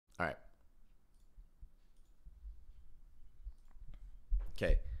All right.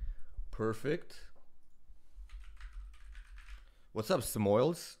 Okay. Perfect. What's up,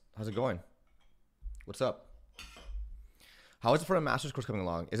 Samoils? How's it going? What's up? How is it for a master's course coming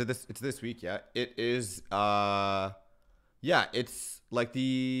along? Is it this? It's this week, yeah. It is. Yeah, it's like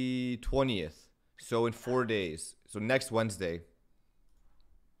the 20th. So in 4 days. So next Wednesday.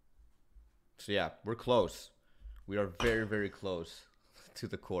 So yeah, we're close. We are very, very close to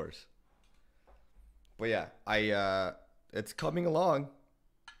the course. But yeah, it's coming along.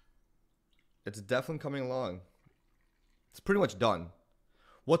 It's definitely coming along. It's pretty much done.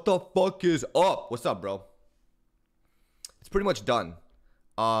 What the fuck is up? What's up, bro? It's pretty much done.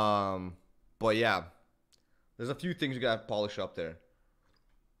 But yeah, there's a few things you gotta polish up there.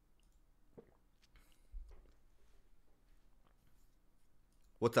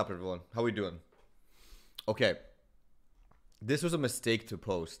 What's up, everyone? How we doing? Okay. This was a mistake to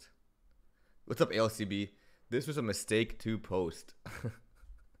post. What's up, ALCB? This was a mistake to post.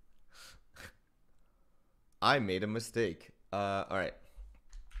 I made a mistake. Alright.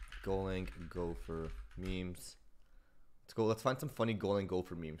 Golang Gopher memes. Let's go. Let's find some funny Golang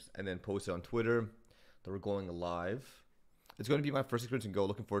Gopher memes and then post it on Twitter that we're going live. It's going to be my first experience in Go.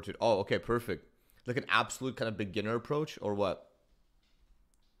 Looking forward to it. Oh, okay, perfect. Like an absolute kind of beginner approach or what?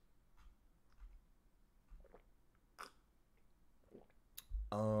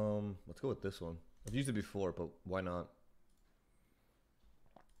 Let's go with this one. I've used it before, but why not?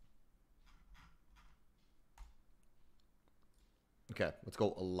 Okay, let's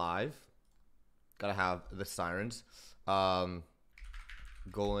go live. Gotta have the sirens. Golang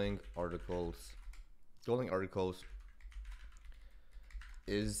articles. Golang articles.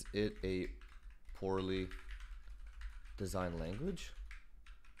 Is it a poorly designed language?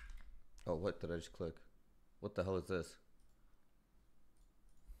 Oh, what did I just click? What the hell is this?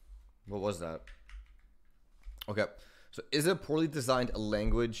 What was that? Okay, so is it poorly designed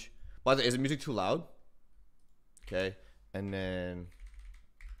language? By the way, is the music too loud? Okay, and then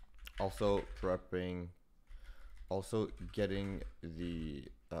also prepping, also getting the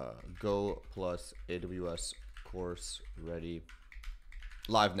Go plus AWS course ready.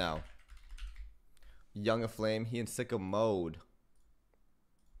 Live now. Young Aflame, he in sicko mode.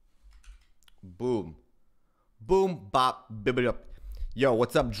 Boom. Boom, bop, bibbidi up. Yo,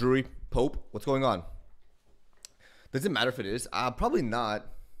 what's up, Drury? Pope, what's going on? Does it matter if it is? Probably not.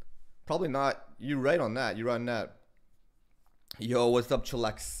 Probably not. You're right on that. You're on that. Yo, what's up, Chill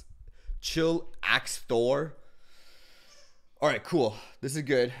Axe Thor? All right, cool. This is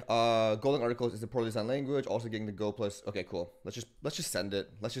good. Golang articles is a poorly designed language. Also getting the Go plus. Okay, cool. Let's just send it.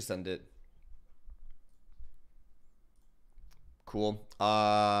 Let's just send it. Cool.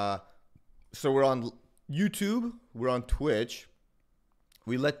 So we're on YouTube. We're on Twitch.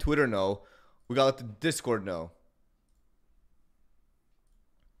 We let Twitter know. We gotta let the Discord know.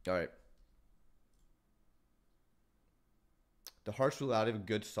 All right. The harsh reality of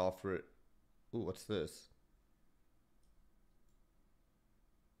good software. Ooh, what's this?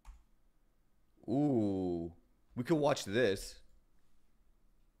 Ooh, we could watch this.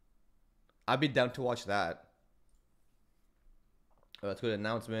 I'd be down to watch that. Let's go to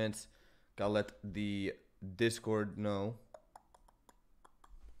announcements. Gotta let the Discord know.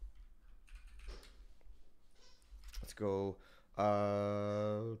 Let's go.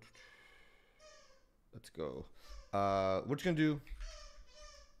 Let's go. We're just gonna do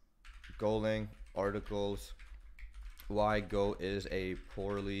Golang articles. Why Go is a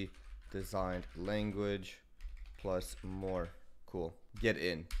poorly designed language plus more. Cool. Get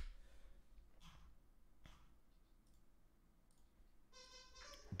in.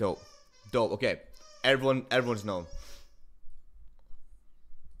 Dope. Dope. Okay. Everyone's known.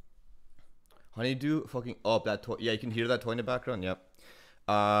 Honeydew fucking up that toy. Yeah, you can hear that toy in the background. Yep.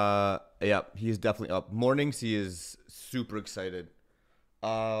 Yeah, he is definitely up. Mornings, he is super excited.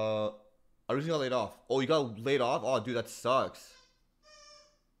 I originally got laid off. Oh, you got laid off? Oh, dude, that sucks.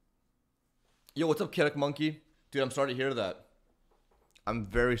 Yo, what's up, Kirik Monkey? Dude, I'm sorry to hear that. I'm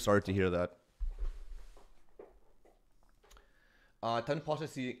very sorry to hear that. Time to polish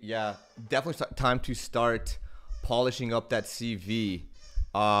the CV. Yeah, definitely time to start polishing up that CV.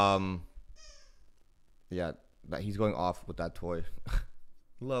 Yeah, that he's going off with that toy.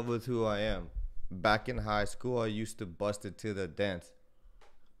 Love with who I am. Back in high school, I used to bust it to the dance.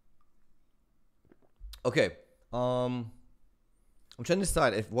 Okay. I'm trying to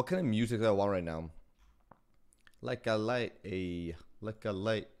decide if what kind of music I want right now. Like a light. Let's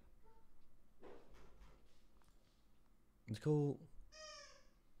go.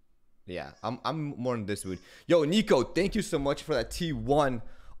 Yeah, I'm more in this mood. Yo, Nico, thank you so much for that T1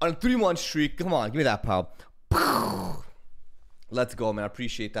 on a 3-month streak. Come on, give me that, pal. Let's go, man. I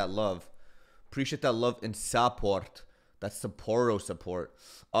appreciate that love. Appreciate that love and support. That's Sapporo support.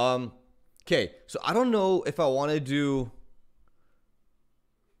 Okay, so I don't know if I want to do...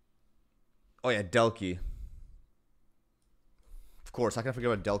 Oh, yeah, Delki. Of course, I can't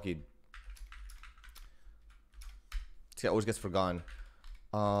forget about Delki. See, it always gets forgotten.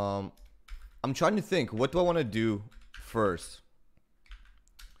 I'm trying to think. What do I want to do first?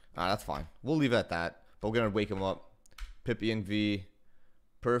 That's fine. We'll leave it at that. But we're going to wake him up. Pip ENV.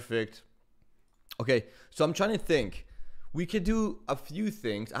 Perfect. Okay, so I'm trying to think. We could do a few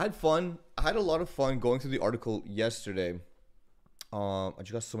things. I had fun. I had a lot of fun going through the article yesterday. I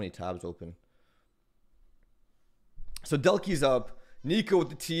just got so many tabs open. So Delki's up. Nico with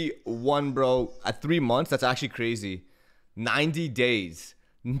the T1, bro. At 3 months, that's actually crazy. 90 days.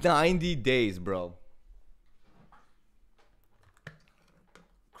 90 days, bro.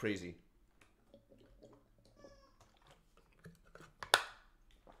 Crazy.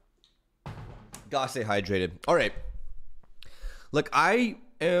 Gotta stay hydrated. All right. Like, I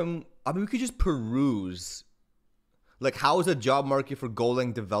mean, we could just peruse. Like, how is the job market for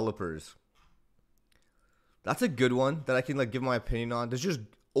Golang developers? That's a good one that I can, like, give my opinion on. There's just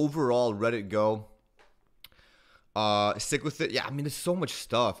overall Reddit Go. Stick with it. Yeah, I mean, there's so much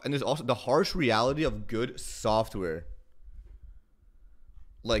stuff. And there's also the harsh reality of good software.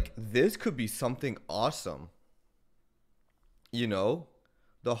 Like, this could be something awesome. You know?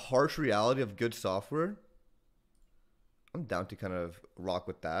 The harsh reality of good software. I'm down to kind of rock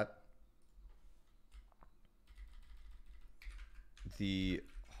with that. The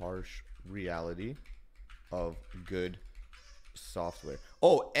harsh reality of good software.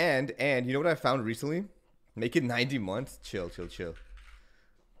 Oh, and you know what I found recently? Make it 90 months. Chill, chill, chill.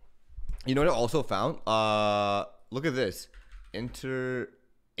 You know what I also found? Look at this.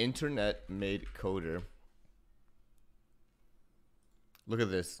 Internet made coder. Look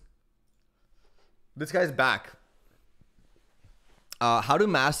at this. This guy's back. How to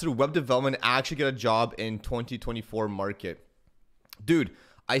master web development and actually get a job in 2024 market. Dude,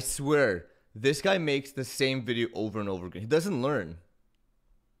 I swear, this guy makes the same video over and over again. He doesn't learn.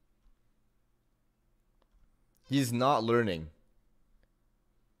 He's not learning.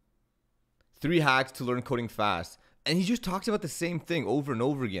 3 hacks to learn coding fast. And he just talks about the same thing over and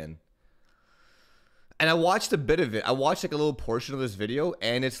over again. And I watched a bit of it. I watched like a little portion of this video,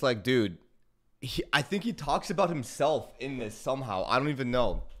 and it's like, dude, I think he talks about himself in this somehow. I don't even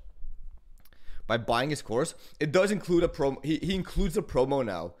know. By buying his course, it does include a promo. He includes a promo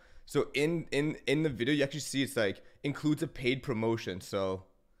now. So in the video, you actually see it's like includes a paid promotion. So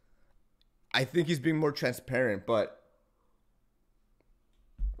I think he's being more transparent, but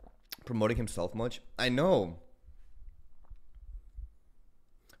promoting himself much? I know.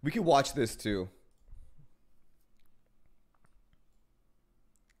 We could watch this too.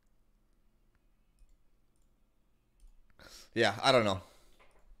 Yeah, I don't know.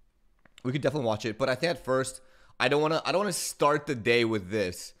 We could definitely watch it, but I think at first I don't want to start the day with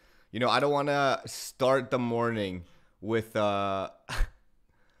this. You know, I don't want to start the morning with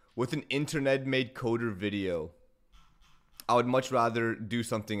with an internet made coder video. I would much rather do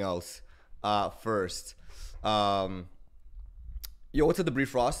something else first. Yo, what's up, the Brief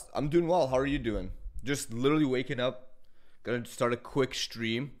Frost? I'm doing well. How are you doing? Just literally waking up. Gonna start a quick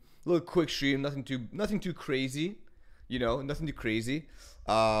stream. A little quick stream, nothing too crazy. You know, nothing too crazy.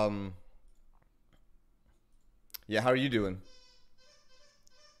 Yeah, how are you doing?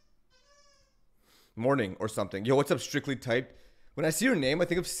 Morning or something. Yo, what's up, Strictly Typed? When I see your name, I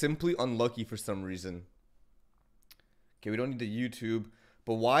think of Simply Unlucky for some reason. Okay, we don't need the YouTube.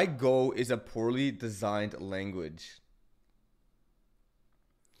 But why Go is a poorly designed language?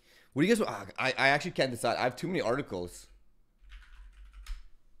 What do you guys... I actually can't decide. I have too many articles.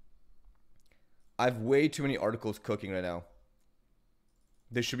 I have way too many articles cooking right now.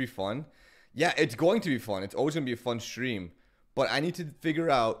 This should be fun. Yeah, it's going to be fun. It's always going to be a fun stream. But I need to figure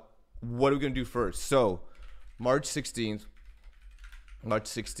out what we're going to do first. So, March 16th,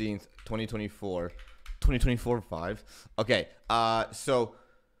 2024. 2024 5. Okay, so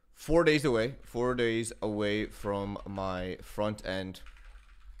 4 days away. 4 days away from my front-end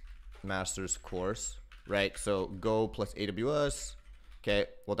master's course. Right, so Go plus AWS. Okay,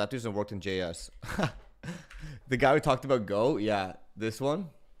 well, that doesn't work in JS. The guy we talked about Go, yeah, this one.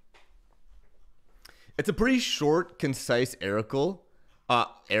 It's a pretty short, concise article.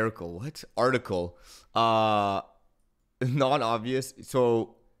 Article. Non-obvious.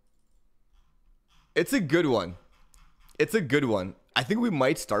 So, it's a good one. It's a good one. I think we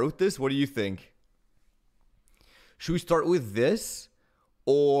might start with this. What do you think? Should we start with this?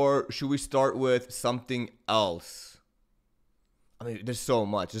 Or should we start with something else? I mean, there's so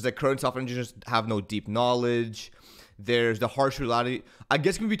much. There's like current software engineers have no deep knowledge. There's the harsh reality. I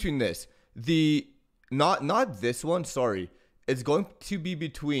guess in between this, the not this one. Sorry, it's going to be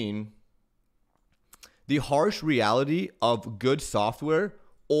between the harsh reality of good software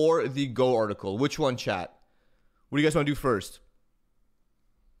or the Go article. Which one, chat? What do you guys want to do first?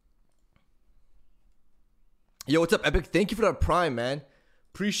 Yo, what's up, Epic? Thank you for that Prime, man.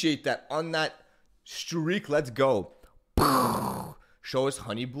 Appreciate that. On that streak, let's go. Show us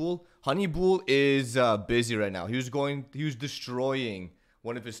Honeybull. Honeybull is busy right now. He was destroying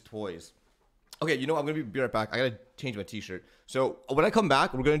one of his toys. Okay, you know what? I'm gonna be right back. I gotta change my t-shirt. So when I come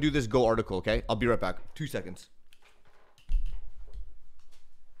back, we're gonna do this Go article, okay? I'll be right back. 2 seconds.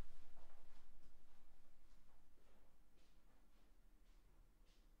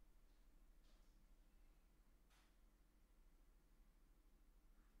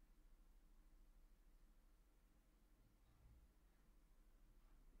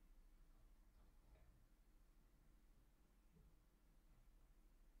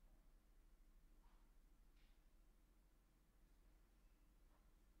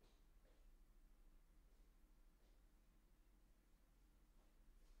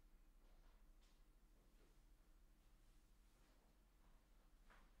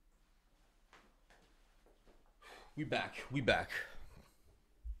 We back. We back.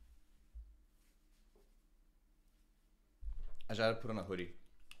 I just gotta put on a hoodie.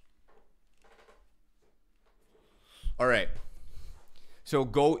 All right. So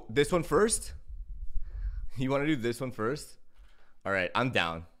go this one first. You want to do this one first? All right. I'm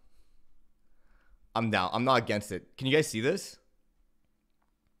down. I'm down. I'm not against it. Can you guys see this?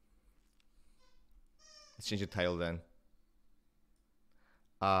 Let's change the title then.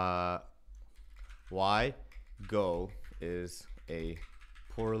 Why Go is a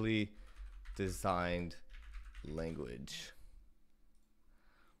poorly designed language.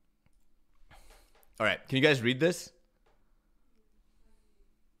 All right, can you guys read this?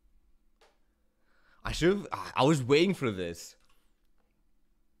 I was waiting for this.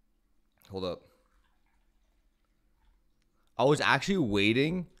 Hold up. I was actually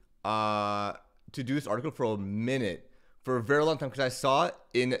waiting to do this article for a minute. For a very long time, because I saw it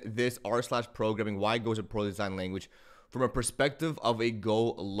in this r/programming, why Go is a poorly designed language, from a perspective of a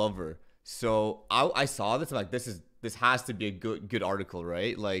Go lover. So I saw this, I'm like, this has to be a good article,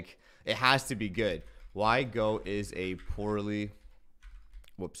 right? Like, it has to be good. Why Go is a poorly,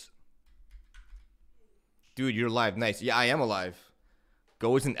 whoops. Dude, you're live, nice. Yeah, I am alive.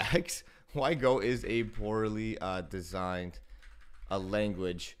 Go is an X. Why Go is a poorly designed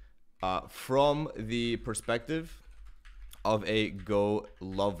language from the perspective of a Go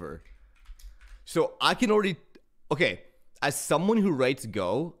lover. So I can already, okay, as someone who writes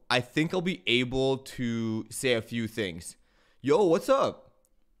Go, I think I'll be able to say a few things. Yo, what's up?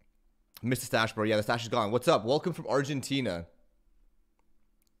 Mr. Stash, bro. Yeah, the stash is gone. What's up? Welcome from Argentina.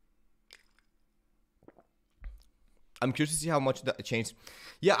 I'm curious to see how much that changed.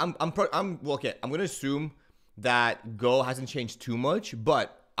 Yeah, well, okay, I'm gonna assume that Go hasn't changed too much,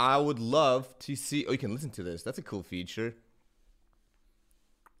 but I would love to see. Oh, you can listen to this. That's a cool feature.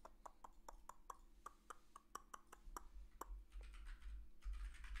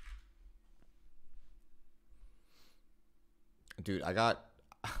 Dude, I got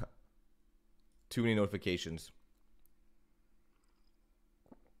too many notifications.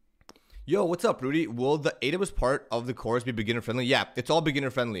 Yo, what's up, Rudy? Will the AWS part of the course be beginner friendly? Yeah, it's all beginner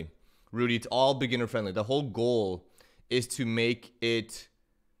friendly. Rudy, it's all beginner friendly. The whole goal is to make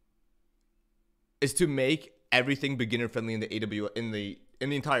everything beginner friendly in the AWS in the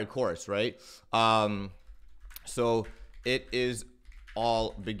entire course, right? So it is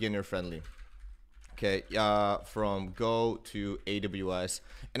all beginner friendly. Okay, from Go to AWS,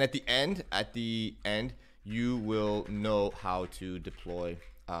 and at the end, you will know how to deploy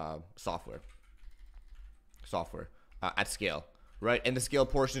software at scale, right? And the scale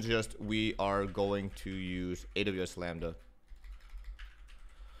portion is just we are going to use AWS Lambda.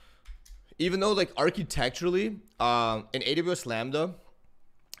 Even though, like, architecturally, in AWS Lambda,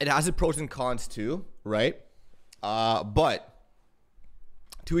 it has its pros and cons too, right? But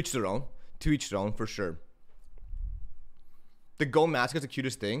to each their own. To each their own, for sure. The Go mascot is the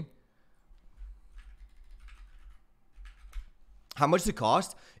cutest thing. How much does it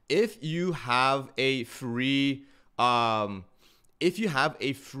cost? If you have a free, what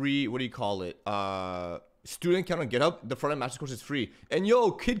do you call it? Student account on GitHub, the Frontend Master Course is free. And yo,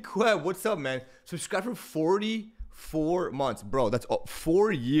 Kid Queb, what's up, man? Subscribe for 44 months. Bro, that's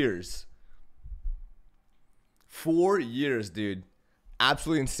 4 years. 4 years, dude.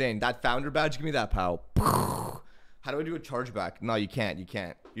 Absolutely insane. That founder badge, give me that, pal. How do I do a chargeback? No, you can't. You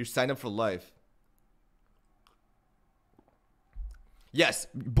can't. You're signed up for life. Yes,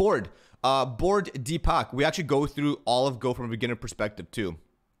 board. Board Deepak. We actually go through all of Go from a beginner perspective too,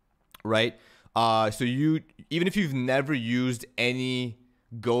 right? So you, even if you've never used any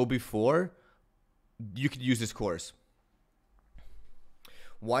Go before, you could use this course.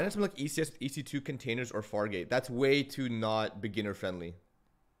 Why not something like ECS with EC2 containers or Fargate? That's way too not beginner friendly,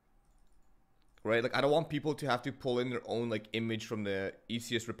 right? Like I don't want people to have to pull in their own like image from the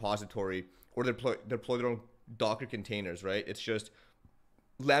ECS repository or deploy their own Docker containers, right? It's just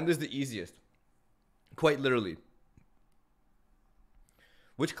Lambda is the easiest, quite literally.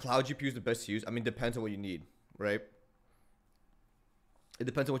 Which cloud GPU is the best to use? I mean, depends on what you need, right? It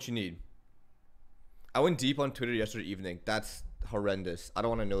depends on what you need. I went deep on Twitter yesterday evening. That's horrendous. I don't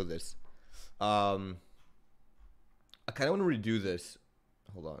want to know this. I kind of want to redo this.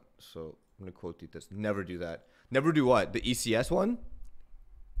 Hold on. So I'm going to quote this. Never do that. Never do what? The ECS one?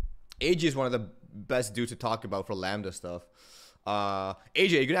 AJ is one of the best dudes to talk about for Lambda stuff. AJ,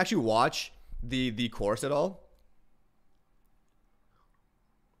 you can actually watch the course at all?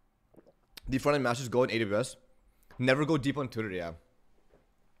 The front-end masters go in AWS. Never go deep on Twitter, yeah.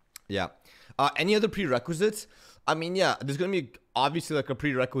 Yeah. Any other prerequisites? I mean, yeah, there's going to be obviously like a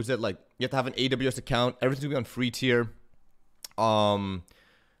prerequisite, like you have to have an AWS account. Everything's going to be on free tier. I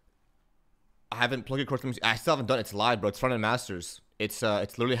haven't plugged a course. I still haven't done it. It's live, bro. It's front-end masters. It's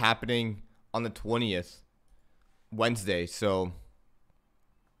literally happening on the 20th, Wednesday. So,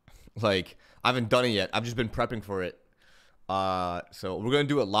 like, I haven't done it yet. I've just been prepping for it. So we're going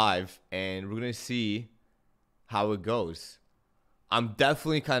to do it live, and we're going to see how it goes. I'm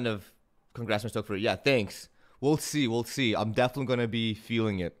definitely kind of congrats myself for it. Yeah, thanks. We'll see. We'll see. I'm definitely going to be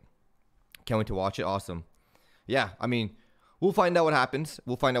feeling it. Can't wait to watch it. Awesome. Yeah, I mean, we'll find out what happens.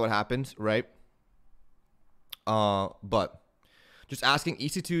 We'll find out what happens, right? But just asking,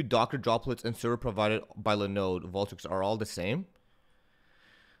 EC2, Docker droplets, and server provided by Linode, Vultix are all the same?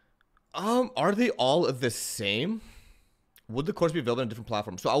 Are they all the same? Would the course be available on different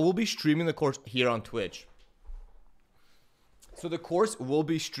platforms? So I will be streaming the course here on Twitch. So the course will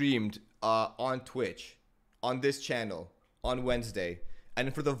be streamed on Twitch, on this channel, on Wednesday.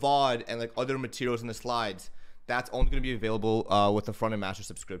 And for the VOD and like other materials in the slides, that's only going to be available with the Front-End Master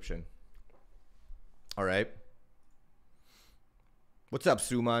subscription. All right. What's up,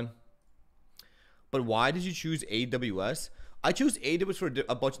 Suman? But why did you choose AWS? I chose AWS for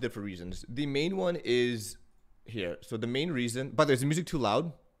a bunch of different reasons. The main one is here. So the main reason, but there's the music too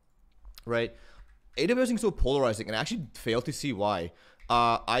loud, right? AWS is so polarizing, and I actually fail to see why.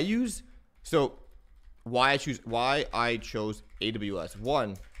 Why I chose AWS.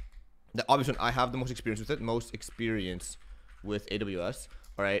 One, the obvious one, I have the most experience with it, with AWS.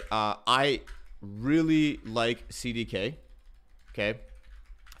 All right. I really like CDK, okay,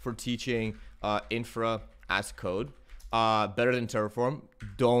 for teaching infra as code. Better than Terraform.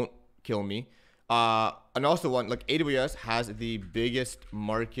 Don't kill me. And also one, like AWS has the biggest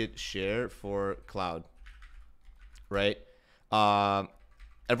market share for cloud, right?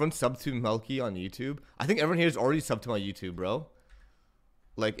 Everyone's subbed to Melky on YouTube. I think everyone here is already subbed to my YouTube, bro.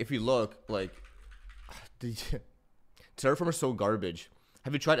 Like, if you look, like, Terraform is so garbage.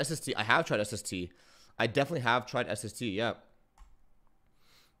 Have you tried SST? I have tried SST. I definitely have tried SST, yeah.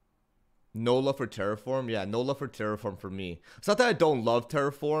 No love for Terraform? Yeah, no love for Terraform for me. It's not that I don't love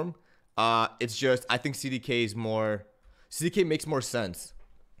Terraform. It's just, I think CDK makes more sense.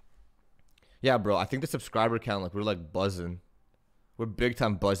 Yeah, bro, I think the subscriber count, like, we're like buzzing. We're big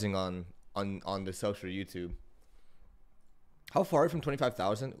time buzzing on the subs for YouTube. How far from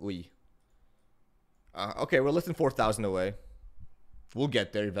 25,000? Okay, we're less than 4,000 away. We'll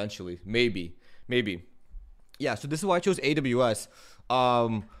get there eventually. Maybe. Yeah, so this is why I chose AWS.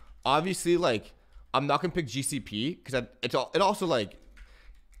 Obviously, like, I'm not gonna pick GCP because it also, like,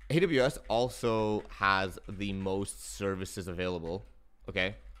 AWS also has the most services available.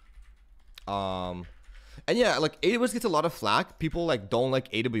 Okay. And yeah, like AWS gets a lot of flack. People like don't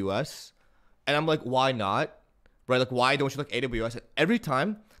like AWS, and I'm like, why not? Right? Like, why don't you like AWS? And every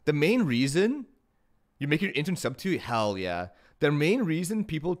time, the main reason you make your intern sub to, hell yeah. The main reason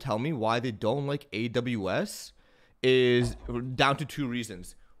people tell me why they don't like AWS is down to two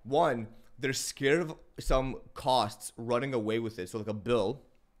reasons. One, they're scared of some costs running away with it. So like a bill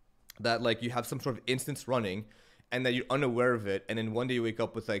that like you have some sort of instance running and that you're unaware of it. And then one day you wake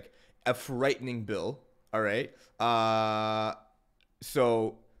up with like a frightening bill. All right.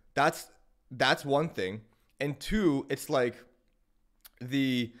 So that's one thing. And two, it's like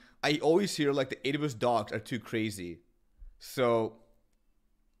I always hear like the AWS docs are too crazy. So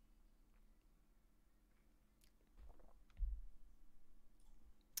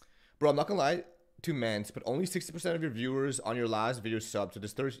Bro, I'm not gonna lie to Mance, but only 60% of your viewers on your last video subbed. So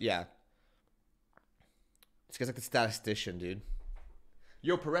this Thursday, yeah. This guy's like the statistician, dude.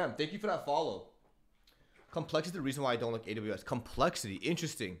 Yo, Param, thank you for that follow. Complexity is the reason why I don't like AWS. Complexity,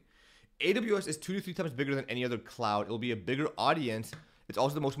 interesting. AWS is 2 to 3 times bigger than any other cloud. It'll be a bigger audience. It's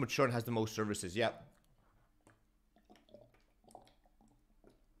also the most mature and has the most services. Yeah.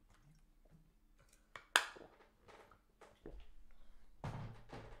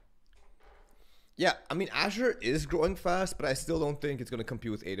 Yeah, I mean, Azure is growing fast, but I still don't think it's going to compete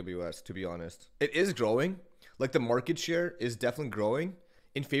with AWS, to be honest. It is growing. Like, the market share is definitely growing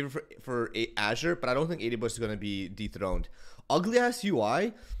in favor for Azure, but I don't think AWS is going to be dethroned. Ugly-ass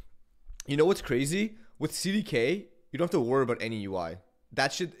UI, you know what's crazy? With CDK, you don't have to worry about any UI.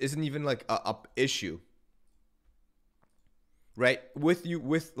 That shit isn't even, like, a issue. Right?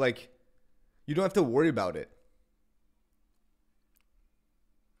 Like, you don't have to worry about it.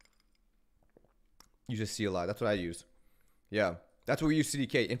 Use a CLI. That's what I use. Yeah. That's what we use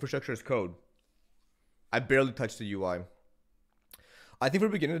CDK. Infrastructure as code. I barely touch the UI. I think for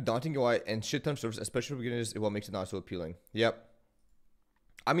beginners, a daunting UI and shit ton of service, especially for beginners, is what makes it not so appealing. Yep.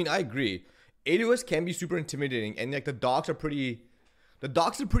 I mean, I agree. AWS can be super intimidating, and like the docs are pretty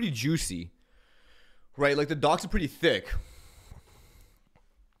juicy. Right? Like the docs are pretty thick.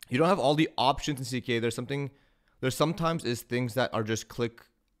 You don't have all the options in CDK. There's sometimes is things that are just click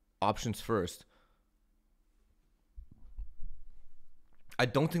options first. I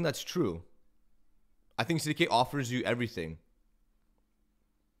don't think that's true. I think CDK offers you everything.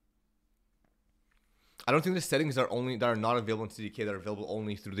 I don't think the settings that are not available in CDK that are available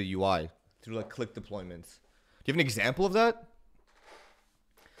only through the UI, through like click deployments. Do you have an example of that?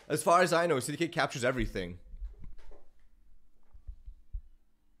 As far as I know, CDK captures everything.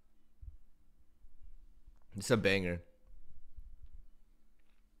 It's a banger.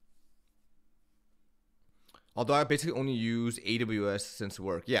 Although I basically only use AWS since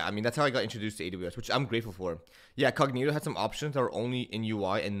work. Yeah, I mean, that's how I got introduced to AWS, which I'm grateful for. Yeah, Cognito had some options that are only in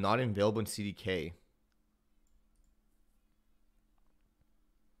UI and not available in CDK.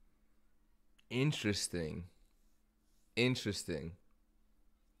 Interesting. Interesting.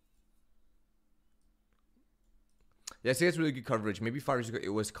 Yeah, I say it's really good coverage. Maybe 5 years ago, it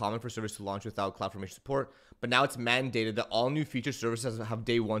was common for service to launch without CloudFormation support, but now it's mandated that all new feature services have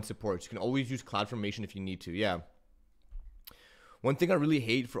day one support. So you can always use CloudFormation if you need to. Yeah. One thing I really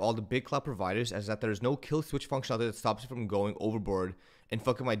hate for all the big cloud providers is that there's no kill switch functionality that stops you from going overboard and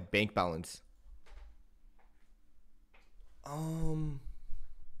fucking my bank balance.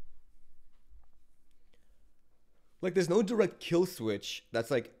 Like there's no direct kill switch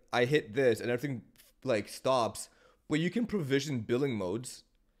that's like I hit this and everything like stops. But you can provision billing modes.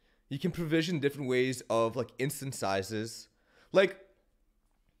 You can provision different ways of like instance sizes. Like,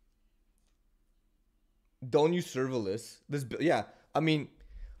 don't use serverless. Yeah, I mean,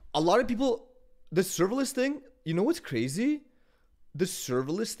 a lot of people, the serverless thing, you know what's crazy? The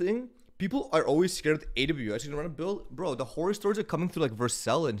serverless thing, people are always scared of AWS gonna run a build. Bro, the horror stories are coming through like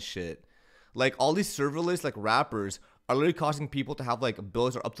Vercel and shit. Like all these serverless like wrappers are literally causing people to have like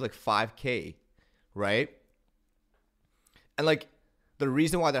bills are up to like 5K, right? And like the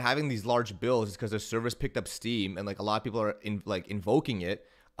reason why they're having these large bills is because their service picked up steam and like a lot of people are invoking it,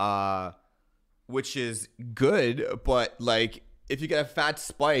 which is good. But like if you get a fat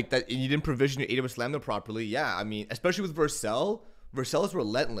spike that you didn't provision your AWS Lambda properly, yeah, I mean, especially with Vercel is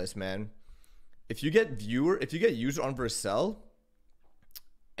relentless, man. If you get user on Vercel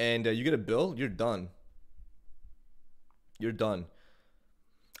and you get a bill, you're done. You're done.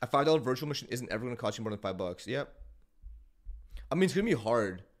 A $5 virtual machine isn't ever going to cost you more than $5. Yep. I mean, it's going to be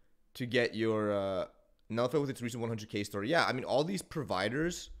hard to get your Nullify with its recent 100K story. Yeah, I mean, all these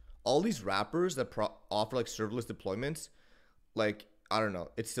providers, all these wrappers that offer like serverless deployments, like, I don't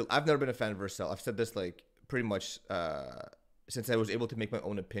know. It's still, I've never been a fan of Vercel. I've said this like pretty much since I was able to make my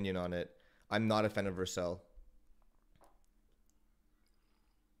own opinion on it. I'm not a fan of Vercel.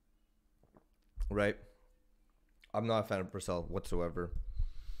 Right? I'm not a fan of Vercel whatsoever.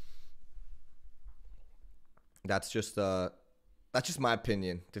 That's just my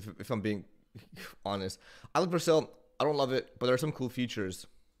opinion, if I'm being honest. I like Vercel. I don't love it, but there are some cool features.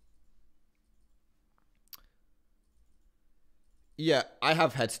 Yeah, I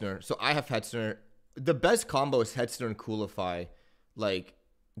have Hetzner. So I have Hetzner. The best combo is Hetzner and Coolify. Like,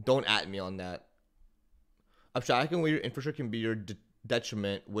 don't at me on that. Abstracting where your infrastructure can be your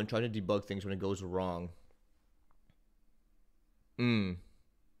detriment when trying to debug things when it goes wrong. DigitalOcean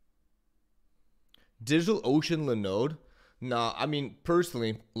Linode? Nah, I mean,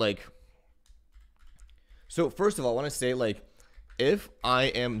 personally, like, so first of all, I want to say, like, if I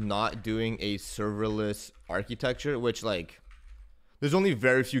am not doing a serverless architecture, which like there's only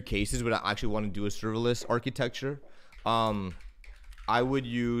very few cases where I actually want to do a serverless architecture, I would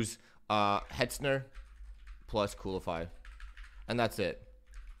use Hetzner plus Coolify, and that's it.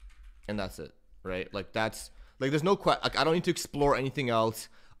 And that's it, right? Like that's like there's no like I don't need to explore anything else.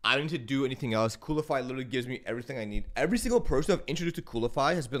 I don't need to do anything else. Coolify literally gives me everything I need. Every single person I've introduced to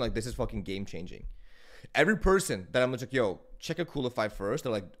Coolify has been like, this is fucking game changing. Every person that I'm like, yo, check out Coolify first.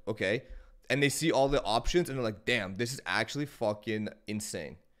 They're like, okay. And they see all the options and they're like, damn, this is actually fucking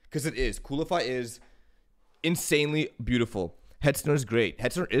insane. Because it is. Coolify is insanely beautiful. Hetzner is great.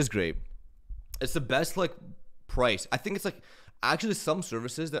 Hetzner is great. It's the best like price. I think it's like actually some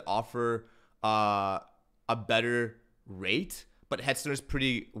services that offer a better rate, but Hetzner is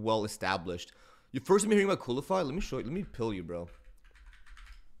pretty well established. You first time hearing about Coolify, let me show you. Let me pill you, bro.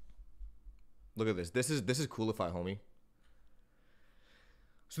 Look at this. This is Coolify, homie.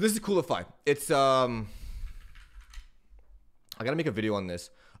 So this is Coolify. It's I gotta make a video on this.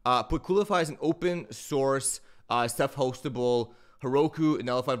 But Coolify is an open source, self-hostable Heroku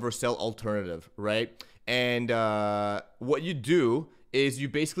nullified Vercel alternative, right? And what you do is you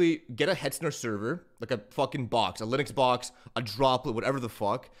basically get a Hetzner server, like a fucking box, a Linux box, a droplet, whatever the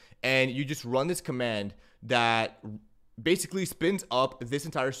fuck, and you just run this command that basically spins up this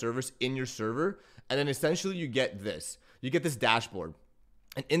entire service in your server, and then essentially you get this. You get this dashboard.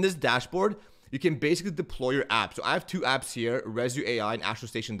 And in this dashboard, you can basically deploy your app. So I have two apps here, Resu AI and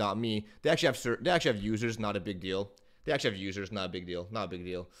AstroStation.me. They actually have users, not a big deal. They actually have users, not a big deal, not a big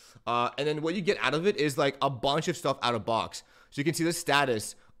deal. And then what you get out of it is like a bunch of stuff out of box. So you can see the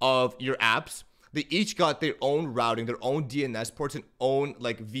status of your apps. They each got their own routing, their own DNS ports, and own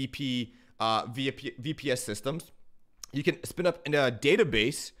like VPS systems. You can spin up in a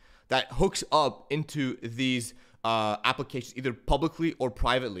database that hooks up into these applications, either publicly or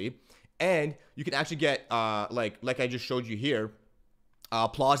privately. And you can actually get, like I just showed you here,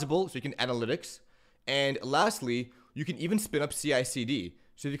 plausible, so you can analytics. And lastly, you can even spin up CI/CD.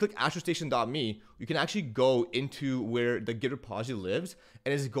 So if you click AstroStation.me, you can actually go into where the Git repository lives,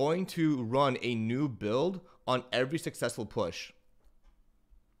 and it's going to run a new build on every successful push.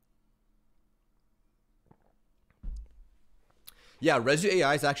 Yeah, Resu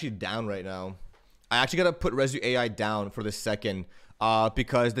AI is actually down right now. I actually gotta put Resu AI down for this second,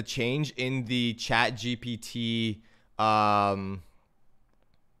 because the change in the ChatGPT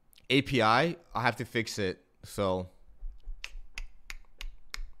API, I have to fix it. So,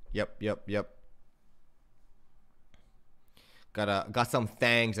 yep. Got some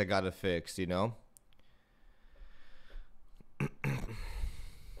things I gotta fix, you know.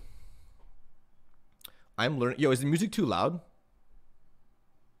 I'm learning. Yo, is the music too loud?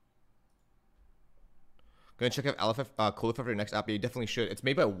 Gonna check out LFF Coolify for your next app. Yeah, you definitely should. It's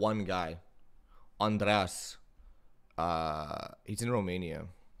made by one guy, Andras. He's in Romania.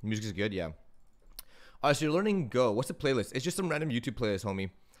 Music is good, yeah. Alright, so you're learning Go. What's the playlist? It's just some random YouTube playlist, homie.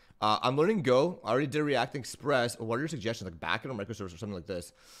 I'm learning Go. I already did React and Express. What are your suggestions? Like backend or microservice or something like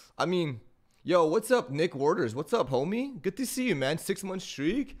this? I mean, yo, what's up, Nick Warders? What's up, homie? Good to see you, man. 6-month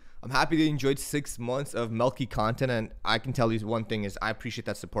streak. I'm happy that you enjoyed 6 months of milky content, and I can tell you one thing is I appreciate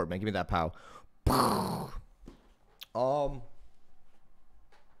that support, man. Give me that pow.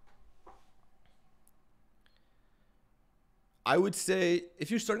 I would say if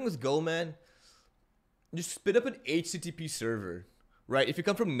you're starting with Go, man, just spin up an HTTP server, right? If you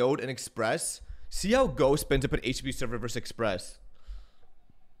come from Node and Express, see how Go spins up an HTTP server versus Express.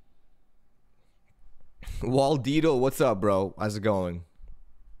 Waldito, what's up, bro? How's it going?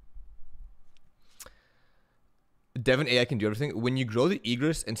 Devin AI can do everything. When you grow the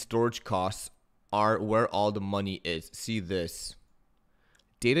egress and storage costs are where all the money is. See this.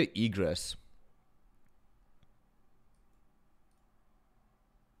 Data egress.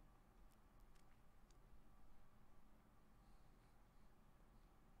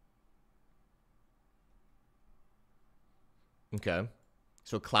 Okay.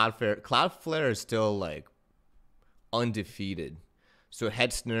 So Cloudflare is still like undefeated. So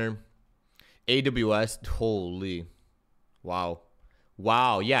Hetzner, AWS, holy. Wow.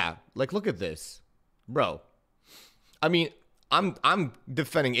 Wow, yeah. Like look at this. Bro. I mean, I'm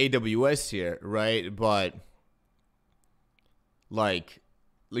defending AWS here, right? But like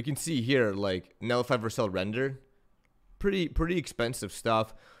you can see here, like nullified Vercel render, pretty expensive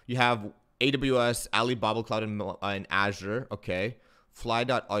stuff. You have AWS, Alibaba Cloud, and Azure, okay.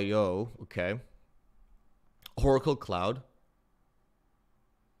 Fly.io, okay. Oracle Cloud.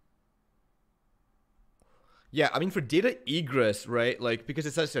 Yeah, I mean, for data egress, right? Like, because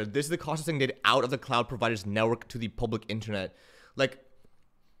it says here, this is the cost of sending data out of the cloud provider's network to the public internet. Like,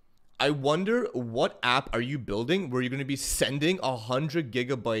 I wonder what app are you building where you're going to be sending 100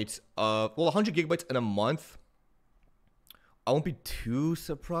 gigabytes of, well, 100 gigabytes in a month. I won't be too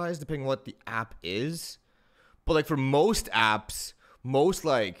surprised depending on what the app is. But like for most apps, most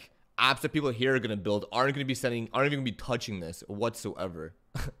like apps that people here are going to build aren't going to be sending, aren't even going to be touching this whatsoever.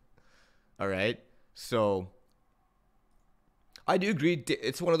 All right. So I do agree.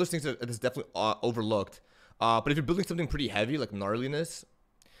 It's one of those things that is definitely overlooked. But if you're building something pretty heavy, like gnarliness,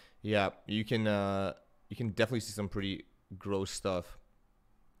 yeah, you can definitely see some pretty gross stuff.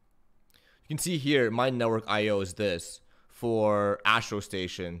 You can see here, my network IO is this for Astro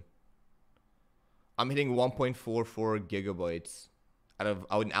Station. I'm hitting 1.44 gigabytes out of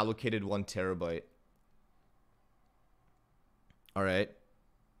an allocated 1 terabyte. All right.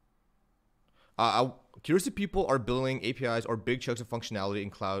 Curious if people are building APIs or big chunks of functionality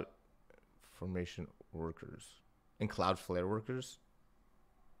in cloud formation workers, in Cloudflare workers.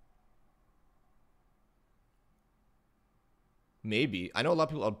 Maybe. I know a lot of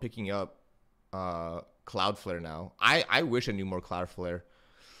people are picking up Cloudflare now. I wish I knew more Cloudflare.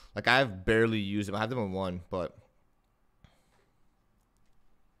 Like, I've barely used them. I have them on 1, but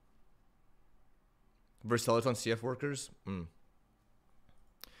Versailles on CF workers.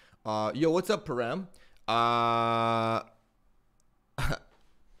 Yo, what's up, Param?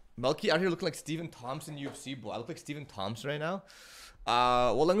 Melky out here looking like Stephen Thompson UFC boy. I look like Stephen Thompson right now.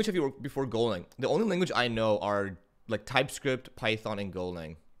 What language have you worked before Golang? The only language I know are like TypeScript, Python, and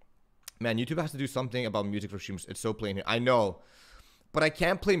Golang. Man, YouTube has to do something about music for streams. It's so plain here. I know. But I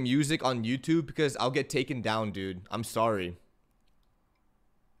can't play music on YouTube because I'll get taken down, dude. I'm sorry.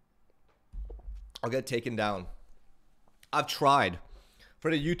 I'll get taken down. I've tried.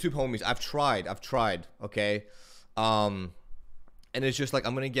 For the YouTube homies, I've tried, okay? And it's just like,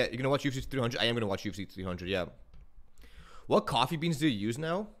 I'm gonna get, you're gonna watch UFC 300? I am gonna watch UFC 300, yeah. What coffee beans do you use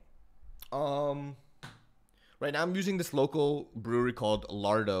now? Right now I'm using this local brewery called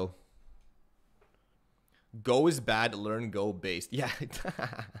Lardo. Go is bad, learn Go based. Yeah.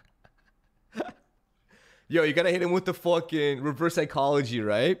 Yo, you gotta hit him with the fucking reverse psychology,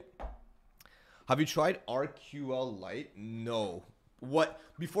 right? Have you tried RQL Lite? No. What?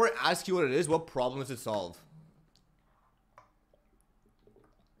 Before I ask you what it is, what problem does it solve?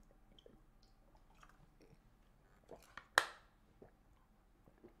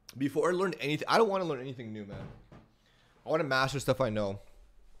 Before I learn anything, I don't want to learn anything new, man. I want to master stuff I know.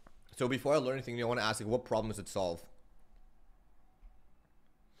 So before I learn anything new, I want to ask, like, what problem does it solve?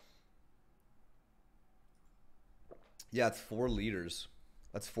 Yeah, it's 4 liters.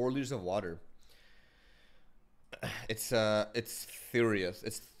 That's 4 liters of water. It's furious.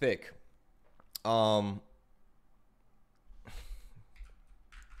 It's thick. Going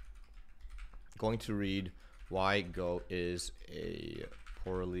to read why Go is a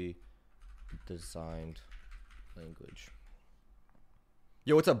poorly designed language.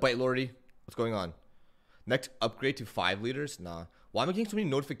 Yo, what's up, Bite Lordy? What's going on? Next upgrade to 5 liters? Nah. Why am I getting so many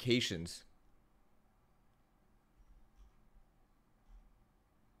notifications?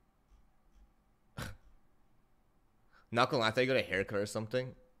 Not gonna lie, I thought you got a haircut or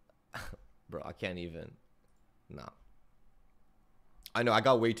something. Bro, I can't even. Nah. I know, I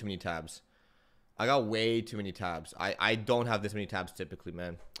got way too many tabs. I don't have this many tabs typically,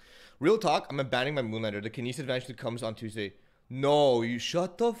 man. Real talk, I'm abandoning my Moonlighter. The Kinesis eventually comes on Tuesday. No, you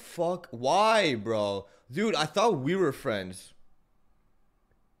shut the fuck. Why, bro? Dude, I thought we were friends.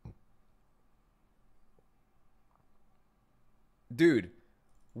 Dude,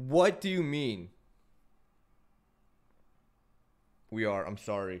 what do you mean? We are, I'm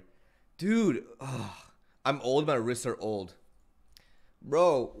sorry. Dude, I'm old, my wrists are old.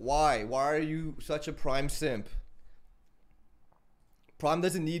 Bro, why? Why are you such a Prime simp? Prime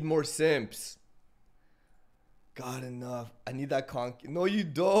doesn't need more simps. God, enough. I need that No, you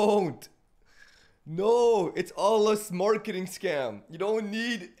don't. No, it's all a marketing scam. You don't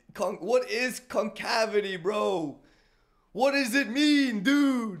need what is concavity, bro? What does it mean,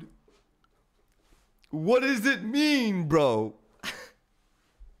 dude? What does it mean, bro?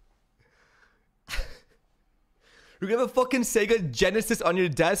 You're gonna have a fucking Sega Genesis on your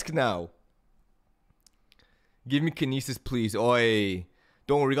desk now. Give me Kinesis, please. Oi.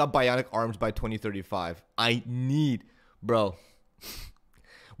 Don't worry, we got bionic arms by 2035. I need, bro.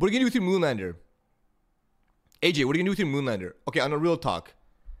 What are you gonna do with your Moonlander? AJ, what are you gonna do with your Moonlander? Okay, on a real talk.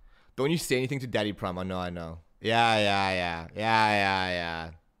 Don't you say anything to Daddy Prime? I know. Yeah.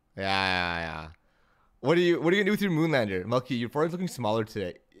 What are you gonna do with your Moonlander? Melky, your forehead's looking smaller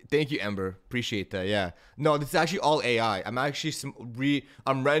today. Thank you, Ember. Appreciate that. Yeah. No, this is actually all AI. I'm actually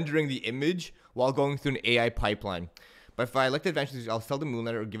I'm rendering the image while going through an AI pipeline. But if I like the advantage, I'll sell the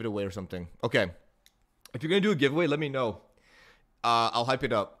Moonlander or give it away or something. Okay. If you're gonna do a giveaway, let me know. I'll hype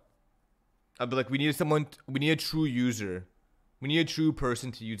it up. I'll be like, we need someone. We need a true user. We need a true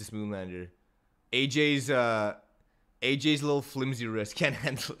person to use this Moonlander. AJ's little flimsy wrist can't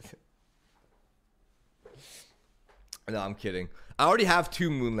handle it. No, I'm kidding. I already have 2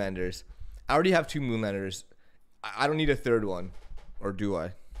 Moonlanders. I don't need a third one. Or do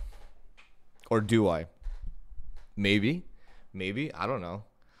I? Maybe. I don't know.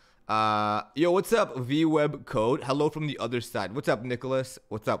 Yo, what's up, VWeb Code? Hello from the other side. What's up, Nicholas?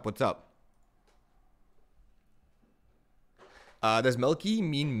 What's up? Does Milky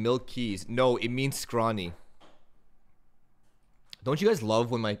mean Milkies? No, it means scrawny. Don't you guys love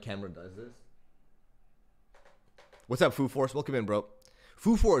when my camera does this? What's up, Foo Force? Welcome in, bro.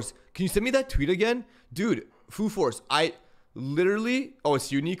 Foo Force, can you send me that tweet again? Dude, Foo Force, I literally... Oh,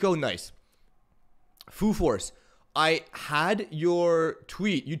 it's you, Nico? Nice. Foo Force, I had your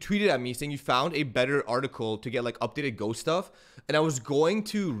tweet. You tweeted at me saying you found a better article to get, like, updated Go stuff. And I was going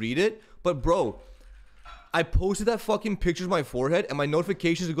to read it. But, bro, I posted that fucking picture of my forehead and my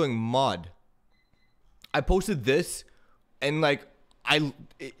notifications are going mod. I posted this and, like,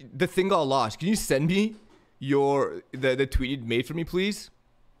 the thing got lost. Can you send me the tweet you made for me, please?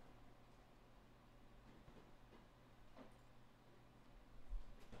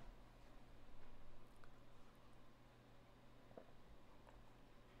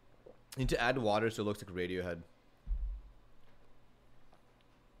 Need to add water so it looks like Radiohead.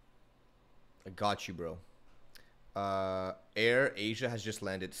 I got you, bro. Air Asia has just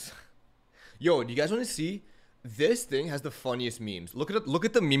landed. Yo, do you guys want to see? This thing has the funniest memes. Look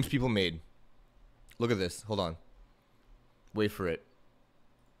at the memes people made. Look at this. Hold on. Wait for it.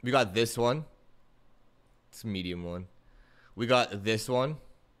 We got this one. It's a medium one. We got this one.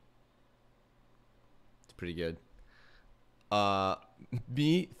 It's pretty good.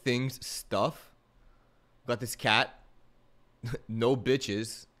 Me, things, stuff. Got this cat. No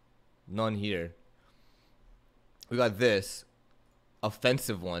bitches. None here. We got this.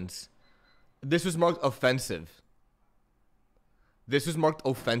 Offensive ones. This was marked offensive. This was marked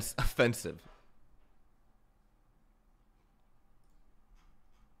offensive.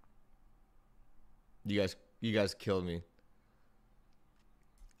 You guys killed me.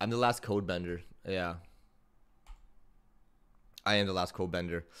 I'm the last code bender. Yeah. I am the last code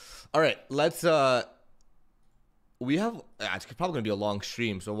bender. All right, let's we have it's probably going to be a long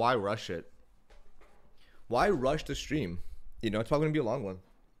stream, so why rush it? Why rush the stream? You know, it's probably going to be a long one.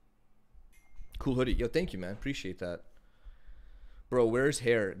 Cool hoodie. Yo, thank you, man. Appreciate that. Bro, where's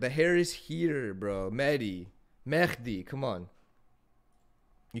hair? The hair is here, bro. Mehdi, come on.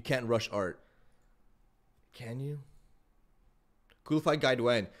 You can't rush art. Can you? Coolify guide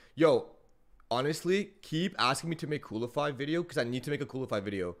when? Yo, honestly, keep asking me to make Coolify video because I need to make a Coolify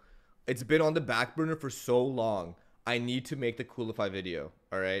video. It's been on the back burner for so long. I need to make the Coolify video.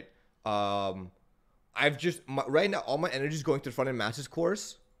 All right. I've just right now all my energy is going to the Frontend Masters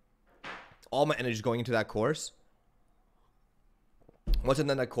course. All my energy is going into that course. Once I'm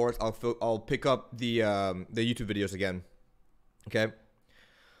done that course, I'll pick up the YouTube videos again. Okay.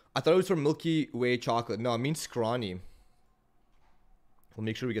 I thought it was for Milky Way chocolate. No, it means scrawny. We'll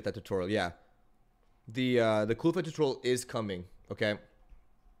make sure we get that tutorial. Yeah. The Coolify tutorial is coming. Okay.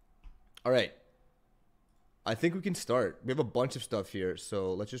 All right. I think we can start. We have a bunch of stuff here,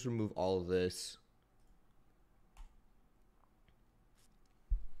 so let's just remove all of this.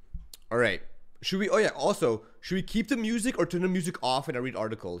 All right. Should we? Oh yeah. Also, should we keep the music or turn the music off when I read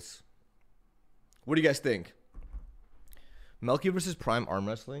articles? What do you guys think? Melky versus Prime arm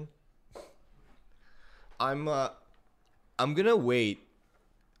wrestling. I'm gonna wait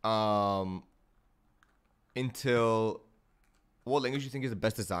until what language do you think is the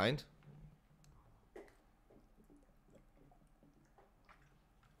best designed?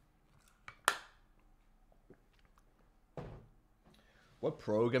 What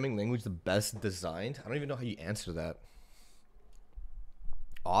programming language is the best designed? I don't even know how you answer that.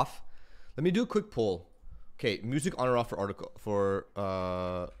 Off? Let me do a quick poll. Okay, music on or off for article for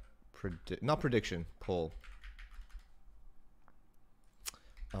not prediction, poll.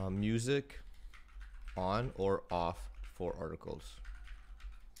 Music on or off for articles.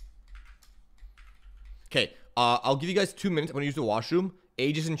 Okay, I'll give you guys 2 minutes. I'm gonna use the washroom.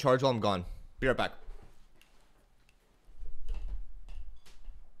 Age is in charge while I'm gone. Be right back.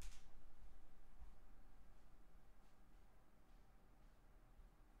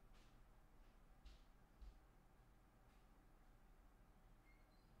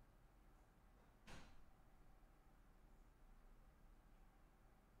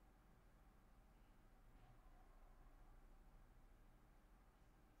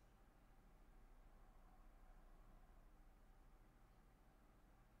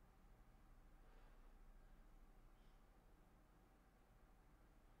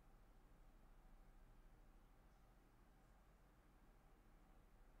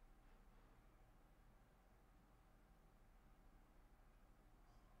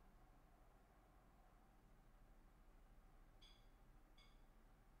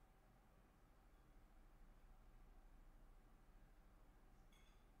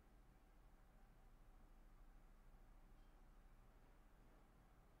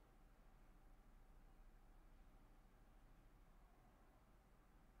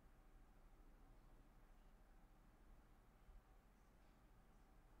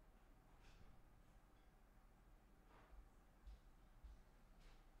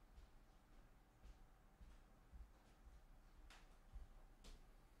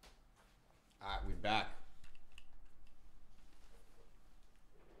 back.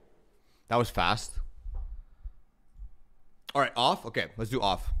 That was fast. All right, off. Okay, let's do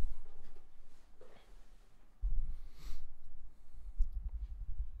off.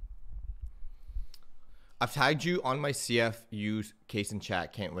 I've tagged you on my CF use case in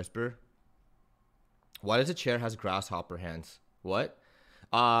chat. Can't whisper. Why does a chair has grasshopper hands? What?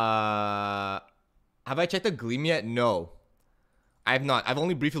 Have I checked the Gleam yet? No. I have not. I've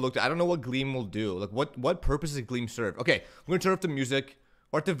only briefly looked at it. I don't know what Gleam will do. Like, what purpose does Gleam serve? Okay, we're gonna turn off the music.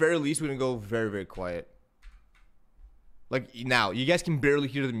 Or at the very least, we're gonna go very, very quiet. Like, now, you guys can barely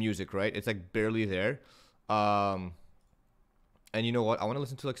hear the music, right? It's, like, barely there. And you know what? I want to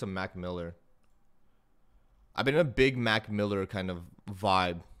listen to, like, some Mac Miller. I've been in a big Mac Miller kind of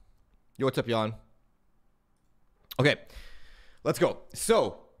vibe. Yo, what's up, Jan? Okay, let's go.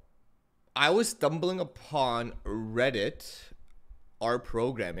 So, I was stumbling upon Reddit, R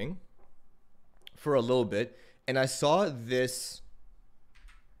programming, for a little bit, and I saw this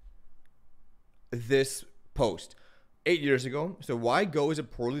post 8 years ago. So, why Go is a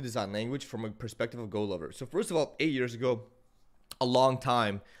poorly designed language from a perspective of Go lovers? So, first of all, 8 years ago, a long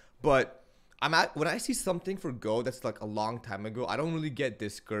time, but when I see something for Go that's like a long time ago, I don't really get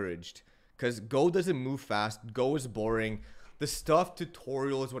discouraged because Go doesn't move fast. Go is boring. The stuff,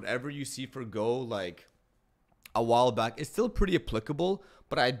 tutorials, whatever you see for Go like a while back, it's still pretty applicable,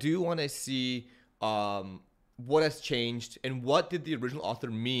 but I do want to see what has changed and what did the original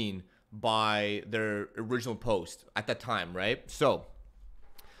author mean by their original post at that time, right? So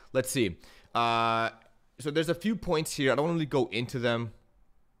let's see. So there's a few points here. I don't really go into them.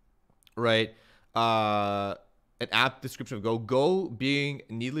 Right, an app description of Go. Go being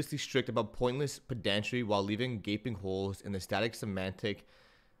needlessly strict about pointless pedantry while leaving gaping holes in the static semantic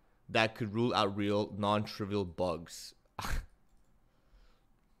that could rule out real non-trivial bugs.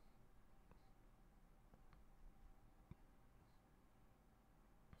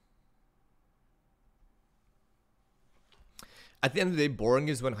 At the end of the day, boring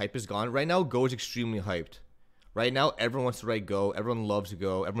is when hype is gone. Right now, Go is extremely hyped. Right now, everyone wants to write Go. Everyone loves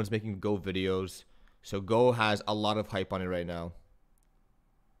Go. Everyone's making Go videos. So Go has a lot of hype on it right now.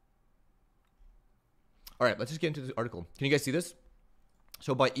 All right, let's just get into the article. Can you guys see this?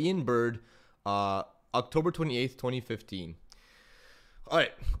 So by Ian Bird, October 28th, 2015. All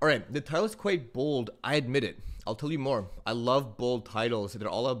right. The title is quite bold. I admit it. I'll tell you more. I love bold titles. They're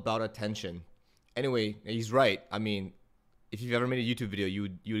all about attention. Anyway, he's right. I mean, if you've ever made a YouTube video, you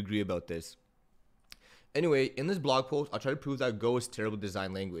would agree about this. Anyway, in this blog post, I'll try to prove that Go is terrible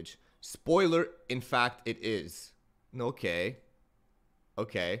design language. Spoiler, in fact, it is. Okay.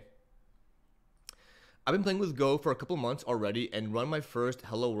 I've been playing with Go for a couple months already and run my first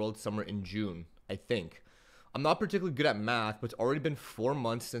Hello World summer in June, I think. I'm not particularly good at math, but it's already been 4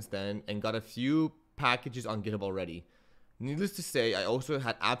 months since then and got a few packages on GitHub already. Needless to say, I also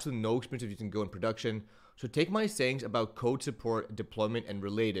had absolutely no experience of using Go in production, so take my sayings about code support, deployment, and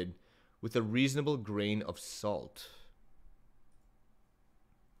related with a reasonable grain of salt.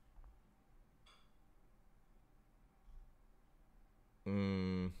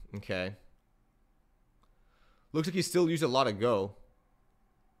 Okay. Looks like you still use a lot of Go.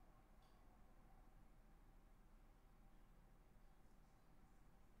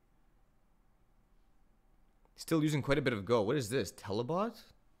 Still using quite a bit of Go. What is this? Telebot?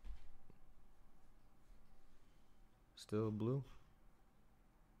 Still blue?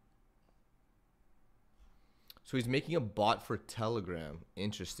 So he's making a bot for Telegram.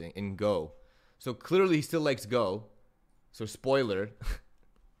 Interesting. In Go. So clearly he still likes Go. So spoiler.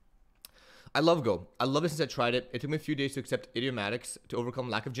 I love Go. I love it since I tried it. It took me a few days to accept idiomatics, to overcome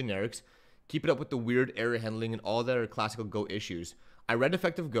lack of generics, keep it up with the weird error handling and all their classical Go issues. I read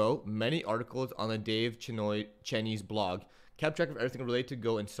Effective Go, many articles on the Dave Cheney's blog, kept track of everything related to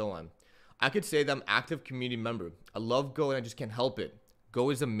Go and so on. I could say that I'm an active community member. I love Go and I just can't help it. Go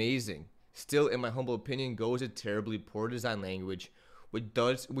is amazing. Still, in my humble opinion, Go is a terribly poor design language, which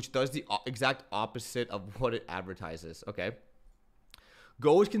does the exact opposite of what it advertises. Okay.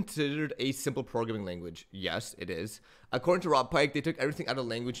 Go is considered a simple programming language. Yes, it is. According to Rob Pike, they took everything out of the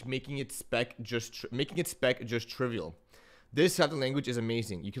language, making its spec just trivial. This type of language is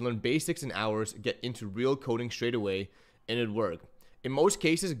amazing. You can learn basics in hours, get into real coding straight away, and it'd work. In most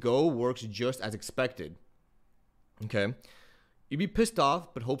cases, Go works just as expected. Okay. You'd be pissed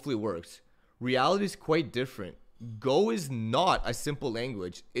off, but hopefully it works. Reality is quite different. Go is not a simple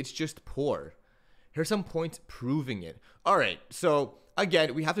language. It's just poor. Here's some points proving it. All right. So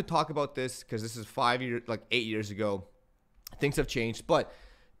again, we have to talk about this because this is 8 years ago. Things have changed, but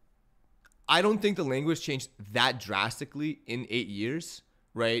I don't think the language changed that drastically in 8 years,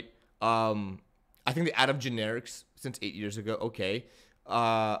 right? I think they added generics since 8 years ago. Okay.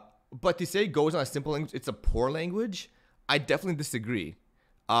 But to say Go is not a simple language, it's a poor language, I definitely disagree.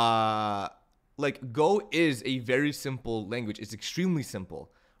 Like Go is a very simple language. It's extremely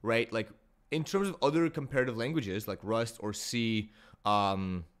simple, right? Like in terms of other comparative languages like Rust or C,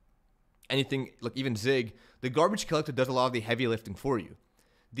 anything like even Zig, the garbage collector does a lot of the heavy lifting for you.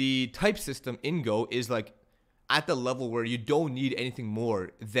 The type system in Go is like at the level where you don't need anything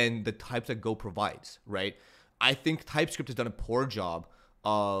more than the types that Go provides, right? I think TypeScript has done a poor job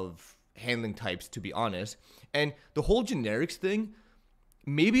of handling types, to be honest. And the whole generics thing,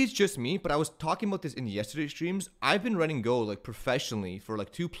 maybe it's just me, but I was talking about this in yesterday's streams. I've been running Go like professionally for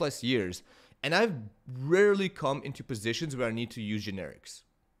like 2+ years, and I've rarely come into positions where I need to use generics.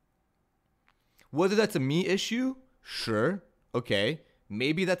 Whether that's a me issue, sure, okay.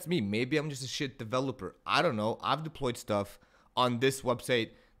 Maybe that's me. Maybe I'm just a shit developer. I don't know. I've deployed stuff on this website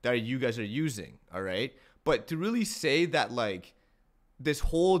that you guys are using, all right? But to really say that like this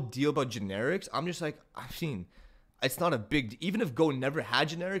whole deal about generics, I'm just like, I've seen, it's not a big, even if Go never had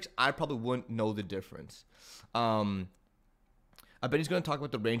generics, I probably wouldn't know the difference. I bet he's going to talk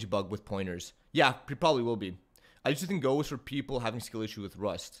about the range bug with pointers. Yeah, he probably will be. I just think Go is for people having skill issue with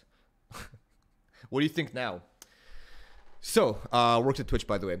Rust. What do you think now? So, worked at Twitch,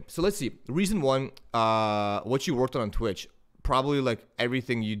 by the way. So let's see. Reason one, what you worked on Twitch, probably like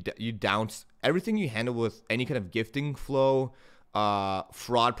everything everything you handle with any kind of gifting flow,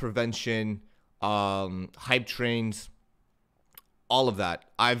 fraud prevention, hype trains, all of that.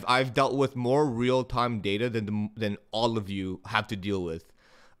 I've dealt with more real-time data than all of you have to deal with.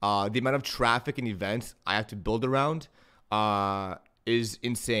 The amount of traffic and events I have to build around is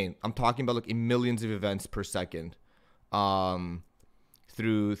insane. I'm talking about like millions of events per second. Through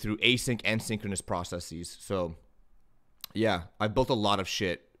async and synchronous processes. So yeah, I built a lot of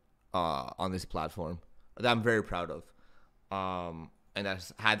shit on this platform that I'm very proud of, and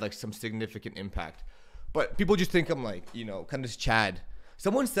that's had like some significant impact. But people just think I'm like, you know, kind of this Chad.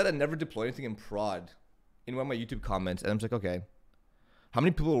 Someone said I never deployed anything in prod in one of my YouTube comments, and I'm just like, okay, how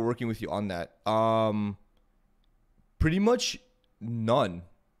many people are working with you on that? Pretty much none.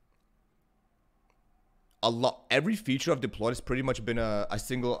 Every feature I've deployed has pretty much been a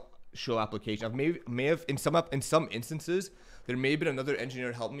single show application. I've may have in some instances there may have been another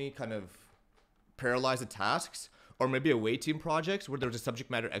engineer help me kind of parallelize the tasks, or maybe away team projects where there's a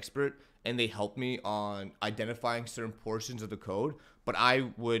subject matter expert and they helped me on identifying certain portions of the code, but I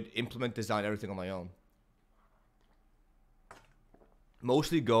would implement, design everything on my own.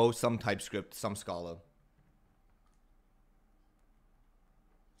 Mostly Go, some TypeScript, some Scala.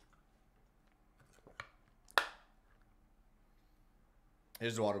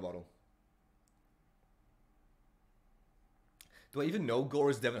 Here's the water bottle. Do I even know Go,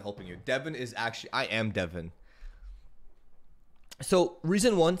 or is Devin helping you? Devin is actually, I am Devin. So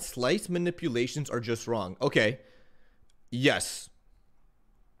reason one, slice manipulations are just wrong. Okay, yes.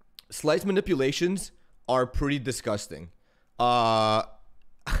 Slice manipulations are pretty disgusting. In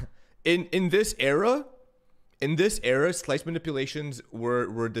this era, slice manipulations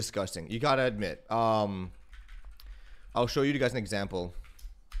were disgusting. You gotta admit. I'll show you guys an example.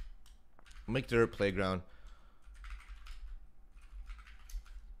 Make their playground.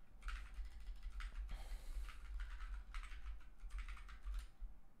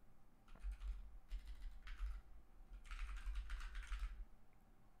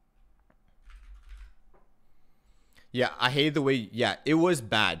 Yeah, I hate the way, yeah, it was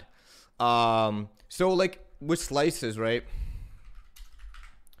bad. So like with slices, right?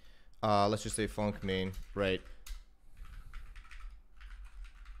 Let's just say func main, right?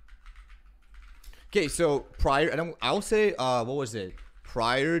 Okay, so prior, and I'll say, what was it?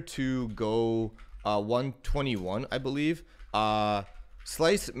 Prior to Go 121, I believe,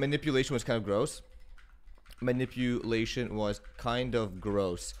 slice manipulation was kind of gross. Manipulation was kind of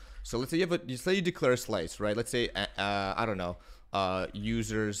gross. So let's say you declare a slice, right? Let's say, I don't know,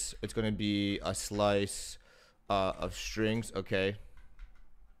 users, it's going to be a slice of strings, okay?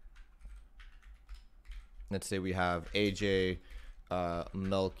 Let's say we have AJ,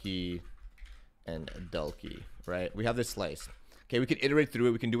 Melky, and Delky, right? We have this slice. Okay, we can iterate through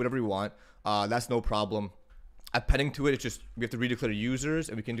it. We can do whatever we want. That's no problem. Appending to it, it's just we have to redeclare users,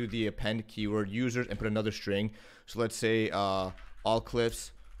 and we can do the append keyword users and put another string. So let's say all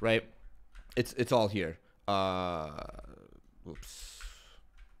cliffs, right? It's all here. Oops.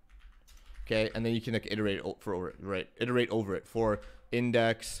 Okay, and then you can like iterate over it, right? Iterate over it for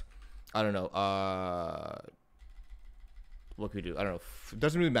index. I don't know. What can we do? I don't know. It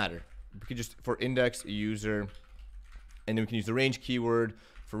doesn't really matter. We can just for index user, and then we can use the range keyword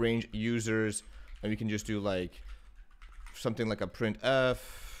for range users. and we can just do like something like a print.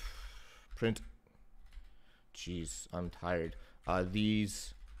 Jeez, I'm tired.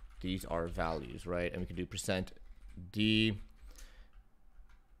 These are values, right? And we can do %d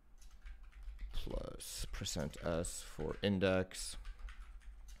plus %s for index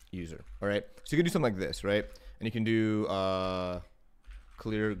user. All right, so you can do something like this, right? And you can do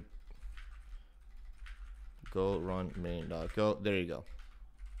clear go run main.go. There you go.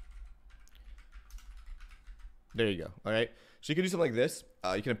 There you go. All right, so you can do something like this.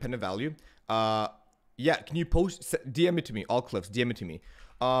 You can append a value. Yeah, can you DM it to me, all clips, DM it to me.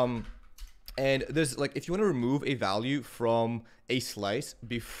 And there's like, if you want to remove a value from a slice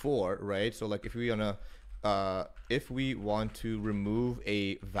before, right? So like if we want to remove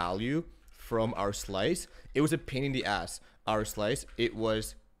a value from our slice, it was a pain in the ass. Our slice, it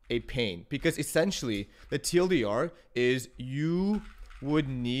was a pain, because essentially the TLDR is you would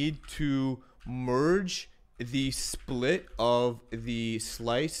need to merge the split of the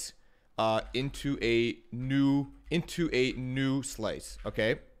slice into a new slice.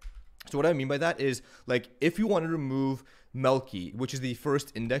 Okay, so what I mean by that is, like, if you want to remove Melky, which is the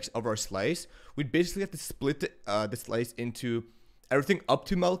first index of our slice, we'd basically have to split the slice into everything up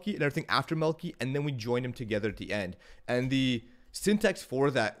to Melky and everything after Melky, and then we join them together at the end. And the syntax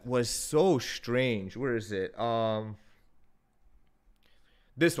for that was so strange. Where is it?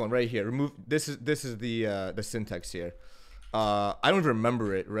 This one right here. Remove this is the syntax here. I don't even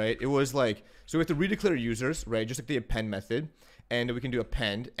remember it, right? It was like, so we have to redeclare users, right? Just like the append method, and we can do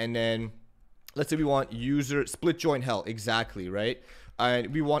append, and then let's say we want user split join hell, exactly, right?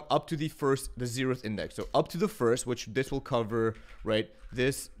 And we want up to the 0th index. So up to the first, which this will cover, right?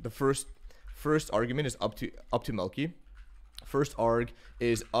 The first argument is up to Melky. First arg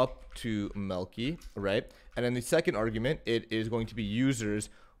is up to Melky, right? And then the second argument, it is going to be users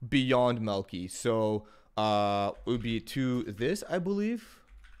beyond Melky. So it would be to this, I believe.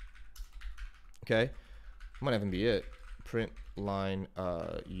 Okay, might even be it. Print line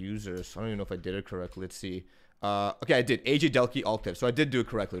users. I don't even know if I did it correctly. Let's see. Okay, I did. AJ Delkey Altiv. So I did do it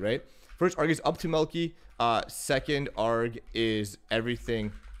correctly, right? First arg is up to Melky. Second arg is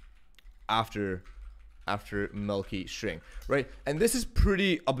everything after Melky string, right? And this is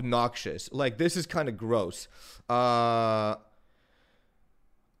pretty obnoxious. Like, this is kind of gross. Oh,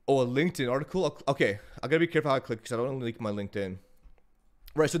 a LinkedIn article. Okay, I gotta be careful how I click because I don't want to leak my LinkedIn.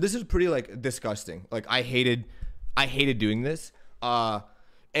 Right, so this is pretty like disgusting. Like, I hated doing this.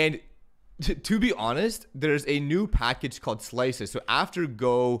 And to be honest, there's a new package called slices. So after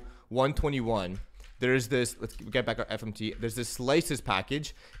Go 121, there's this. Let's get back our FMT. There's this slices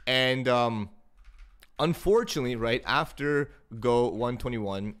package, and unfortunately, right after Go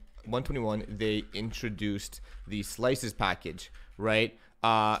 121, they introduced the slices package, right?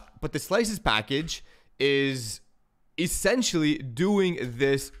 But the slices package is essentially doing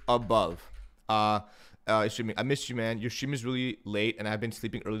this above. I missed you, man. Your stream is really late, and I've been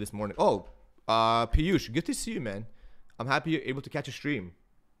sleeping early this morning. Oh, Piyush, good to see you, man. I'm happy you're able to catch a stream.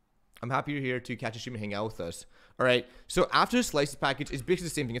 I'm happy you're here to catch a stream and hang out with us. All right. So after the slices package, it's basically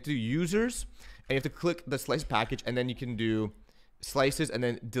the same thing. You have to do users, and you have to click the slice package, and then you can do slices, and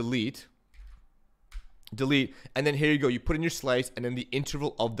then delete, and then here you go. You put in your slice, and then the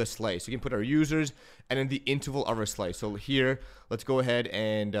interval of the slice. You can put our users, and then the interval of our slice. So here, let's go ahead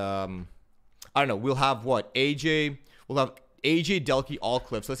and I don't know. We'll have what? AJ. We'll have AJ Delkey all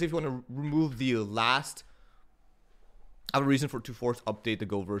clips. Let's say if you want to remove the last. I have a reason to force update the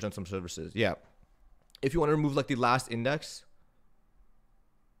Go version on some services. Yeah. If you want to remove like the last index.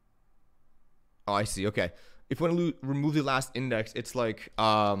 Oh, I see. Okay. If you want to remove the last index, it's like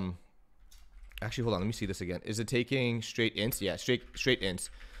actually, hold on. Let me see this again. Is it taking straight ints? Yeah, straight ints.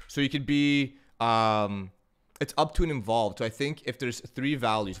 So you could be it's up to and involved. So I think if there's 3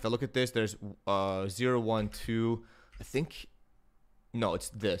 values, if I look at this, there's 0, 1, 2. I think no, it's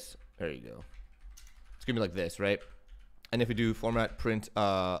this. There you go. It's gonna be like this, right? And if we do format print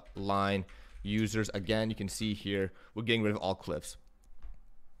line users again, you can see here we're getting rid of all clips.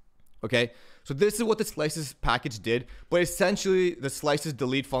 Okay, so this is what the slices package did, but essentially the slices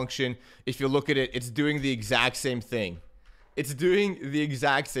delete function, if you look at it, it's doing the exact same thing. It's doing the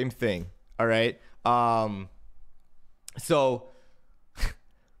exact same thing. All right. So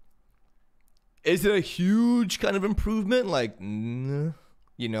is it a huge kind of improvement? Like, nah,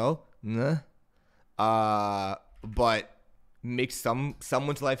 you know, nah. But makes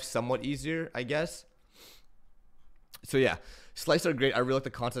someone's life somewhat easier, I guess. So yeah, slices are great. I really like the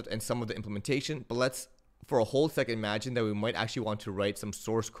concept and some of the implementation, but let's for a whole second imagine that we might actually want to write some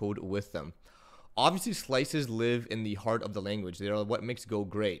source code with them. Obviously, slices live in the heart of the language. They are what makes Go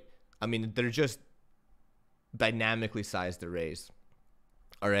great. I mean, they're just dynamically sized arrays.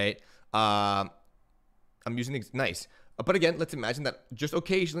 All right. I'm using nice. But again, let's imagine that just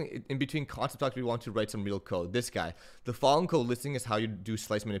occasionally in between concept talks, we want to write some real code. This guy, the following code listing is how you do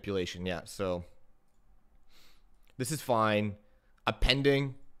slice manipulation. Yeah. So this is fine.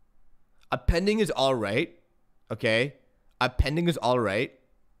 Appending is all right. Okay. Appending is all right.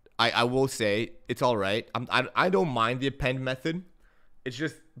 I will say it's all right. I don't mind the append method. It's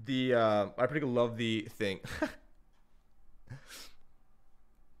just the I particularly love the thing.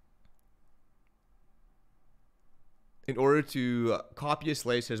 In order to copy a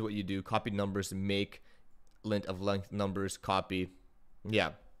slice, here's what you do: copy numbers, make lint of length numbers, copy.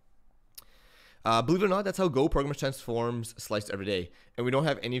 Yeah. Believe it or not, that's how Go programmers transforms slice every day. And we don't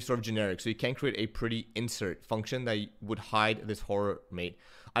have any sort of generic, so you can't create a pretty insert function that would hide this horror mate.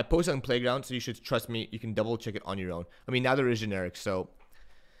 I posted on Playground, so you should trust me. You can double check it on your own. I mean, now there is generic, so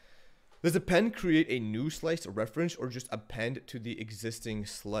does append create a new slice reference or just append to the existing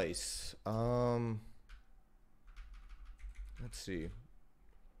slice? Let's see.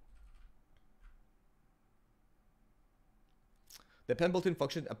 The append built-in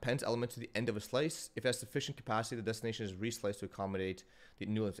function appends elements to the end of a slice. If it has sufficient capacity, the destination is resliced to accommodate the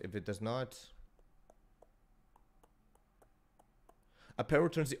new ones. If it does not, append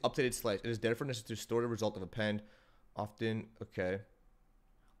returns the updated slice. It is therefore necessary to store the result of append. Often, okay.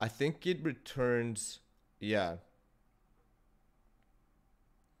 I think it returns, yeah.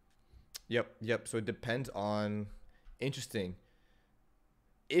 Yep. So it depends on, interesting.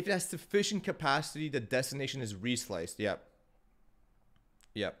 If it has sufficient capacity, the destination is resliced. Yep.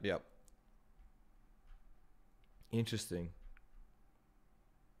 Interesting.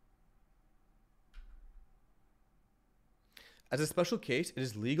 As a special case, it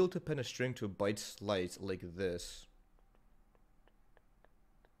is legal to append a string to a byte slice like this.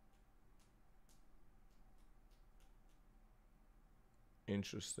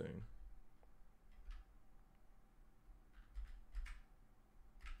 Interesting.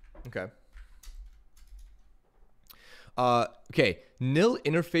 Okay. Okay. Nil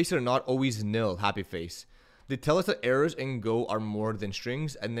interfaces are not always nil. Happy face. They tell us that errors in Go are more than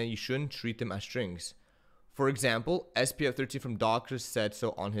strings, and then you shouldn't treat them as strings. For example, SPF13 from Docker said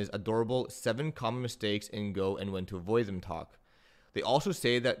so on his adorable 7 common mistakes in Go and when to avoid them talk. They also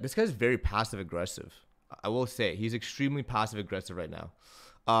say that this guy's very passive aggressive. I will say he's extremely passive aggressive right now.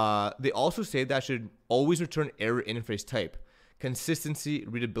 They also say that I should always return error interface type, consistency,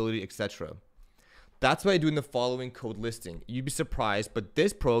 readability, etc. That's why I do in the following code listing. You'd be surprised, but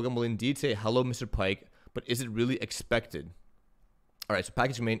this program will indeed say, hello, Mr. Pike, but is it really expected? All right, so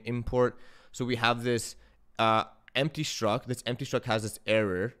package main import. So we have this empty struct. This empty struct has this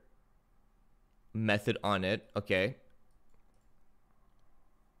error method on it, okay?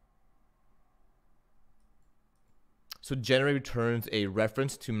 So generate returns a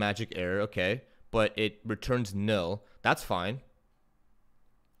reference to magic error, okay? But it returns nil. That's fine.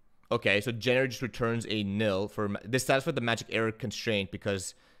 Okay, so generate just returns a nil for this. Satisfies the magic error constraint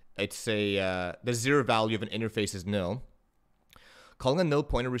because it's a the zero value of an interface is nil. Calling a nil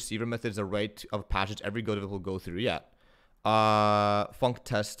pointer receiver method is a write of passage every Go developer will go through. Yeah. Func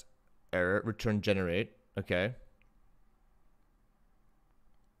test error return generate. Okay.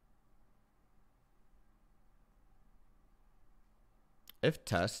 If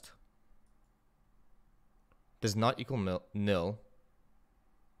test does not equal nil.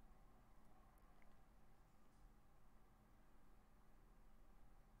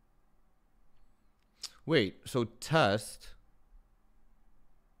 Wait, so test,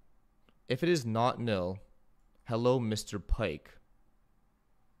 if it is not nil, hello, Mr. Pike.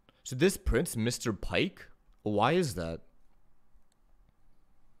 So this prints Mr. Pike? Why is that?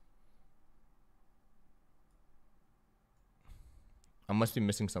 I must be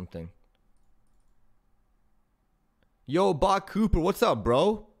missing something. Yo, Bach Cooper, what's up,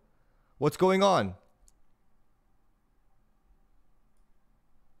 bro? What's going on?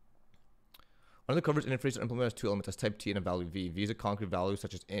 One of the covers interface are implemented as two elements as type T and a value V. V is a concrete value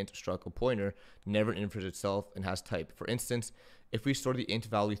such as int, struct, or pointer, never an interface itself, and has type. For instance, if we store the int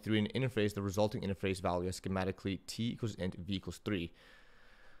value 3 in an interface, the resulting interface value is schematically T equals int, V equals 3.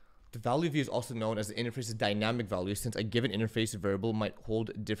 The value V is also known as the interface's dynamic value, since a given interface variable might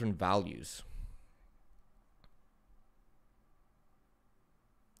hold different values.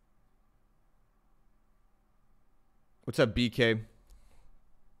 What's up, BK?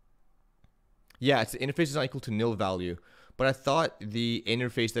 Yeah, it's the interface is not equal to nil value. But I thought the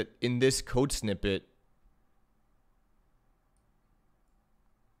interface that in this code snippet,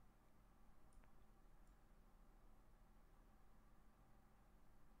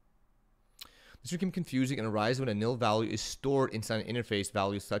 This became confusing and arises when a nil value is stored inside an interface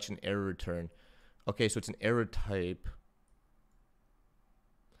value such an error return. Okay, so it's an error type.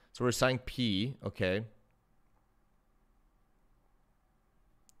 So we're assigning P, okay.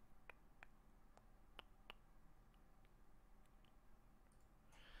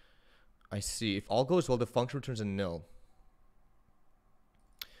 I see. If all goes well, the function returns a nil.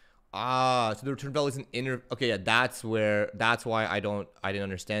 Ah, so the return value is an inner. Okay, yeah, that's why I didn't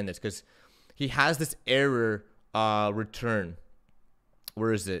understand this, because he has this error return.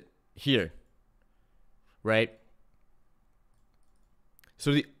 Where is it? Here. Right?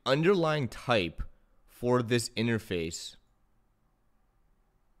 So the underlying type for this interface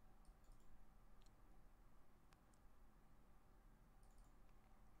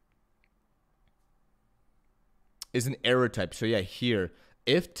is an error type. So yeah, here,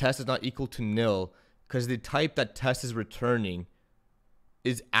 if test is not equal to nil, because the type that test is returning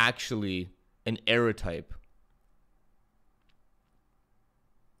is actually an error type.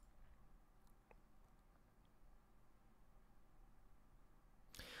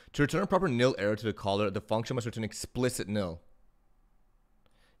 To return a proper nil error to the caller, the function must return explicit nil.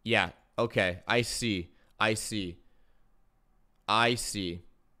 Yeah, okay, I see. You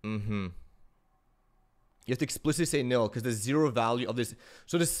have to explicitly say nil because the zero value of this.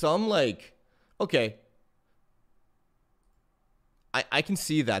 So there's some like, okay. I can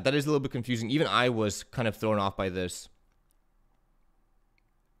see that. That is a little bit confusing. Even I was kind of thrown off by this.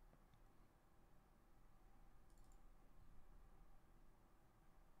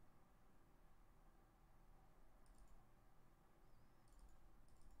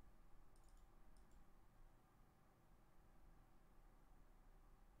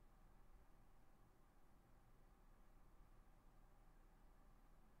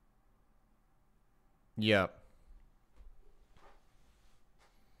 Yeah.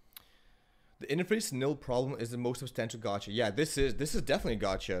 The interface nil problem is the most substantial gotcha. Yeah, this is definitely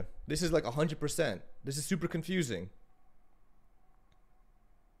gotcha. This is like 100%. This is super confusing.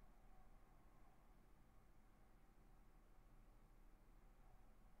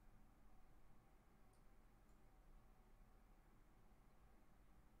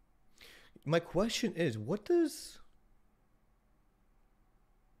 My question is, what is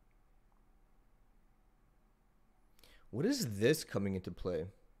this coming into play?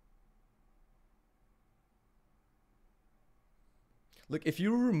 Like, if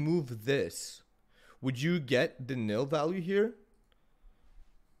you remove this, would you get the nil value here?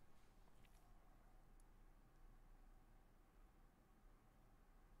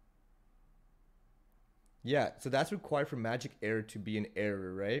 Yeah, so that's required for magic error to be an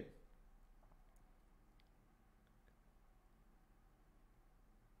error, right?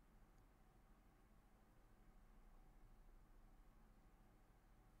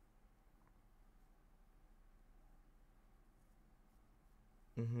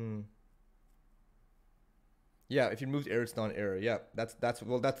 Mm-hmm. Yeah, if you remove error, it's not an error. Yeah, that's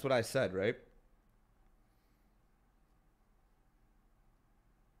what I said, right?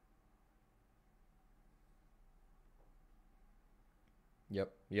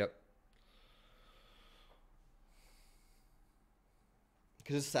 Yep.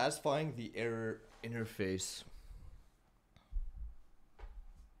 Because it's satisfying the error interface.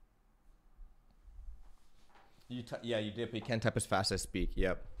 Yeah, you did, but you can't type as fast as speak.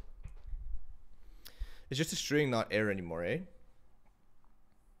 Yep. It's just a string, not error anymore, eh?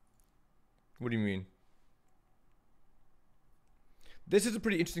 What do you mean? This is a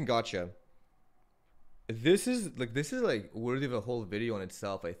pretty interesting gotcha. This is like worthy of a whole video on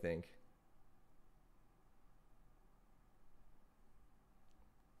itself, I think.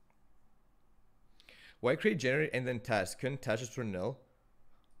 Why create generate and then test? Couldn't test just return nil?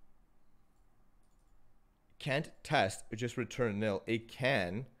 Can't test just return nil. It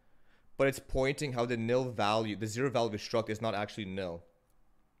can, but it's pointing how the nil value, the zero value of the struct is not actually nil.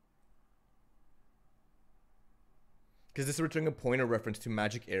 Because this is returning a pointer reference to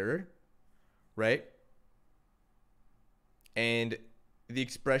magic error, right? And the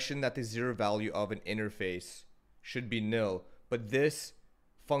expression that the zero value of an interface should be nil, but this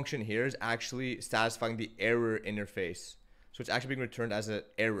function here is actually satisfying the error interface. So it's actually being returned as an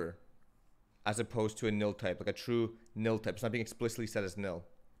error as opposed to a nil type, like a true nil type. It's not being explicitly set as nil.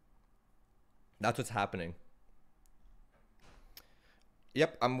 That's what's happening.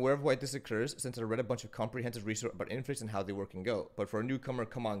 Yep, I'm aware of why this occurs since I read a bunch of comprehensive research about interface and how they work in Go. But for a newcomer,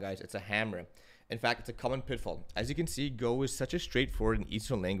 come on guys, it's a hammer. In fact, it's a common pitfall. As you can see, Go is such a straightforward and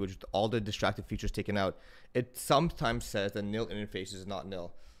easy language with all the distractive features taken out. It sometimes says that nil interface is not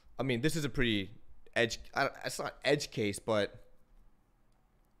nil. I mean, this is a pretty it's not edge case, but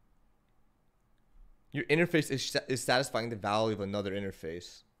Your interface is satisfying the value of another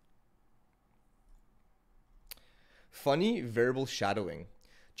interface. Funny variable shadowing.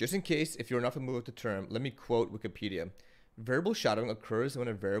 Just in case, if you're not familiar with the term, let me quote Wikipedia. Variable shadowing occurs when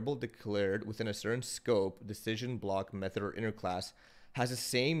a variable declared within a certain scope, decision block, method, or inner class has the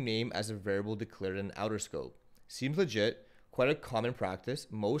same name as a variable declared in an outer scope. Seems legit, quite a common practice.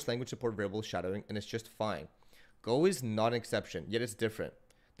 Most languages support variable shadowing, and it's just fine. Go is not an exception, yet it's different.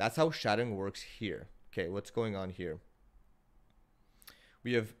 That's how shadowing works here. Okay, what's going on here?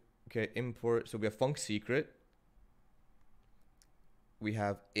 We have, okay, import, so we have func secret. We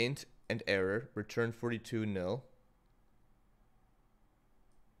have int and error, return 42 nil.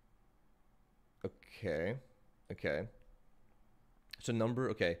 Okay, okay. So number,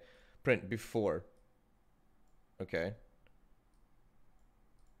 okay, print before. Okay.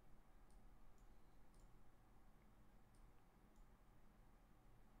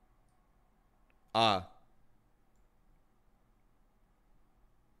 Ah.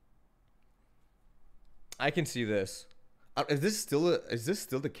 I can see this. Is this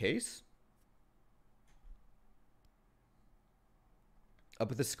still the case? Up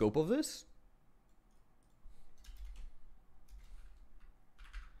with the scope of this?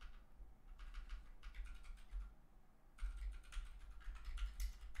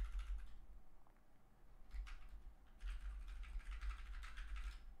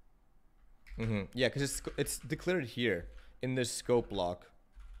 Yeah, because it's declared here in this scope block.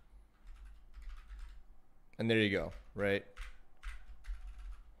 And there you go, right?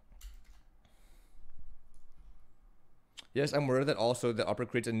 Yes, I'm aware that also the upper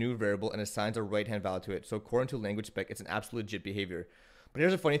creates a new variable and assigns a right-hand value to it. So according to language spec, it's an absolute legit behavior. But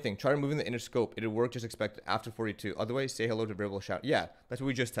here's a funny thing. Try removing the inner scope. It'll work just expected after 42. Otherwise, say hello to variable shout. Yeah, that's what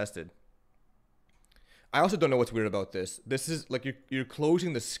we just tested. I also don't know what's weird about this. This is like you're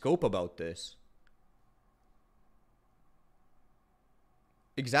closing the scope about this.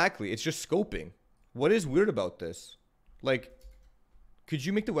 Exactly. It's just scoping. What is weird about this? Like, could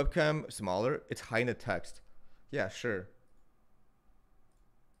you make the webcam smaller? It's hiding the text. Yeah, sure.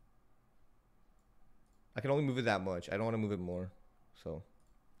 I can only move it that much. I don't want to move it more. So.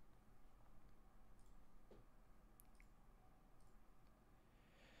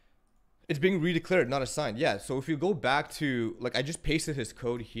 It's being redeclared, not assigned. Yeah, so if you go back to, like, I just pasted his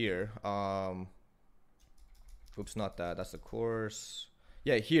code here. Oops, not that. That's the course.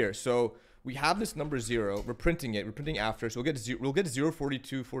 Yeah, here. So we have this number 0. We're printing it. We're printing after. So we'll get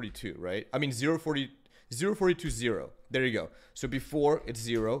 04242, right? I mean 042 There you go. So before it's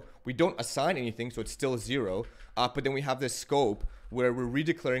 0. We don't assign anything, so it's still 0. But then we have this scope where we're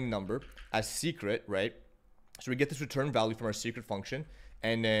redeclaring number as secret, right? So we get this return value from our secret function,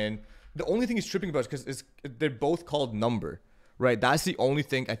 and then the only thing he's tripping about is because they're both called number, right? That's the only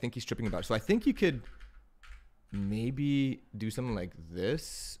thing I think he's tripping about. So I think you could maybe do something like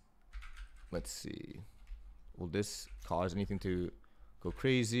this. Let's see. Will this cause anything to go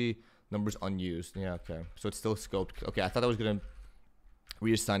crazy? Numbers unused. Yeah, okay. So it's still scoped. Okay, I thought I was going to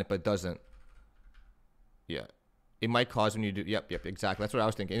reassign it, but it doesn't. Yeah. It might cause when you do. Yep, exactly. That's what I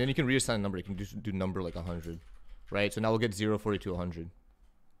was thinking. And then you can reassign a number. You can just do number like 100, right? So now we'll get 042 100.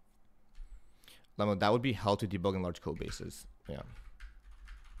 That would be hell to debug in large code bases. Yeah.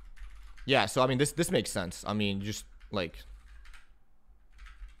 Yeah, so I mean this makes sense. I mean, just like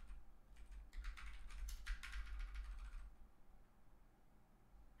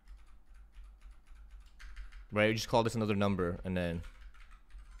right, you just call this another number and then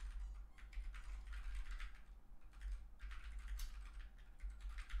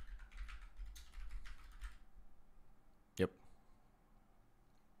yep.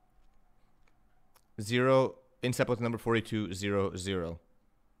 0 instep with number 42 0 0.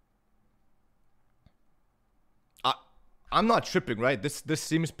 I'm not tripping, right? This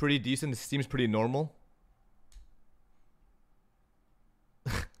seems pretty decent. This seems pretty normal.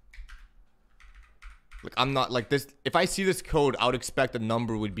 Like I'm not like this. If I see this code, I would expect the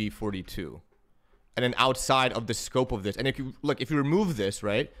number would be 42, and then outside of the scope of this, and if you look, if you remove this,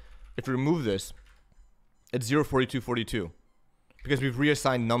 right? If you remove this, it's 04242, because we've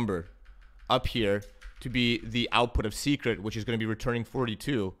reassigned number up here to be the output of secret, which is going to be returning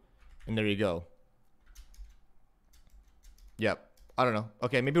 42, and there you go. Yep. I don't know.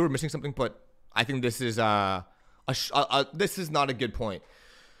 Okay, maybe we're missing something, but I think this is this is not a good point.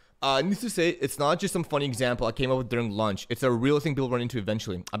 Needs to say, it's not just some funny example I came up with during lunch. It's a real thing people run into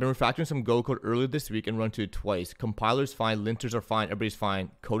eventually. I've been refactoring some Go code earlier this week and run into it twice. Compiler's fine, linters are fine, everybody's fine.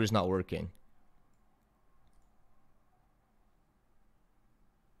 Code is not working.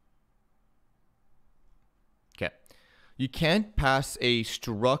 Okay. You can't pass a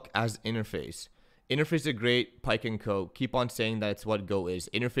struct as interface. Interface is great, Pike and Co. Keep on saying that it's what Go is.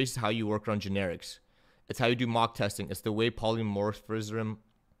 Interface is how you work around generics. It's how you do mock testing. It's the way polymorphism.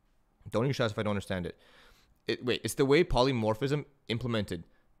 Don't even stress if I don't understand it. It's the way polymorphism implemented.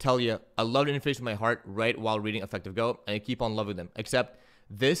 Tell you, I love the interface with my heart right while reading effective Go, and I keep on loving them. Except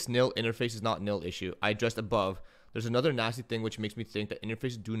this nil interface is not nil issue. I addressed above. There's another nasty thing which makes me think that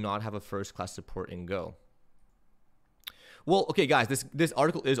interfaces do not have a first-class support in Go. Well, okay, guys, this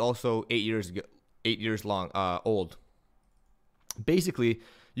article is also 8 years long, old. Basically,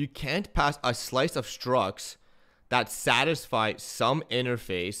 you can't pass a slice of structs that satisfy some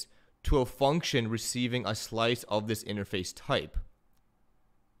interface to a function receiving a slice of this interface type.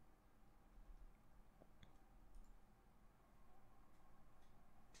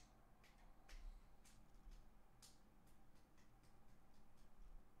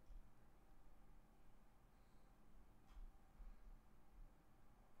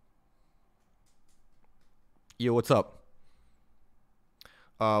 Yo, what's up?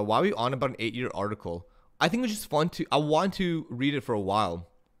 Why are we on about an 8-year article? I think it was just fun to, I want to read it for a while.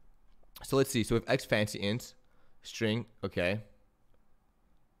 So let's see. So we have X fancy int string. Okay.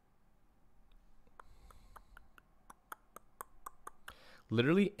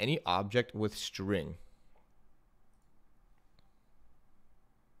 Literally any object with string.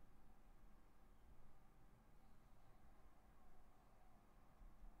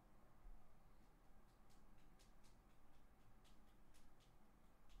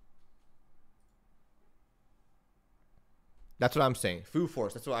 That's what I'm saying. Foo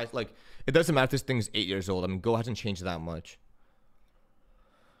force. That's what I like. It doesn't matter if this thing is 8 years old. I mean, Go hasn't changed that much.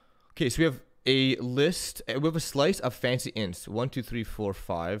 Okay, so we have a list. We have a slice of fancy ints. 1, 2, 3, 4,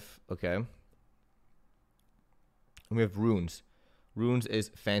 5. Okay. And we have runes. Runes is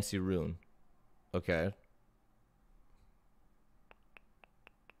fancy rune. Okay.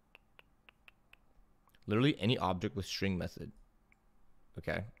 Literally any object with string method.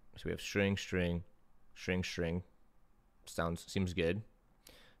 Okay. So we have string, string, string, string. Seems good.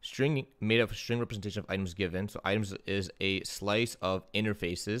 String made up of string representation of items given. So items is a slice of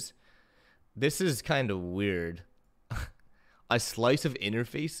interfaces. This is kind of weird. A slice of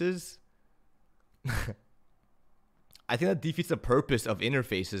interfaces? I think that defeats the purpose of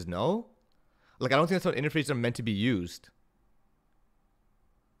interfaces, no? Like, I don't think that's how interfaces are meant to be used.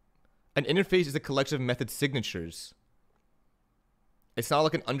 An interface is a collection of method signatures. It's not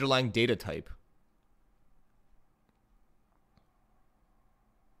like an underlying data type.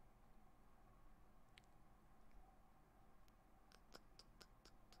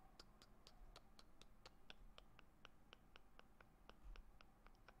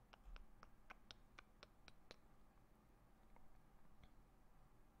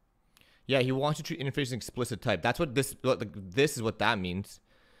 Yeah, he wants to treat interface as an explicit type. That's what this is what that means.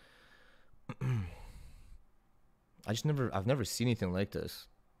 I've never seen anything like this.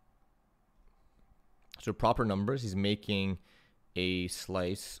 So proper numbers, he's making a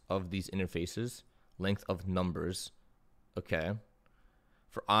slice of these interfaces, length of numbers. Okay.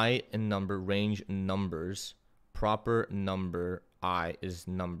 For I and number, range numbers, proper number, I is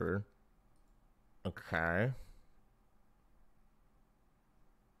number. Okay.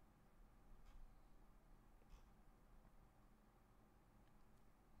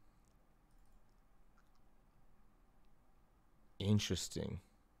 Interesting.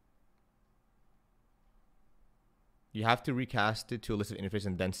 You have to recast it to a list of interface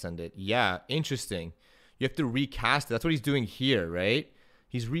and then send it. Yeah, interesting. You have to recast it. That's what he's doing here, right?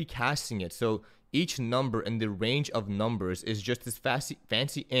 He's recasting it. So each number in the range of numbers is just this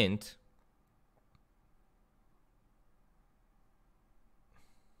fancy int.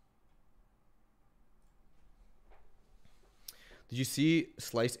 Did you see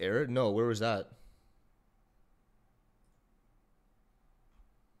slice error? No, where was that?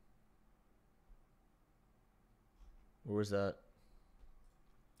 Where was that?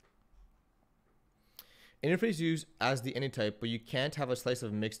 Interface used as the any type, but you can't have a slice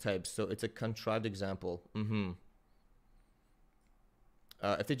of mixed types, so it's a contrived example.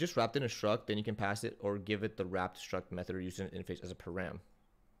 If they just wrapped in a struct, then you can pass it or give it the wrapped struct method or use an interface as a param.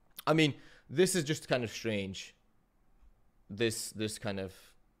 I mean, this is just kind of strange. This kind of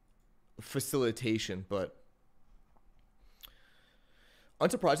facilitation, but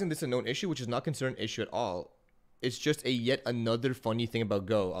unsurprisingly, this is a known issue, which is not considered an issue at all. It's just a yet another funny thing about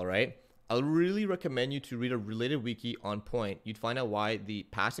Go, all right? I'll really recommend you to read a related wiki on point. You'd find out why the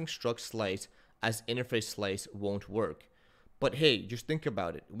passing struct slice as interface slice won't work. But hey, just think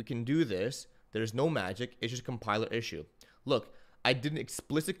about it. We can do this. There's no magic. It's just a compiler issue. Look, I did an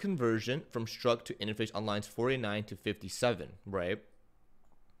explicit conversion from struct to interface on lines 49 to 57, right?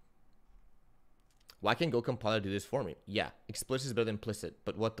 Why can't Go compiler do this for me? Yeah, explicit is better than implicit,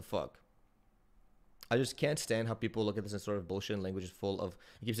 but what the fuck? I just can't stand how people look at this as sort of bullshit and language is full of,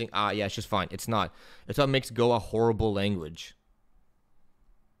 you keep saying, yeah, it's just fine. It's not. It's what makes Go a horrible language.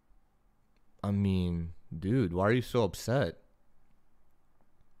 I mean, dude, why are you so upset?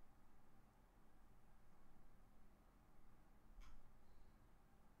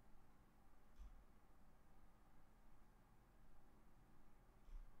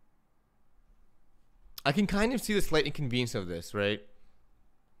 I can kind of see the slight inconvenience of this, right?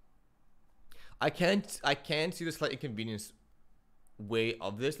 I can see the slight inconvenience way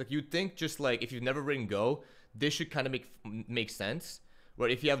of this. Like, you'd think, just like if you've never written Go, this should kind of make sense. Where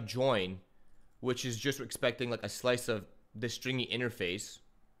if you have join, which is just expecting like a slice of the stringy interface,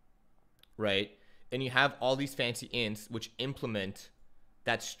 right? And you have all these fancy ints which implement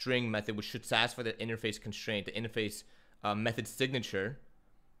that string method, which should satisfy the interface constraint, the interface method signature.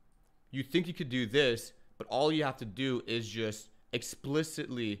 You think you could do this, but all you have to do is just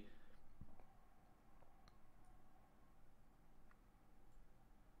explicitly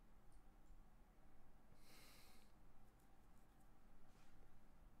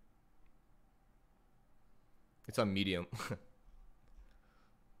it's on medium.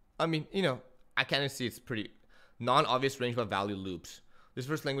 I mean, I kind of see it's pretty non-obvious range by value loops. This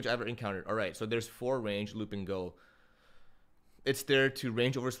first language I ever encountered. All right, so there's 4 range loop and Go. It's there to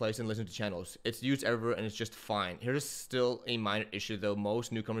range over slice and listen to channels. It's used everywhere and it's just fine. Here's still a minor issue though.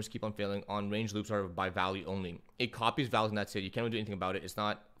 Most newcomers keep on failing on range loops are by value only. It copies values and that's it. You can't really do anything about it. It's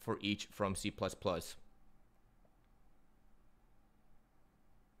not for each from C++.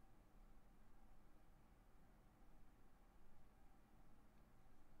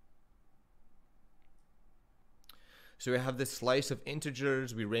 So we have this slice of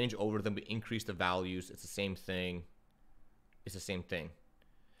integers. We range over them. We increase the values. It's the same thing. It's the same thing.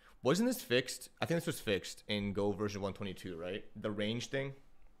 Wasn't this fixed? I think this was fixed in Go version 122, right? The range thing.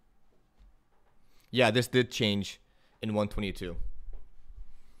 Yeah, this did change in 122.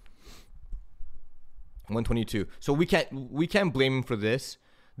 122. So we can't blame him for this.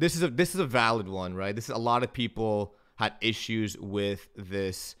 This is a valid one, right? This is a lot of people had issues with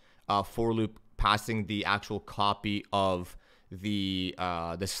this for loop passing the actual copy of the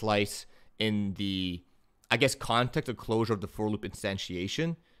slice in the, I guess, context or closure of the for loop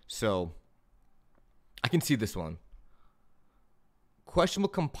instantiation. So I can see this one. Questionable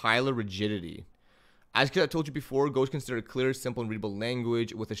compiler rigidity. As I told you before, Go is considered a clear, simple, and readable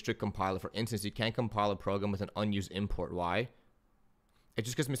language with a strict compiler. For instance, you can't compile a program with an unused import. Why? It's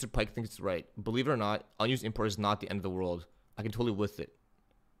just because Mr. Pike thinks it's right. Believe it or not, unused import is not the end of the world. I can totally with it.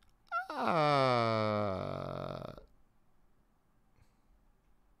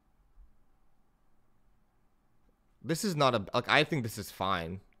 This is not I think this is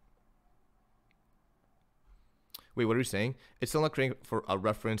fine. Wait, what are you saying? It's still not creating for a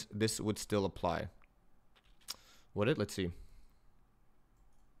reference. This would still apply. Would it? Let's see.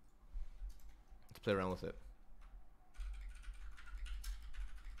 Let's play around with it.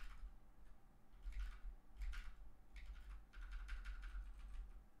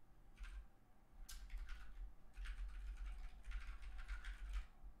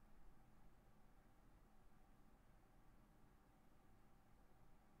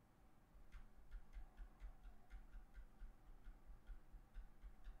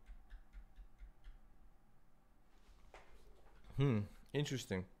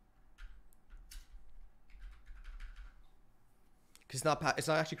 Interesting. Cause it's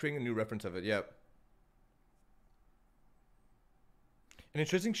not actually creating a new reference of it. Yep. An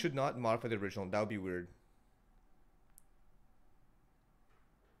interesting should not modify the original. That would be weird.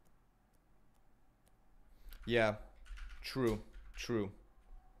 Yeah. True. True.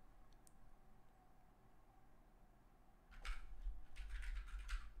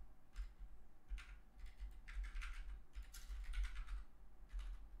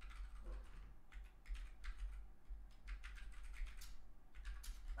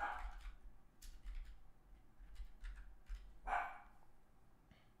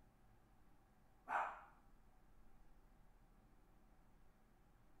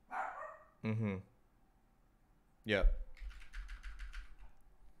 Yeah.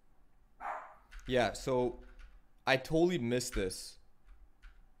 Yeah, so I totally missed this.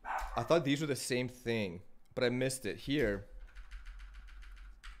 I thought these were the same thing, but I missed it here.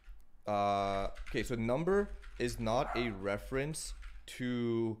 Okay, so number is not a reference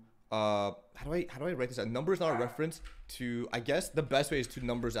to how do I write this out? Number is not a reference to, I guess the best way is to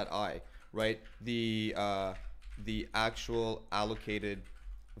numbers at I, right? The actual allocated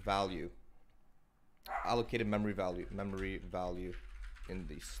value. Allocated memory value in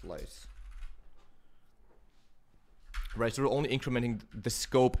the slice. right? So we're only incrementing the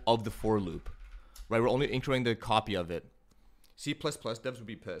scope of the for loop, right? We're only incrementing the copy of it. C++ devs would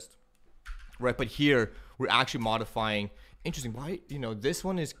be pissed, right? But here we're actually modifying. Interesting. Why? This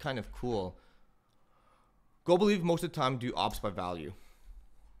one is kind of cool. Go believe most of the time do ops by value.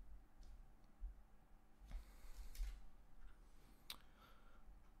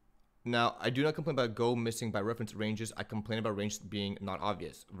 Now, I do not complain about Go missing by reference ranges. I complain about range being not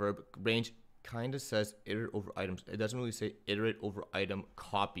obvious. Verb range kind of says iterate over items. It doesn't really say iterate over item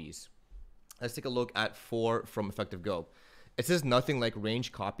copies. Let's take a look at for from effective Go. It says nothing like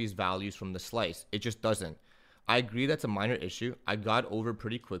range copies values from the slice. It just doesn't. I agree that's a minor issue. I got over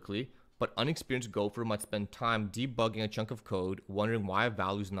pretty quickly, but unexperienced gopher might spend time debugging a chunk of code, wondering why a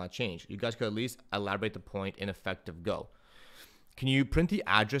value is not changed. You guys could at least elaborate the point in effective Go. Can you print the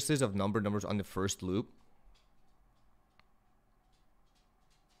addresses of numbers on the first loop?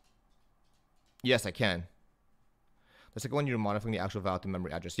 Yes, I can. The second one, you're modifying the actual value to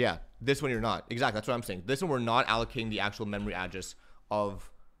memory address. Yeah, this one you're not. Exactly, that's what I'm saying. This one, we're not allocating the actual memory address of...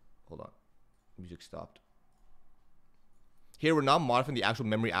 Hold on. Music stopped. Here, we're not modifying the actual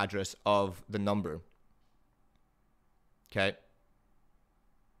memory address of the number. Okay.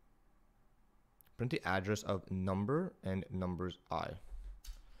 Print the address of number and numbers I.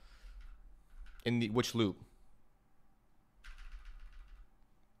 In the which loop?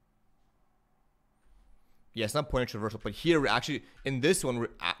 Yeah, it's not pointer traversal, but here we're actually in this one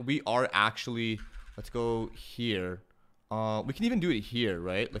we are actually. Let's go here. We can even do it here,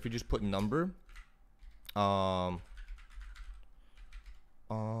 right? Like if we just put number.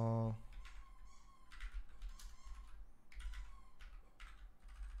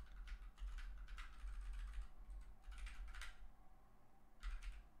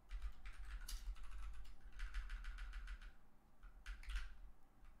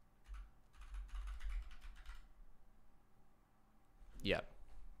 Yeah,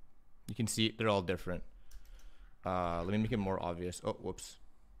 you can see they're all different. Let me make it more obvious. Oh, whoops.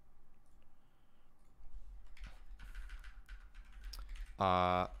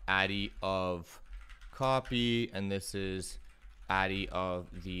 Addy of copy, and this is addy of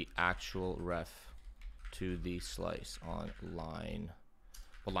the actual ref to the slice on line.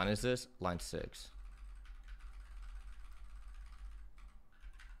 What line is this? Line 6.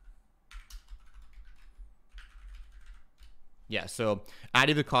 Yeah, so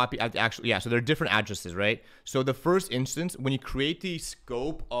adding the copy at the actual, yeah, so they're different addresses, right? So the first instance, when you create the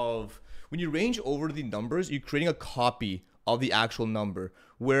scope of, when you range over the numbers, you're creating a copy of the actual number.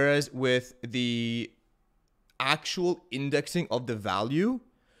 Whereas with the actual indexing of the value,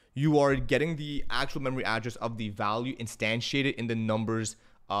 you are getting the actual memory address of the value instantiated in the numbers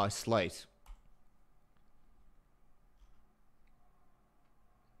slice.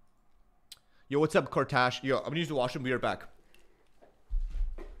 Yo, what's up, Kartash? Yo, I'm gonna use the washroom. Be right back.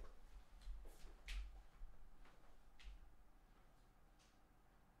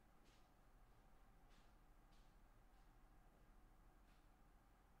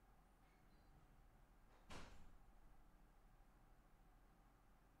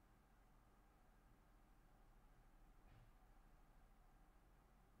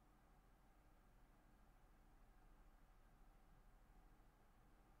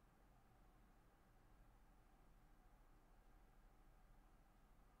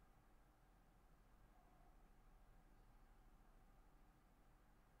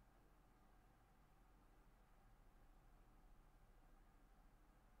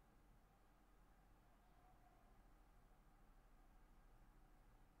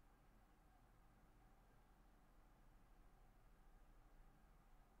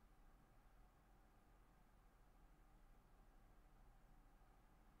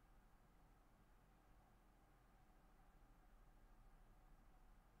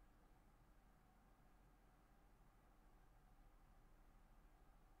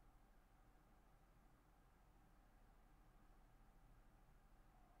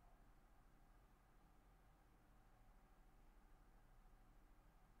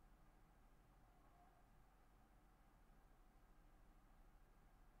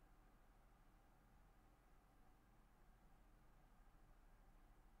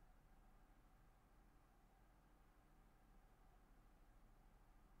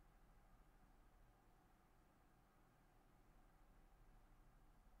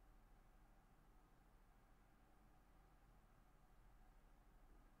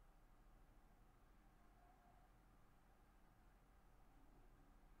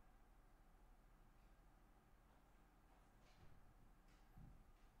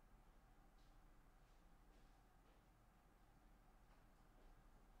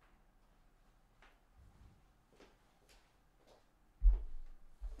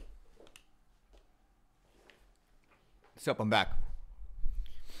 So I'm back.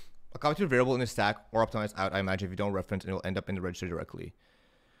 A copy to a variable in the stack or optimize out, I imagine, if you don't reference, and it'll end up in the register directly.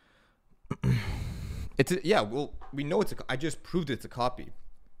 Yeah, well, we know I just proved it's a copy.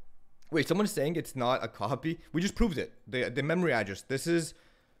 Wait, someone's saying it's not a copy? We just proved it. The memory address.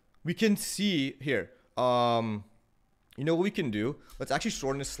 We can see here. You know what we can do? Let's actually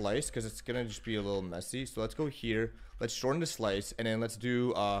shorten the slice because it's gonna just be a little messy. So let's go here. Let's shorten the slice, and then let's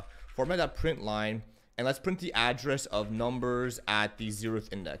do format.print line, and let's print the address of numbers at the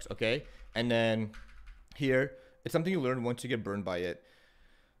 0th index, okay? And then here, it's something you learn once you get burned by it.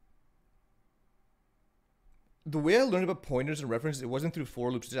 The way I learned about pointers and references, it wasn't through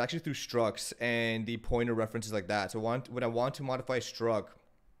for loops, it's actually through structs and the pointer references like that. So when I want to modify a struct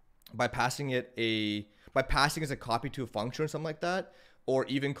by passing as a copy to a function or something like that, or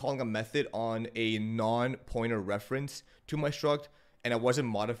even calling a method on a non-pointer reference to my struct, and I wasn't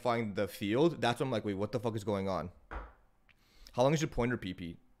modifying the field, that's when I'm like, wait, what the fuck is going on? How long is your pointer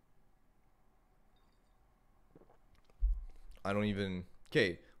PP? I don't even...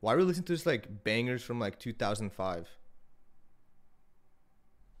 Okay, why are we listening to this like bangers from like 2005?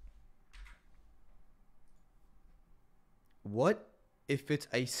 What if it's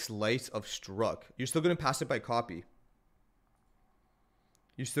a slice of struct? You're still gonna pass it by copy.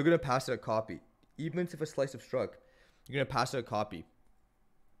 You're still gonna pass it a copy. Even if it's a slice of struct, you're gonna pass it a copy.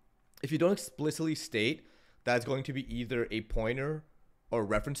 If you don't explicitly state that it's going to be either a pointer or a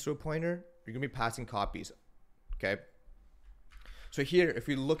reference to a pointer, you're gonna be passing copies. Okay. So here, if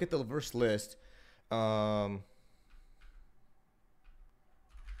we look at the reverse list, yeah,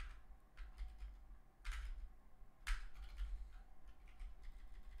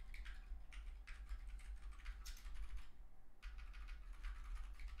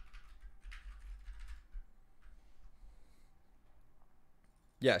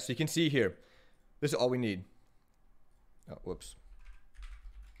 so you can see here, this is all we need. Oh, whoops.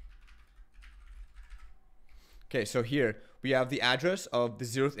 Okay, so here we have the address of the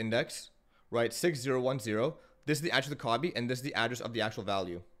 0th index, right? 6010. This is the address of the copy, and this is the address of the actual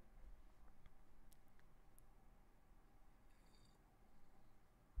value.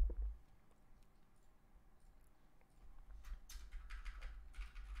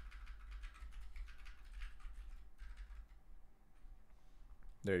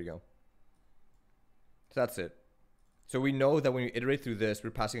 There you go. So that's it. So we know that when we iterate through this,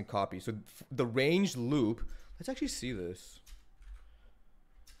 we're passing a copy. So the range loop, let's actually see this.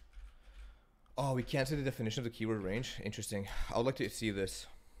 Oh, we can't see the definition of the keyword range. Interesting. I would like to see this.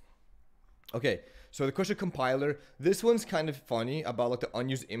 Okay, so the question compiler, this one's kind of funny about like the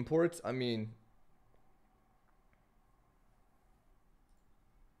unused imports. I mean,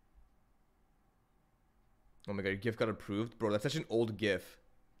 oh my god, your GIF got approved. Bro, that's such an old GIF.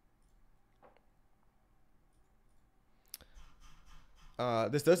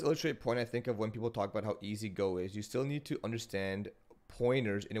 This does illustrate a point, I think, of when people talk about how easy Go is. You still need to understand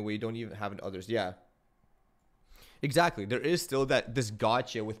pointers in a way you don't even have in others. Yeah. Exactly. There is still this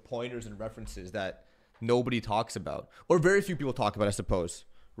gotcha with pointers and references that nobody talks about. Or very few people talk about, I suppose.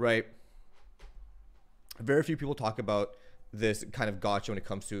 Right? Very few people talk about this kind of gotcha when it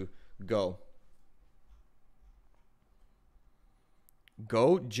comes to Go.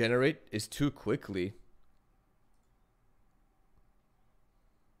 Go generate is too quickly.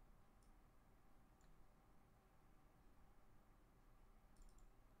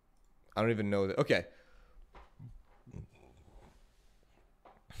 I don't even know that. Okay.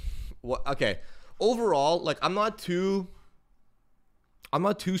 What? Okay. Overall, like I'm not too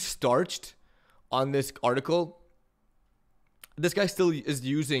starched on this article. This guy still is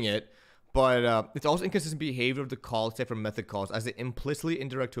using it, but it's also inconsistent behavior of the call except for method calls, as they implicitly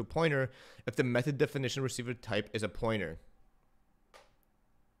indirect to a pointer if the method definition receiver type is a pointer.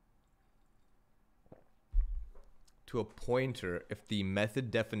 To a pointer if the method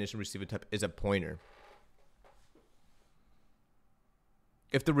definition receiver type is a pointer.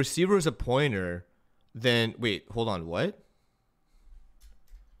 If the receiver is a pointer, then wait, hold on, what?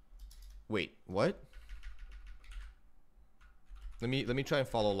 Wait, what? Let me try and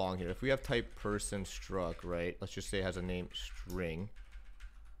follow along here. If we have type person struct, right? Let's just say it has a name string.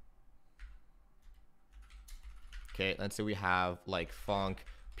 Okay, let's say we have like func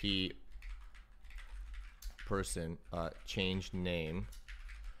p person change name.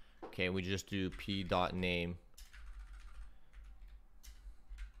 Okay, we just do p dot name.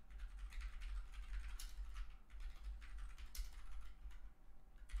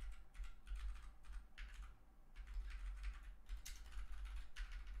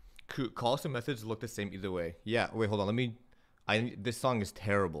 Calls to methods look the same either way. Yeah, wait, hold on. This song is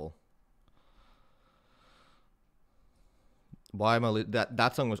terrible. Why am I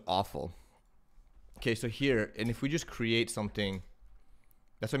that song was awful. Okay, so here, and if we just create something,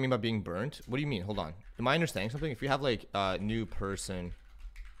 that's what I mean by being burnt. What do you mean? Hold on. Am I understanding something? If we have like a new person,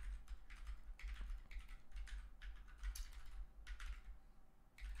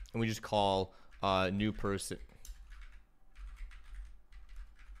 and we just call new person,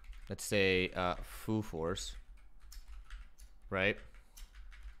 let's say foo force, right?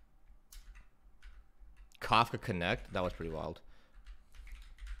 Kafka connect, that was pretty wild.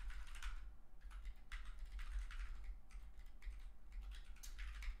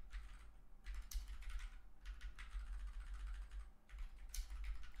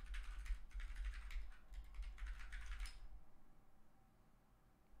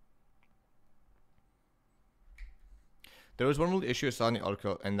 There was one little issue I saw in the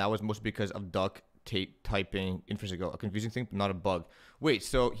article, and that was mostly because of duck typing inference ago. A confusing thing, but not a bug. Wait,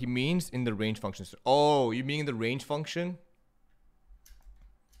 so he means in the range function. Oh, you mean in the range function?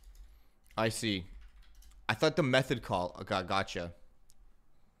 I see. I thought the method call. Gotcha.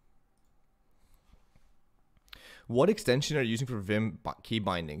 What extension are you using for Vim key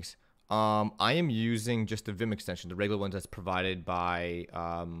bindings? I am using just the Vim extension, the regular ones that's provided by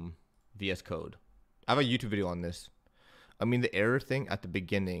VS Code. I have a YouTube video on this. I mean the error thing at the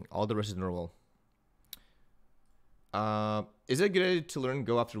beginning. All the rest is normal. Is it a good idea to learn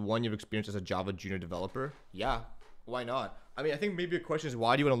Go after 1 year of experience as a Java junior developer? Yeah, why not? I mean, I think maybe a question is,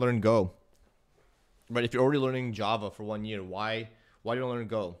 why do you want to learn Go? Right, if you're already learning Java for 1 year, why do you want to learn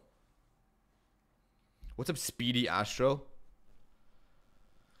Go? What's up, Speedy Astro?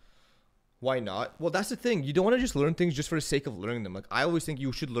 Why not? Well, that's the thing. You don't want to just learn things just for the sake of learning them. Like, I always think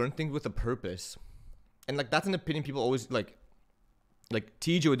you should learn things with a purpose. And like, that's an opinion people always like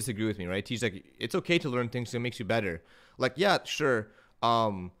TJ would disagree with me, right? TJ's like, it's okay to learn things so it makes you better. Like, yeah, sure.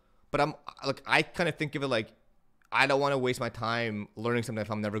 But I'm like, I kind of think of it like, I don't want to waste my time learning something if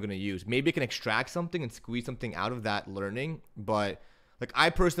I'm never going to use. Maybe I can extract something and squeeze something out of that learning. But like,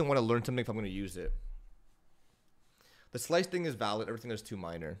 I personally want to learn something if I'm going to use it. The slice thing is valid. Everything is too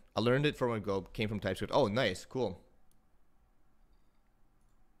minor. I learned it from a Go, came from TypeScript. Oh, nice. Cool.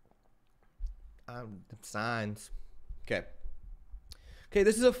 The signs. Okay. Okay,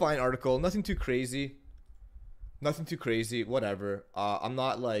 this is a fine article. Nothing too crazy. Nothing too crazy. Whatever. I'm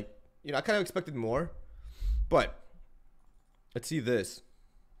not like, you know, I kind of expected more. But let's see this.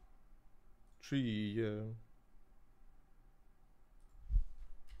 Tree.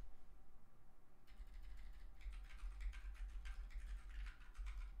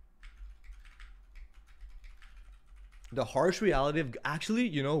 The harsh reality of actually,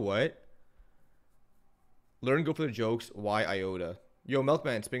 you know what? Learn Go for the jokes. Why iota? Yo,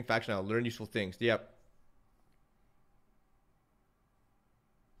 Milkman, spinning faction now. Learn useful things. Yep.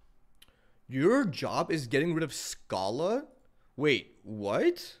 Your job is getting rid of Scala? Wait,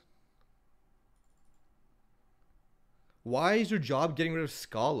 what? Why is your job getting rid of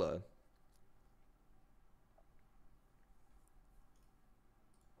Scala?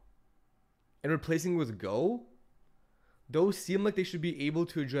 And replacing with Go? Those seem like they should be able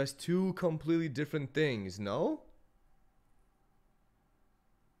to address two completely different things, no?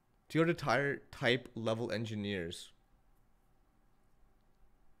 Do you type level engineers?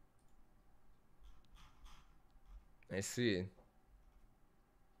 I see.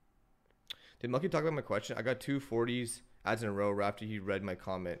 Did Monkey talk about my question? I got 240s ads in a row right after he read my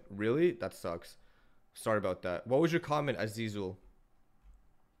comment. Really? That sucks. Sorry about that. What was your comment, Azizul?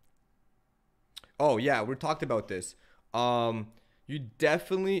 Oh yeah, we talked about this. You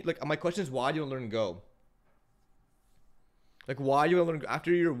definitely like. My question is, why do you want to learn Go? Like, why do you want to learn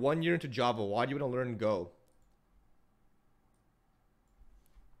after you're 1 year into Java? Why do you want to learn Go?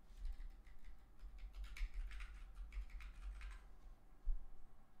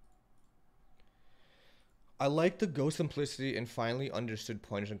 I like the Go simplicity and finally understood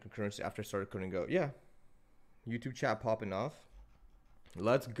pointers and concurrency after I started coding Go. Yeah. YouTube chat popping off.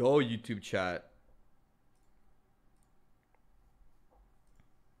 Let's go, YouTube chat.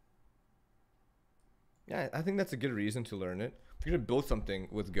 Yeah, I think that's a good reason to learn it. If you're gonna build something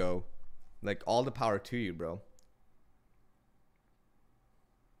with Go, like, all the power to you, bro.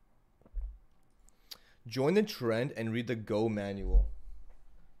 Join the trend and read the Go manual.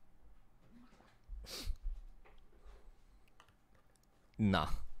 Nah.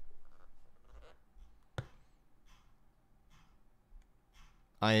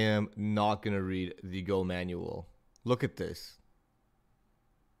 I am not gonna read the Go manual. Look at this.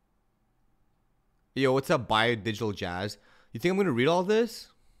 Yo, what's up, Bio Digital Jazz? You think I'm gonna read all this?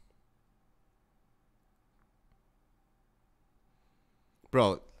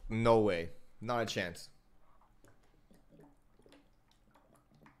 Bro, no way. Not a chance.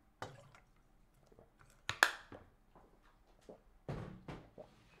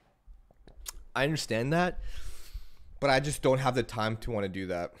 I understand that, but I just don't have the time to want to do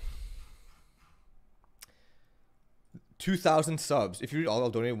that. 2,000 subs. If you I'll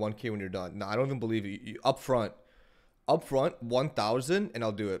donate 1K when you're done. No, I don't even believe you. Up front 1,000 and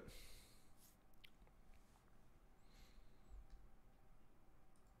I'll do it.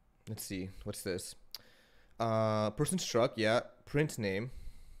 Let's see. What's this? Person struck. Yeah. Print name.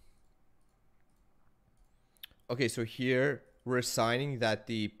 Okay, so here we're assigning that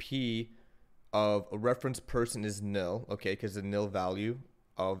the P of a reference person is nil. Okay, because the nil value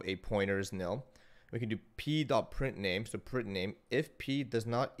of a pointer is nil. We can do p.printName, so print name, if p does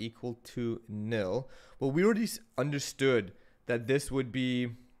not equal to nil. Well, we already understood that this would be,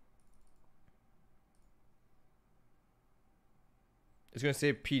 it's going to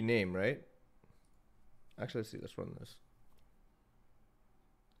say p name, right? Actually, let's see, let's run this.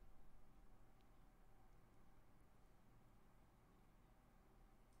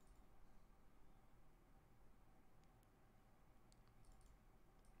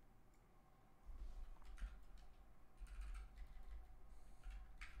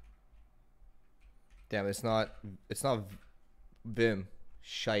 Damn, it's not Vim.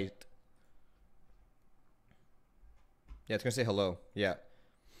 Shite. Yeah, it's gonna say hello. Yeah.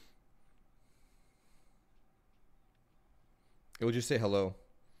 It will just say hello.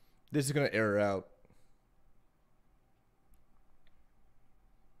 This is gonna error out.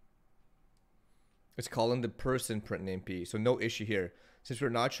 It's calling the person print name P. So no issue here. Since we're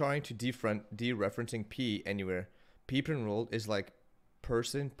not trying to dereferencing P anywhere, P print world is like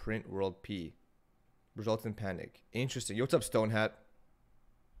person print world P. Results in panic. Interesting. Yo, what's up, Stonehat?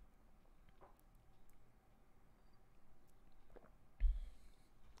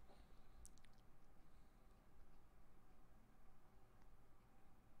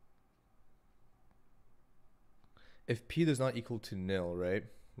 If P does not equal to nil, right?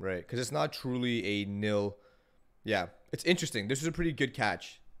 Right. Because it's not truly a nil. Yeah. It's interesting. This is a pretty good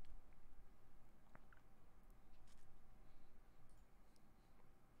catch.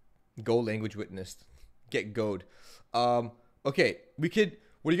 Go language witnessed. Get goad. Okay, we could.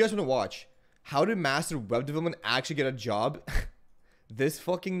 What do you guys want to watch? How to master web development, actually get a job? This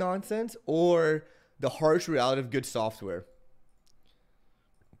fucking nonsense, or the harsh reality of good software?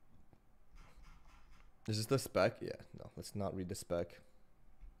 Is this the spec? Yeah. No, let's not read the spec.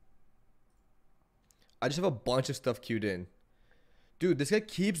 I just have a bunch of stuff queued in. Dude, this guy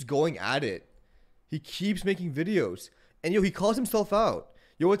keeps going at it. He keeps making videos, and yo, he calls himself out.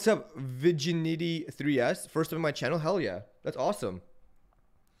 Yo, what's up, Viginity3S? First time on my channel? Hell yeah. That's awesome.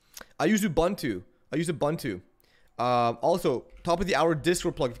 I use Ubuntu. Also, top of the hour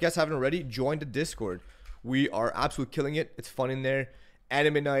Discord plug. If you guys haven't already, join the Discord. We are absolutely killing it. It's fun in there.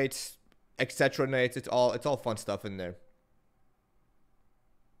 Anime nights, etc. nights. It's all fun stuff in there.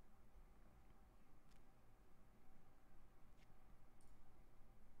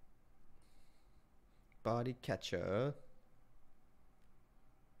 Body catcher.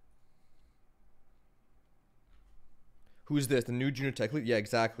 Who's this? The new junior tech lead? Yeah,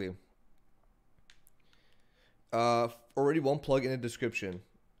 exactly. Already one plug in the description.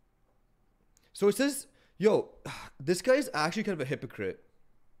 So it says, yo, this guy is actually kind of a hypocrite.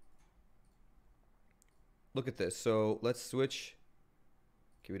 Look at this. So let's switch.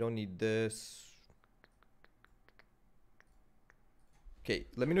 Okay, we don't need this. Okay,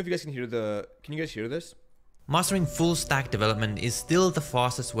 let me know if you guys can hear the, can you guys hear this? Mastering full stack development is still the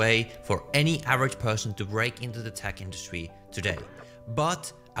fastest way for any average person to break into the tech industry today.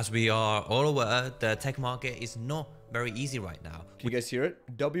 But as we are all aware, the tech market is not very easy right now. Can you guys hear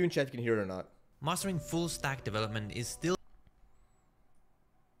it? W in chat if you can hear it or not. Mastering full stack development is still...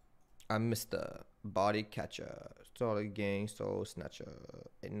 I'm Mr. Body Catcher. Solid gang, soul snatcher.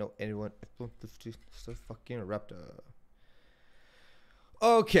 Ain't no anyone. So fucking raptor.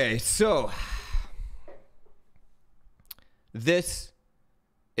 Okay, so this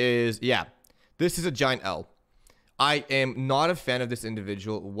is, yeah, this is a giant L. I am not a fan of this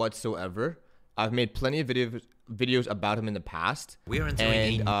individual whatsoever. I've made plenty of videos about him in the past. We're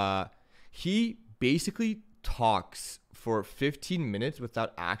entering and he basically talks for 15 minutes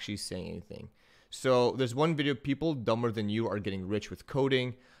without actually saying anything. So there's one video, people dumber than you are getting rich with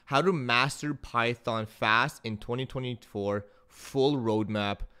coding. How to master Python fast in 2024, full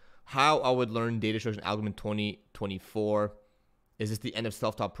roadmap. How I would learn data structure algorithm in 2024. Is this the end of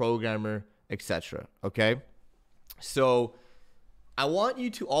self-taught programmer, etc. Okay, so I want you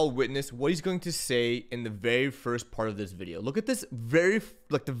to all witness what he's going to say in the very first part of this video. Look at this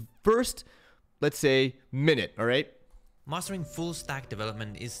the first, let's say, minute. All right. Mastering full stack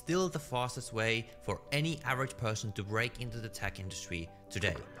development is still the fastest way for any average person to break into the tech industry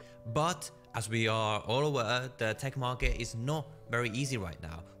today. But as we are all aware, the tech market is not very easy right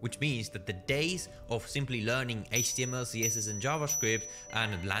now, which means that the days of simply learning HTML, CSS and JavaScript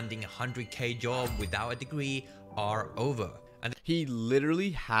and landing a 100k job without a degree are over. And he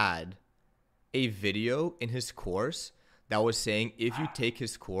literally had a video in his course that was saying if you take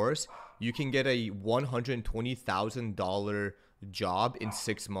his course, you can get a $120,000 job in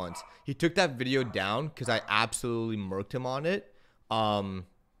 6 months. He took that video down because I absolutely murked him on it. But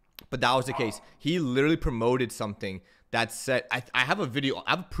that was the case. He literally promoted something that said, I have a video,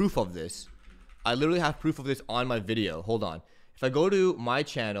 I have proof of this. I literally have proof of this on my video. Hold on. If I go to my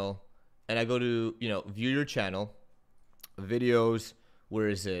channel and I go to, view your channel, videos, where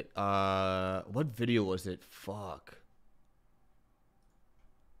is it? What video was it? Fuck.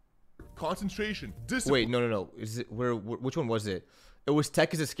 Concentration, discipline. Wait, no. Is it which one was it? It was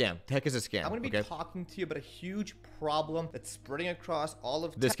tech is a scam. Tech is a scam. I'm going to be talking to you about a huge problem that's spreading across all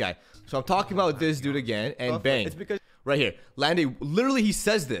of this guy. So I'm talking about this dude again, and bang. It's because right here, Landy, literally he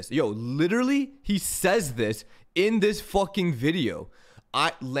says this. Literally he says this in this fucking video.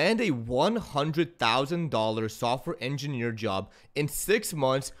 I land a $100,000 software engineer job in 6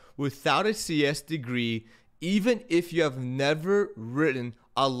 months without a CS degree, even if you have never written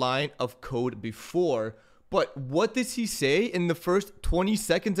a line of code before. But what does he say in the first 20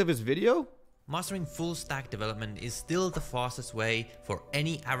 seconds of his video? mastering full stack development is still the fastest way for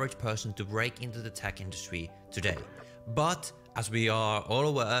any average person to break into the tech industry today. But as we are all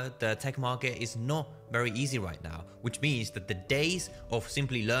aware, the tech market is not very easy right now, which means that the days of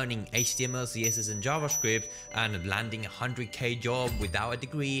simply learning HTML, CSS and JavaScript and landing a 100k job without a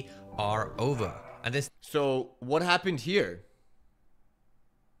degree are over. And this. So what happened here?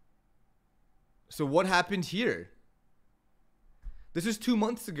 This is 2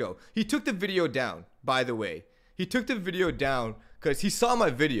 months ago. He took the video down, by the way. He took the video down because he saw my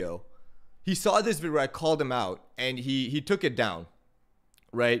video. He saw this video where I called him out, and he took it down,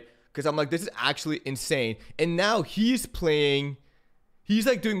 right? Because I'm like, this is actually insane. And now he's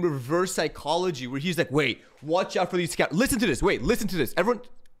like doing reverse psychology where he's like, wait, watch out for these scams. Listen to this. Wait, listen to this. Everyone,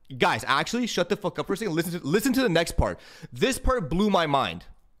 guys, actually shut the fuck up for a second. Listen to the next part. This part blew my mind.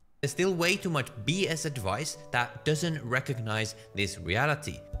 There's still way too much BS advice that doesn't recognize this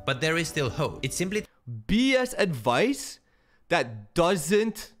reality. But there is still hope. It's simply BS advice that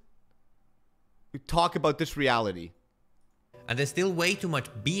doesn't talk about this reality. And there's still way too much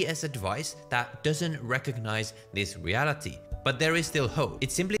BS advice that doesn't recognize this reality. But there is still hope.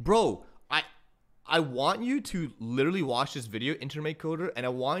 It's simply... Bro, I want you to literally watch this video, Intermate Coder, and I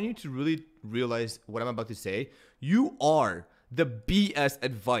want you to really realize what I'm about to say. You are the BS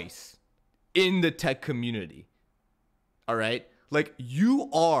advice in the tech community. All right? Like, you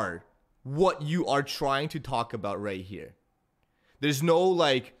are what you are trying to talk about right here. There's no,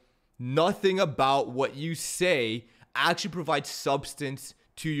 like, nothing about what you say actually provides substance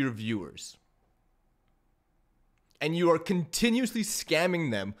to your viewers. And you are continuously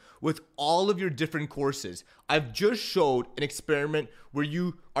scamming them with all of your different courses. I've just showed an experiment where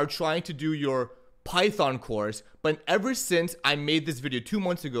you are trying to do your Python course, but ever since I made this video 2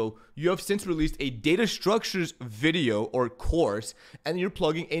 months ago, you have since released a data structures video or course, and you're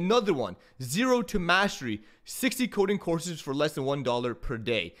plugging another one, Zero to Mastery, 60 coding courses for less than $1 per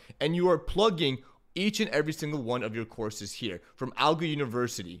day. And you are plugging each and every single one of your courses here from Algo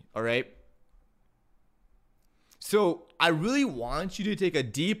University, all right? So I really want you to take a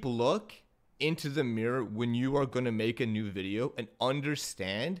deep look into the mirror when you are going to make a new video and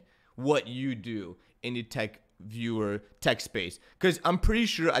understand what you do in the tech space, because I'm pretty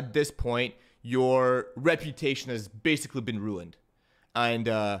sure at this point your reputation has basically been ruined, and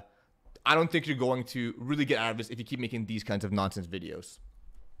I don't think you're going to really get out of this if you keep making these kinds of nonsense videos.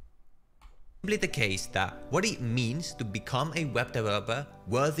 Simply the case that what it means to become a web developer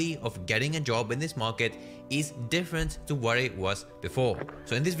worthy of getting a job in this market is different to what it was before.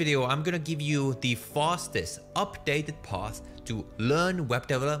 So in this video, I'm gonna give you the fastest updated path to learn web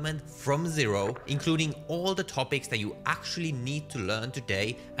development from zero, including all the topics that you actually need to learn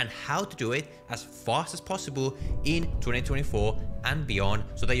today and how to do it as fast as possible in 2024 and beyond,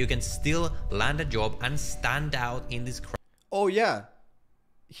 so that you can still land a job and stand out in this crowd. Oh yeah,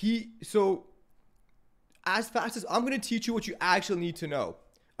 so as fast as I'm going to teach you what you actually need to know.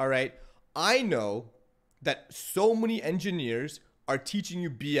 All right. I know that so many engineers are teaching you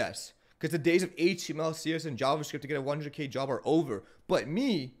BS because the days of HTML, CSS, and JavaScript to get a 100k job are over. But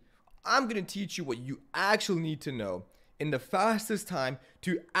me, I'm going to teach you what you actually need to know in the fastest time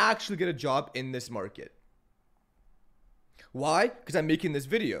to actually get a job in this market. Why? Because I'm making this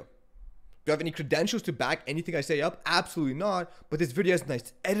video. Do I have any credentials to back anything I say up? Absolutely not. But this video has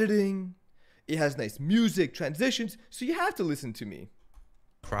nice editing. It has nice music, transitions. So you have to listen to me.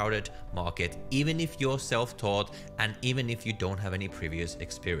 Crowded market, even if you're self-taught and even if you don't have any previous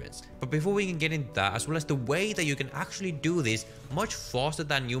experience. But before we can get into that, as well as the way that you can actually do this much faster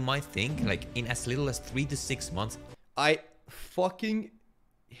than you might think, like in as little as 3 to 6 months. I fucking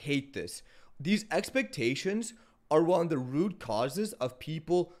hate this. These expectations are one of the root causes of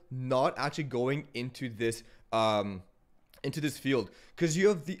people not actually going into this field. Because you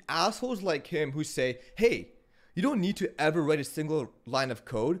have the assholes like him who say, hey, you don't need to ever write a single line of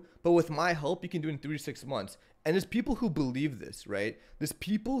code, but with my help, you can do it in 3 to 6 months. And there's people who believe this, right? There's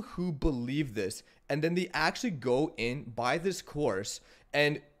people who believe this, and then they actually go in, buy this course.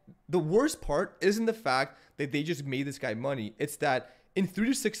 And the worst part isn't the fact that they just made this guy money. It's that in 3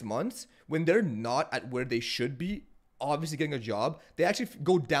 to 6 months, when they're not at where they should be, obviously getting a job, they actually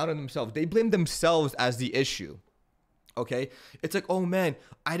go down on themselves. They blame themselves as the issue. Okay, it's like, oh man,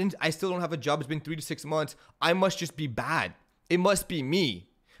 I still don't have a job. It's been 3 to 6 months. I must just be bad. It must be me.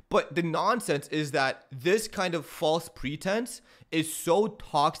 But the nonsense is that this kind of false pretense is so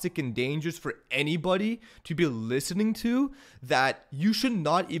toxic and dangerous for anybody to be listening to that you should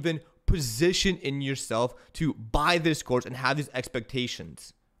not even position in yourself to buy this course and have these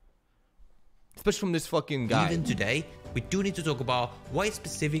expectations. Especially from this fucking guy. Even today, we do need to talk about why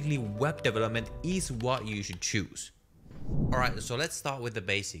specifically web development is what you should choose. Alright, so let's start with the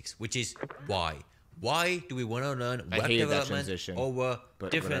basics, which is why. Why do we want to learn web development over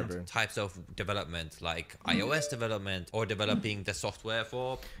different types of development, like iOS development or developing the software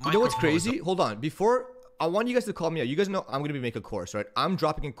for Microsoft? You know what's crazy? Hold on. Before, I want you guys to call me out. You guys know I'm going to be making a course, right? I'm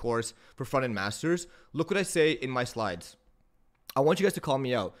dropping a course for Frontend Masters. Look what I say in my slides. I want you guys to call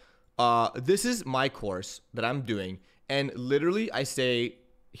me out. This is my course that I'm doing. And literally, I say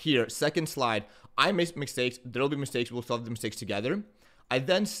here, second slide, I make mistakes. There'll be mistakes. We'll solve the mistakes together. I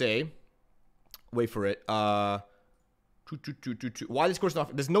then say, wait for it. Why this course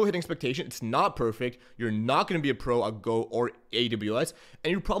not? There's no hidden expectation. It's not perfect. You're not going to be a pro at Go or AWS,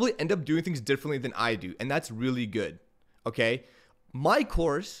 and you'll probably end up doing things differently than I do, and that's really good. Okay. My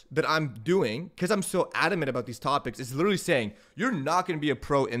course that I'm doing, because I'm so adamant about these topics, is literally saying you're not going to be a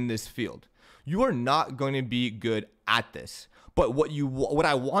pro in this field. You are not going to be good at this. But what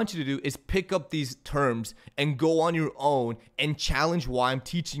I want you to do is pick up these terms and go on your own and challenge why I'm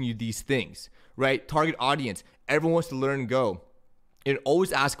teaching you these things, right? Target audience. Everyone wants to learn Go. And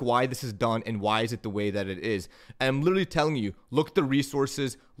always ask why this is done and why is it the way that it is. And I'm literally telling you, look at the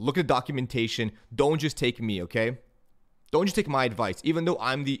resources, look at the documentation. Don't just take me, okay? Don't just take my advice. Even though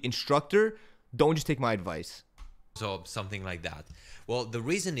I'm the instructor, don't just take my advice. So something like that. Well, the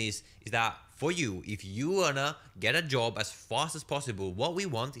reason is that for you, if you wanna get a job as fast as possible, what we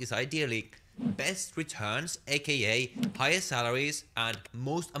want is ideally best returns, aka highest salaries and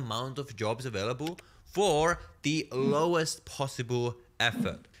most amount of jobs available for the lowest possible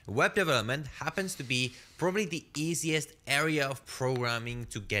effort. Web development happens to be probably the easiest area of programming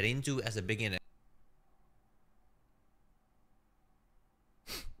to get into as a beginner.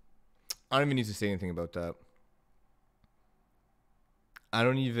 I don't even need to say anything about that. I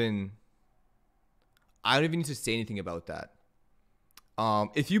don't even need to say anything about that.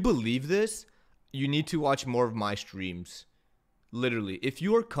 If you believe this, you need to watch more of my streams. Literally, if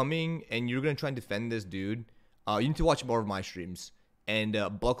you are coming and you're gonna try and defend this dude, you need to watch more of my streams and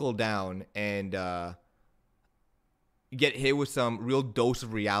buckle down and get hit with some real dose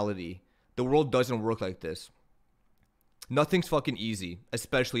of reality. The world doesn't work like this. Nothing's fucking easy,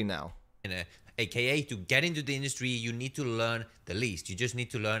 especially now. AKA to get into the industry, you need to learn the least. You just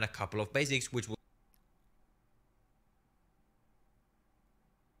need to learn a couple of basics, which will...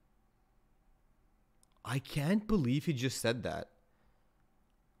 I can't believe he just said that.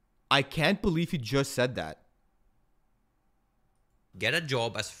 I can't believe he just said that. Get a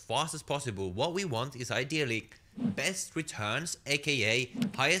job as fast as possible. What we want is ideally best returns, aka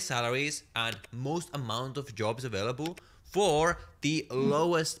highest salaries and most amount of jobs available for the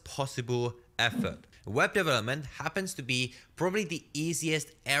lowest possible effort. Web development happens to be probably the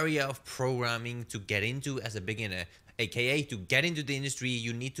easiest area of programming to get into as a beginner. AKA to get into the industry,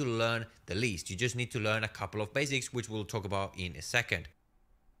 you need to learn the least. You just need to learn a couple of basics, which we'll talk about in a second.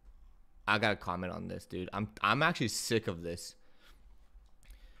 I gotta comment on this, dude. I'm actually sick of this.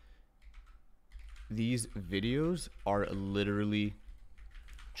 These videos are literally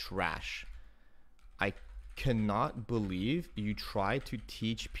trash. I cannot believe you try to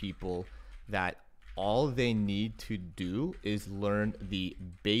teach people that all they need to do is learn the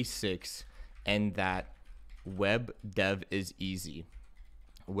basics and that Web dev is easy.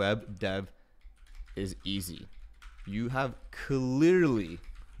 Web dev is easy. You have clearly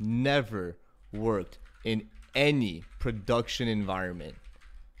never worked in any production environment.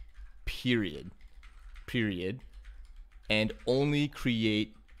 Period. And only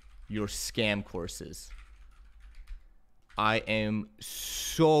create your scam courses. I am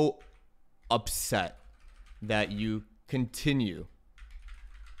so upset that you continue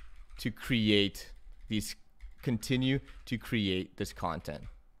to create this content.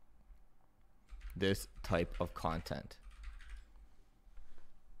 This type of content.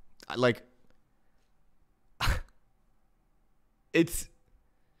 Like, it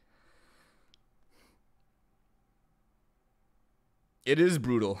is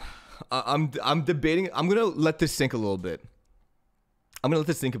brutal. I'm debating. I'm gonna let this sink a little bit.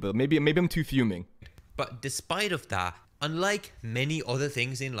 Maybe I'm too fuming. But despite of that, unlike many other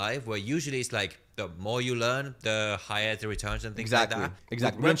things in life where usually it's like the more you learn, the higher the returns and things like that.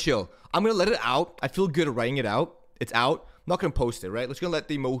 Exactly. We're gonna chill. I'm gonna let it out. I feel good writing it out. It's out. I'm not gonna post it, right? Let's gonna let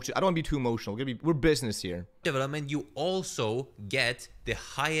the emotion. I don't wanna be too emotional. We're business here. Development, you also get the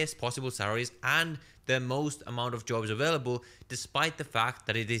highest possible salaries and the most amount of jobs available, despite the fact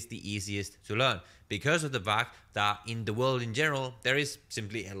that it is the easiest to learn, because of the fact that in the world in general, there is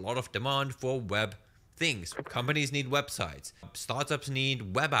simply a lot of demand for web things. Companies need websites, startups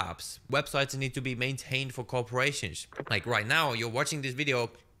need web apps, websites need to be maintained for corporations. Like right now, you're watching this video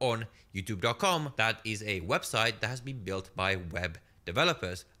on youtube.com. That is a website that has been built by web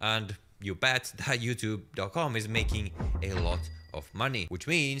developers, and you bet that youtube.com is making a lot of money, which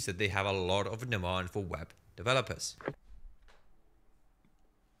means that they have a lot of demand for web developers.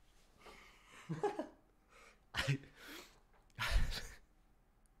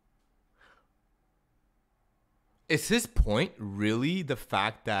 Is his point really the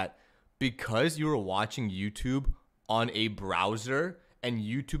fact that because you were watching YouTube on a browser and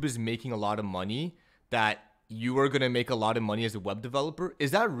YouTube is making a lot of money, that you are going to make a lot of money as a web developer?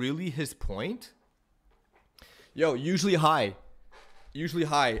 Is that really his point? Yo, usually high.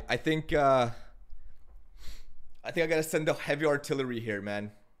 I think I gotta send the heavy artillery here,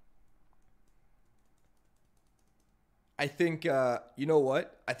 man. I think you know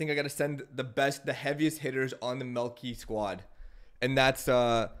what? I think I gotta send the heaviest hitters on the Melky squad, and that's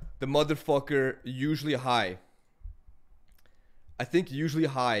the motherfucker usually high. I think usually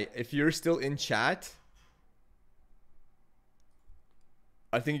high. If you're still in chat,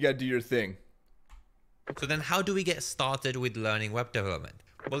 I think you gotta do your thing. So then how do we get started with learning web development?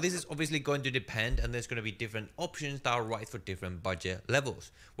 Well, this is obviously going to depend, and there's going to be different options that are right for different budget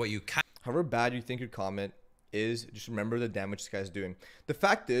levels. What you can... However bad you think your comment is, just remember the damage this guy's doing. The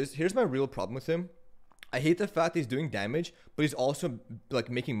fact is, here's my real problem with him. I hate the fact that he's doing damage, but he's also like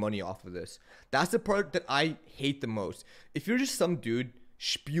making money off of this. That's the part that I hate the most. If you're just some dude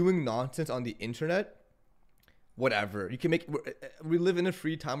spewing nonsense on the internet, whatever, you can make, we live in a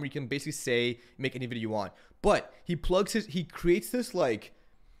free time where you can basically make any video you want. But he creates this like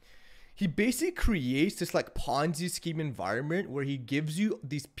Ponzi scheme environment where he gives you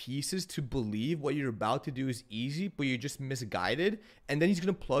these pieces to believe what you're about to do is easy, but you're just misguided. And then he's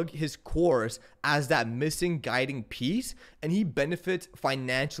going to plug his course as that missing guiding piece, and he benefits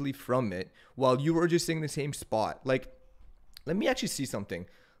financially from it while you are just in the same spot. Like, let me actually see something.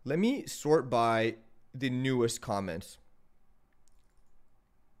 Let me sort by the newest comments.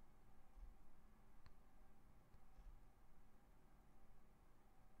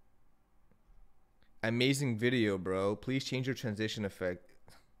 Amazing video, bro. Please change your transition effect.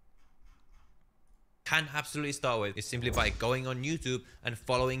 Can absolutely start with is simply by going on YouTube and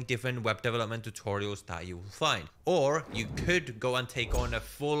following different web development tutorials that you will find. Or you could go and take on a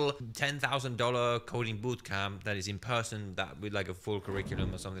full $10,000 coding bootcamp that is in person, that with like a full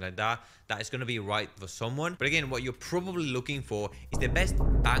curriculum or something like that. That is going to be right for someone. But again, what you're probably looking for is the best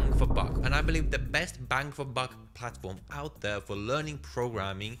bang for buck. And I believe the best bang for buck platform out there for learning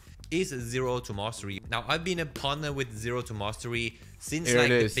programming is Zero to Mastery. Now, I've been a partner with Zero to Mastery since like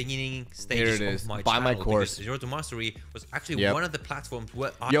the beginning stages of my channel. Buy my course. Zero to Mastery was actually one of the platforms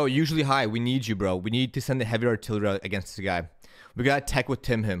where Yo, usually high. We need you, bro. We need to send the heavy artillery against this guy. We got tech with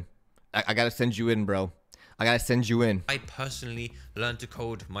him. I gotta send you in, bro. I gotta send you in. I personally learned to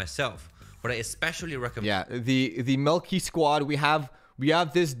code myself, but I especially recommend. Yeah, the Melky squad. We have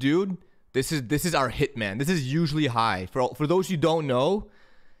this dude. This is our hitman. This is usually high. For those who don't know,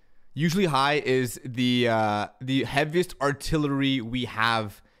 usually high is the heaviest artillery we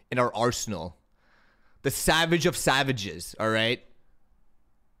have in our arsenal. The savage of savages, all right?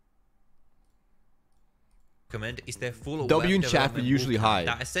 recommend is their full W in web chat for development usually bootcamp high.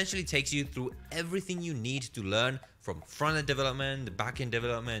 that essentially takes you through everything you need to learn from front-end development, back-end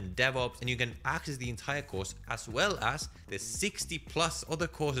development, DevOps, and you can access the entire course as well as the 60 plus other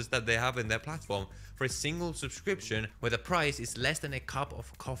courses that they have in their platform for a single subscription where the price is less than a cup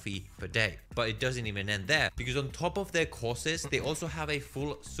of coffee per day. But it doesn't even end there, because on top of their courses, they also have a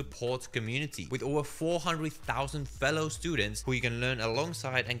full support community with over 400,000 fellow students who you can learn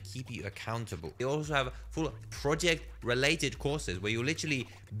alongside and keep you accountable. They also have full project related courses where you literally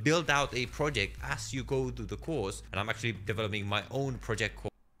build out a project as you go through the course. And I'm actually developing my own project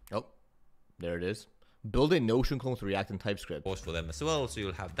course. Oh, there it is. Build a Notion clone with React and TypeScript. For them as well, so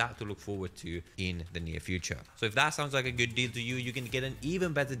you'll have that to look forward to in the near future. So if that sounds like a good deal to you, you can get an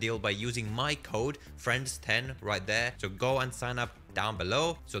even better deal by using my code FRIENDS10 right there. So go and sign up down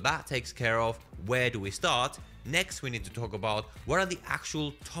below. So that takes care of where do we start. Next, we need to talk about what are the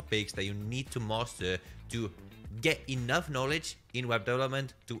actual topics that you need to master to get enough knowledge in web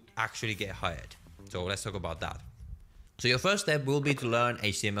development to actually get hired. So let's talk about that. So your first step will be to learn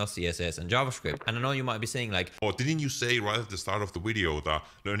HTML, CSS, and JavaScript. And I know you might be saying like, Oh, didn't you say right at the start of the video that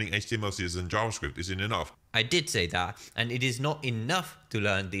learning HTML, CSS, and JavaScript isn't enough? I did say that, and it is not enough to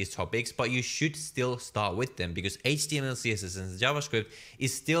learn these topics, but you should still start with them because HTML, CSS, and JavaScript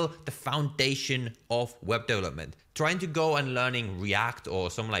is still the foundation of web development. Trying to go and learning React or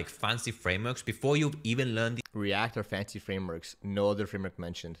some like fancy frameworks before you've even learned React or fancy frameworks. No other framework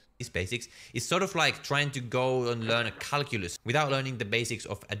mentioned. these basics is sort of like trying to go and learn a calculus without learning the basics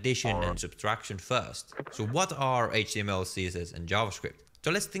of addition and subtraction first. So what are HTML, CSS, and JavaScript? So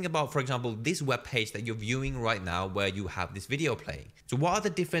let's think about, for example, this web page that you're viewing right now where you have this video playing. So what are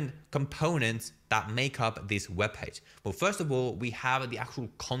the different components that make up this web page? Well, first of all, we have the actual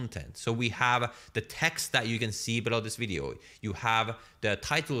content. So we have the text that you can see below this video. You have the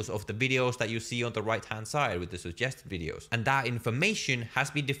titles of the videos that you see on the right-hand side with the suggested videos. And that information has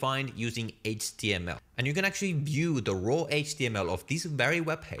been defined using HTML. And you can actually view the raw HTML of this very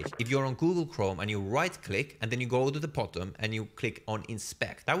web page if you're on Google Chrome and you right-click and then you go to the bottom and you click on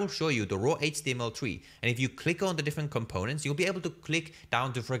Inspect. That will show you the raw HTML tree. And if you click on the different components, you'll be able to click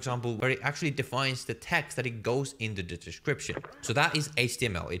down to, for example, where it actually defines the text that it goes into the description. So that is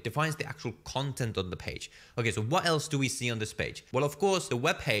HTML. It defines the actual content on the page. Okay, so what else do we see on this page? Well, of course, the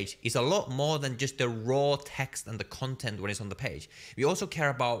web page is a lot more than just the raw text and the content when it's on the page. We also care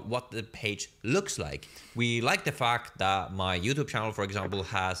about what the page looks like. We like the fact that my YouTube channel, for example,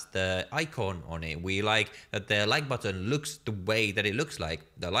 has the icon on it. We like that the like button looks the way that it looks like,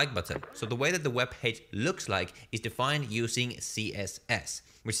 the like button. So the way that the web page looks like is defined using CSS,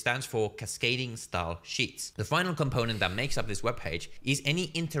 which stands for Cascading Style Sheets. The final component that makes up this web page is any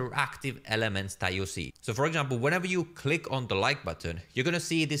interactive elements that you'll see. So for example, whenever you click on the like button, you're gonna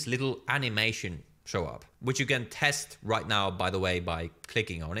see this little animation show up, which you can test right now, by the way, by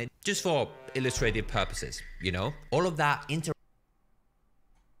clicking on it, just for illustrative purposes, you know? All of that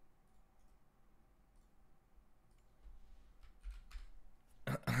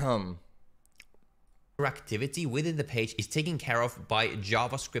interactivity within the page is taken care of by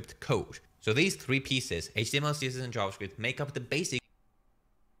JavaScript code. So these three pieces, HTML, CSS, and JavaScript, make up the basic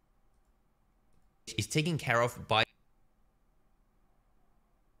is taken care of by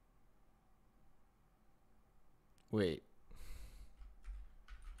Wait.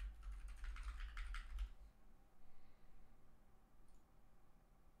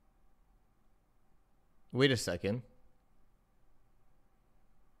 Wait a second.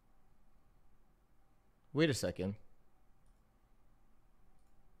 Wait a second.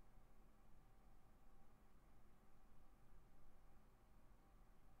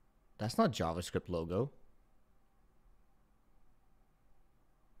 That's not JavaScript logo.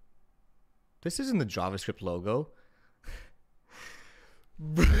 This isn't the JavaScript logo.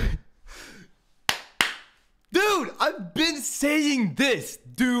 Dude, I've been saying this.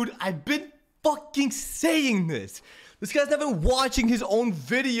 Dude, I've been fucking saying this. This guy's not even watching his own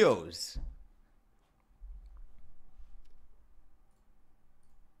videos.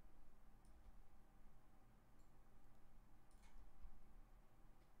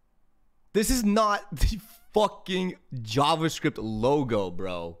 This is not the fucking JavaScript logo,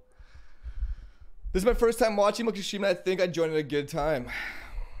 bro. This is my first time watching Makashima. I think I joined at a good time.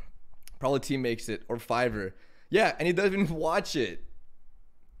 Probably Team Makes It or Fiverr. Yeah, and he doesn't even watch it.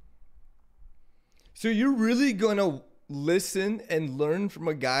 So you're really gonna listen and learn from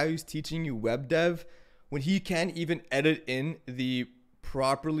a guy who's teaching you web dev when he can't even edit in the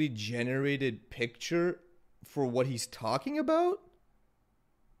properly generated picture for what he's talking about?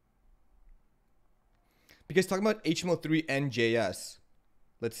 Because talking about HTML3 and JS.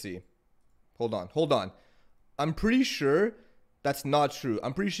 Let's see. Hold on. I'm pretty sure that's not true.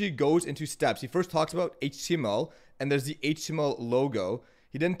 I'm pretty sure he goes into steps. He first talks about HTML, and there's the HTML logo.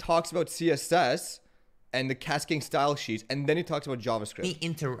 He then talks about CSS and the cascading style sheets, and then he talks about JavaScript. The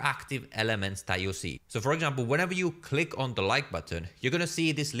interactive elements that you'll see. So for example, whenever you click on the like button, you're gonna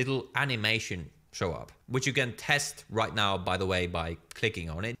see this little animation show up, which you can test right now, by the way, by clicking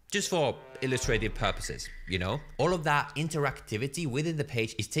on it, just for illustrative purposes, you know? All of that interactivity within the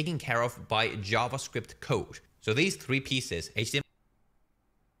page is taken care of by JavaScript code. So these three pieces, HTML,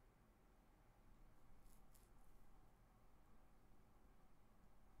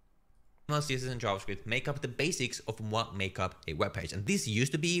 CSS and JavaScript, make up the basics of what make up a web page. And this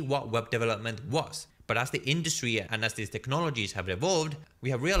used to be what web development was. But as the industry and as these technologies have evolved, we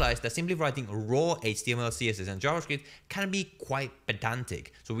have realized that simply writing raw HTML, CSS, and JavaScript can be quite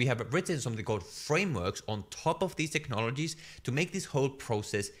pedantic. So we have written something called frameworks on top of these technologies to make this whole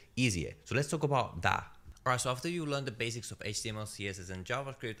process easier. So let's talk about that. Alright, so after you learn the basics of HTML, CSS, and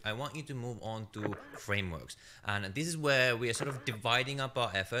JavaScript, I want you to move on to frameworks. And this is where we are sort of dividing up our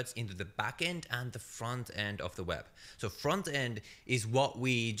efforts into the back end and the front end of the web. So front end is what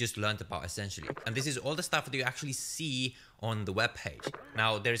we just learned about essentially. And this is all the stuff that you actually see on the web page.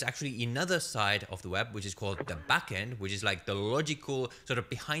 Now, there's actually another side of the web, which is called the backend, which is like the logical sort of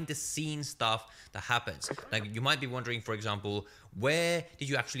behind the scenes stuff that happens. Like you might be wondering, for example, where did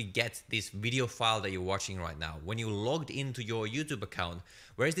you actually get this video file that you're watching right now? When you logged into your YouTube account,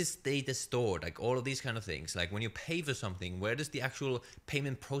 where is this data stored? Like all of these kind of things. Like when you pay for something, where does the actual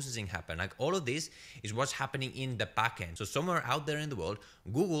payment processing happen? Like all of this is what's happening in the backend. So somewhere out there in the world,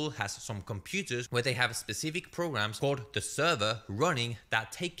 Google has some computers where they have specific programs called the server running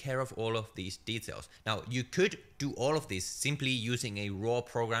that take care of all of these details. Now, you could do all of this simply using a raw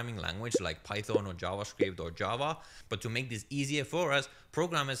programming language like Python or JavaScript or Java. But to make this easier for us,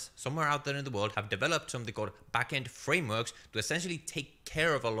 programmers somewhere out there in the world have developed something called backend frameworks to essentially take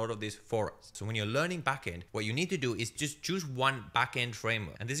care of a lot of this for us. So when you're learning backend, what you need to do is just choose one backend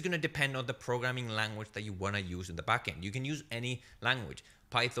framework. And this is going to depend on the programming language that you want to use in the backend. You can use any language.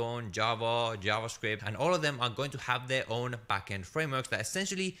 Python, Java, JavaScript, and all of them are going to have their own backend frameworks that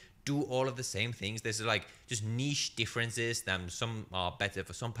essentially do all of the same things. There's like just niche differences, and some are better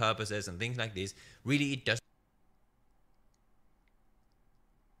for some purposes and things like this. Really, it does.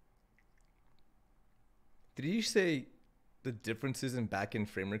 Did you say the differences in backend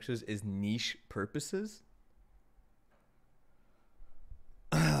frameworks is niche purposes?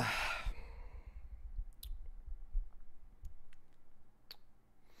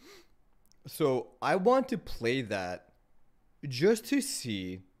 So I want to play that just to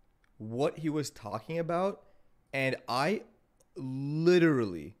see what he was talking about, and I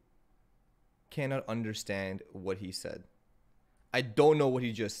literally cannot understand what he said. I don't know what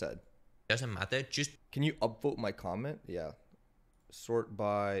he just said. Doesn't matter. Just Can you upvote my comment? Yeah. Sort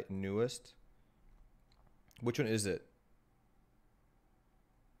by newest. Which one is it?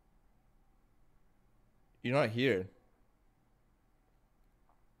 You're not here.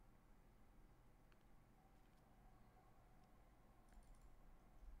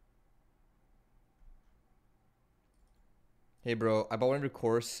 Hey bro, I bought one of your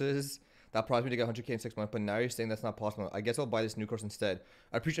courses that promised me to get 100k in 6 months, but now you're saying that's not possible. I guess I'll buy this new course instead.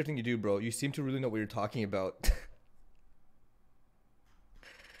 I appreciate everything you do, bro. You seem to really know what you're talking about.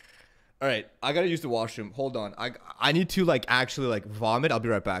 All right, I gotta use the washroom. Hold on. I need to like actually like vomit. I'll be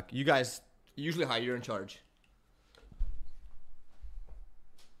right back. You guys, usually hi, you're in charge.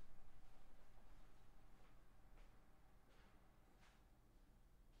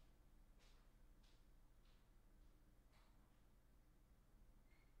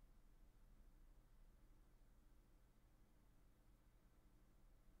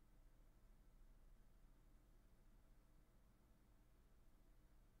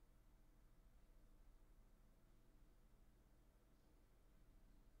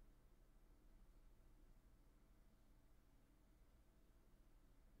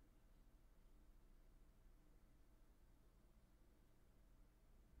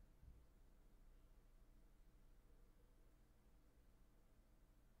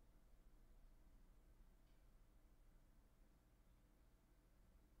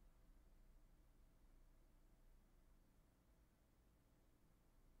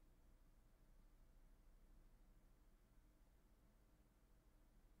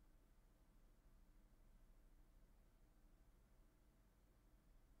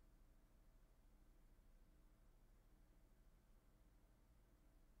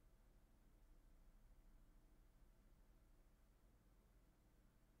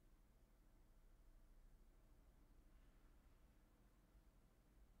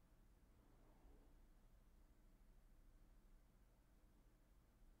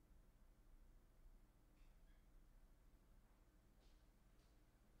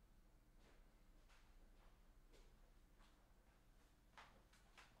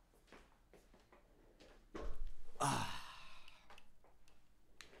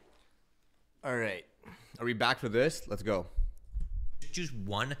 All right. Are we back for this? Let's go. Choose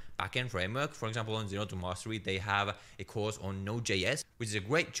one backend framework. For example, on Zero to Mastery, they have a course on Node.js, which is a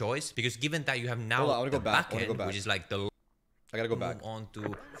great choice because given that you have now Hold on, I wanna the go back. I wanna backend, go back. which is like the I gotta go back. move on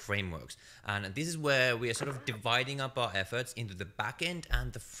to frameworks. And this is where we are sort of dividing up our efforts into the back end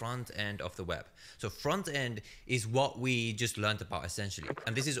and the front end of the web. So front end is what we just learned about essentially.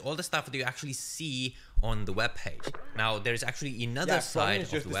 And this is all the stuff that you actually see on the web page. Now there's actually another side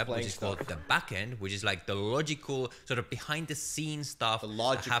of the web which is called the back end, which is like the logical sort of behind the scenes stuff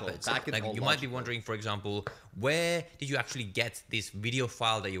that happens. Like you might be wondering, for example, where did you actually get this video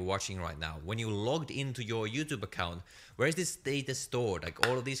file that you're watching right now? When you logged into your YouTube account, where is this data stored? Like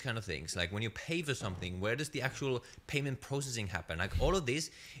all of these kind of things. Like when you pay for something, where does the actual payment processing happen? Like all of this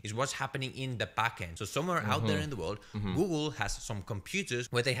is what's happening in the backend. So somewhere out there in the world, Google has some computers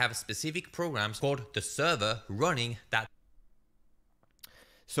where they have specific programs called the server running that.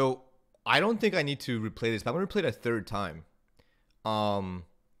 So I don't think I need to replay this, but I'm gonna replay it a third time.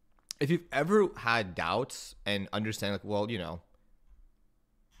 If you've ever had doubts and understand, like, well, you know,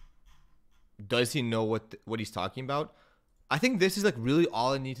 does he know what he's talking about? I think this is like really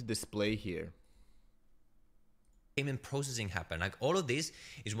all I need to display here. Payment processing happen. Like all of this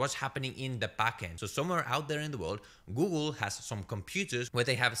is what's happening in the backend. So somewhere out there in the world, Google has some computers where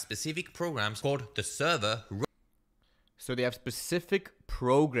they have specific programs called the server. So they have specific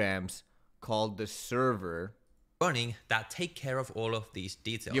programs called the server running that take care of all of these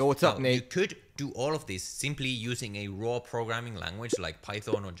details. Yo, what's up, Nate? You could do all of this simply using a raw programming language like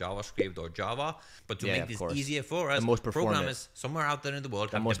Python or JavaScript or Java, but to make this easier for us, programmers somewhere out there in the world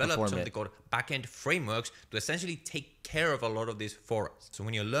have developed something called backend frameworks to essentially take care of a lot of this for us. So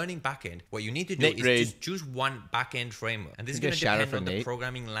when you're learning backend, what you need to do is just choose one backend framework, and this is going to depend on the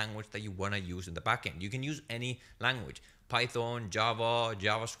programming language that you want to use in the backend. You can use any language. Python, Java,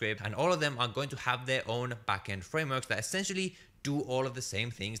 JavaScript, and all of them are going to have their own backend frameworks that essentially do all of the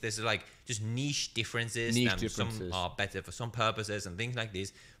same things. There's like just niche differences. Some are better for some purposes and things like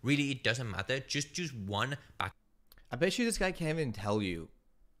this. Really, it doesn't matter. Just choose one back. I bet you this guy can't even tell you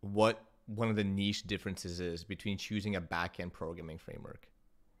what one of the niche differences is between choosing a backend programming framework.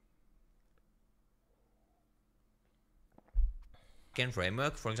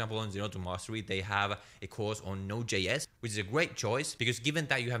 Framework. For example, on Zero to Mastery, they have a course on Node.js, which is a great choice because given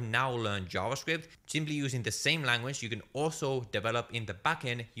that you have now learned JavaScript, simply using the same language, you can also develop in the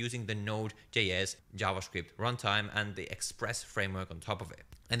backend using the Node.js JavaScript runtime and the Express framework on top of it.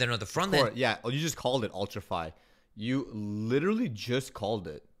 And then on the front end, yeah, you just called it Ultrafy. You literally just called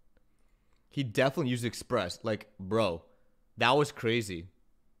it. He definitely used Express. Like, bro, that was crazy.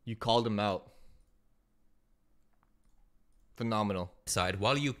 You called him out. Phenomenal.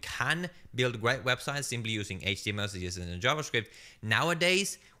 While you can build great websites simply using HTML, CSS, and JavaScript,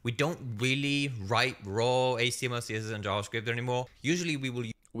 nowadays we don't really write raw HTML, CSS, and JavaScript anymore. Usually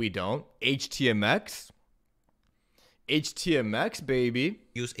we don't. HTMX, baby.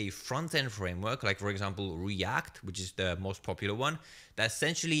 Use a front-end framework, like for example React, which is the most popular one, that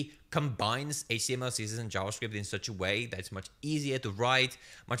essentially combines HTML, CSS, and JavaScript in such a way that it's much easier to write,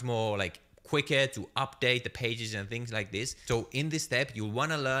 much more like quicker to update the pages and things like this. So in this step, you'll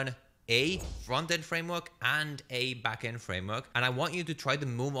want to learn a front-end framework and a back-end framework. And I want you to try to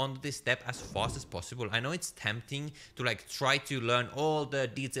move on to this step as fast as possible. I know it's tempting to like try to learn all the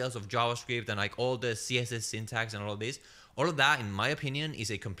details of JavaScript and like all the CSS syntax and all of this. All of that, in my opinion,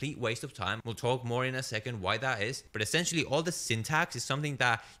 is a complete waste of time. We'll talk more in a second why that is. But essentially, all the syntax is something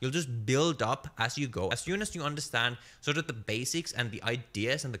that you'll just build up as you go. As soon as you understand sort of the basics and the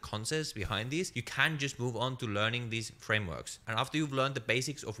ideas and the concepts behind these, you can just move on to learning these frameworks. And after you've learned the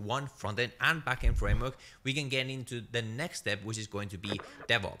basics of one front-end and back-end framework, we can get into the next step, which is going to be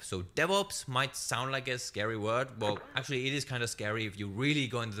DevOps. So DevOps might sound like a scary word. Well, actually, it is kind of scary if you really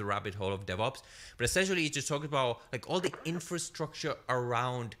go into the rabbit hole of DevOps. But essentially, it's just talking about like all the infrastructure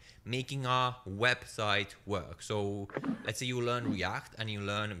around making our website work. So let's say you learn React and you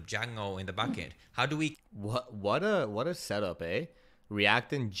learn Django in the backend. How do we what a setup, eh?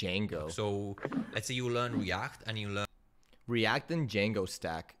 React and Django. So let's say you learn React and you learn React and Django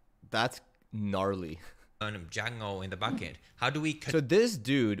stack. That's gnarly. Learn Django in the backend. How do we So this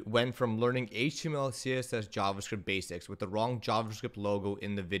dude went from learning HTML, CSS, JavaScript basics with the wrong JavaScript logo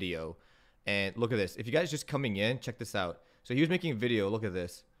in the video. And look at this. If you guys just coming in, check this out. So he was making a video. Look at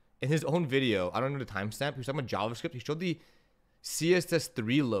this. In his own video, I don't know the timestamp. He was talking about JavaScript. He showed the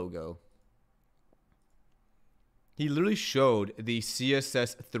CSS3 logo. He literally showed the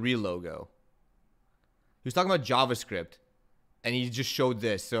CSS3 logo. He was talking about JavaScript, and he just showed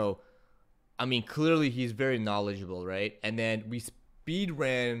this. So, I mean, clearly he's very knowledgeable, right? And then we speed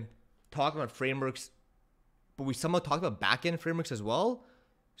ran talk about frameworks, but we somehow talk about backend frameworks as well.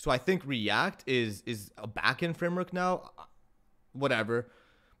 So I think React is a backend framework now. Whatever.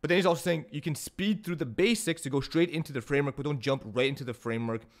 But then he's also saying you can speed through the basics to go straight into the framework, but don't jump right into the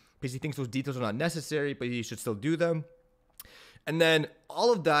framework because he thinks those details are not necessary, but you should still do them. And then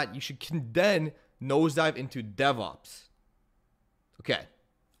all of that, you can then nosedive into DevOps. Okay.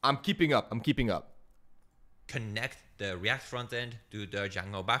 I'm keeping up. Connect the React frontend to the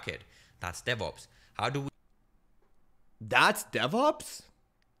Django backend. That's DevOps. How do we... That's DevOps?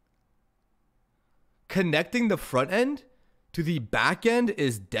 Connecting the front end to the back end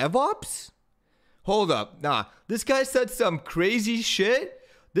is DevOps? Hold up. Nah, this guy said some crazy shit.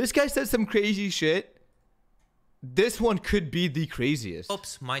 This one could be the craziest.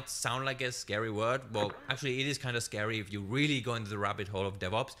 DevOps might sound like a scary word. Well, actually, it is kind of scary if you really go into the rabbit hole of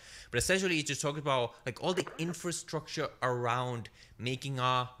DevOps. But essentially, it's just talking about like all the infrastructure around making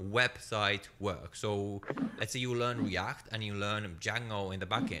our website work. So let's say you learn React and you learn Django in the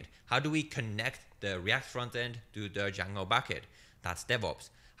backend. How do we connect the React frontend to the Django backend? That's DevOps.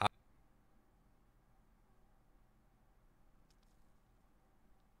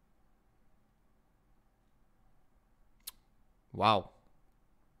 Wow.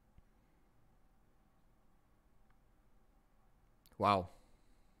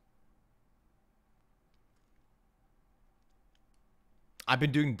 I've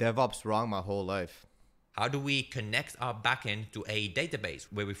been doing DevOps wrong my whole life. How do we connect our backend to a database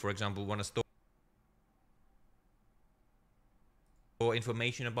where we, for example, want to store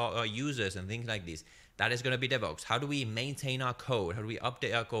information about our users and things like this? That is going to be DevOps. How do we maintain our code? How do we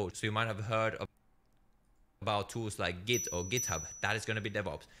update our code? So you might have heard about tools like Git or GitHub. That is going to be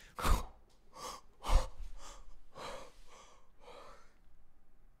DevOps.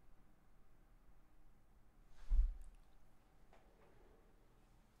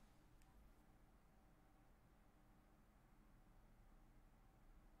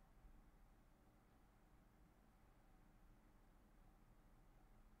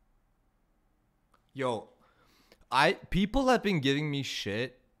 Yo, people have been giving me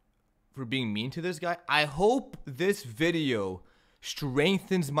shit for being mean to this guy. I hope this video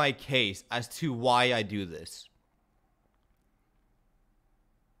strengthens my case as to why I do this.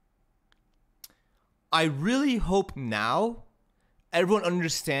 I really hope now everyone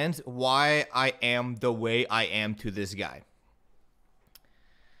understands why I am the way I am to this guy.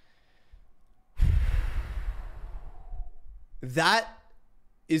 That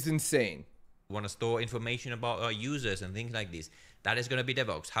is insane. Want to store information about our users and things like this. That is going to be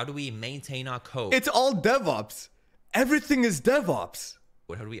DevOps. How do we maintain our code? It's all DevOps. Everything is DevOps.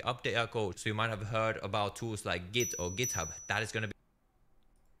 How do we update our code? So you might have heard about tools like Git or GitHub. That is going to be...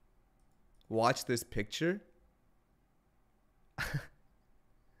 Watch this picture.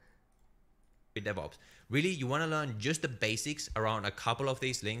 DevOps. Really, you want to learn just the basics around a couple of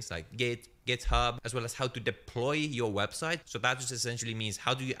these links like Git, GitHub, as well as how to deploy your website. So that just essentially means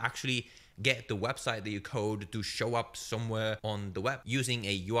how do you actually get the website that you code to show up somewhere on the web using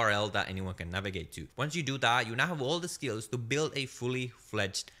a URL that anyone can navigate to. Once you do that, you now have all the skills to build a fully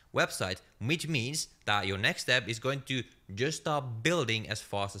fledged website, which means that your next step is going to just start building as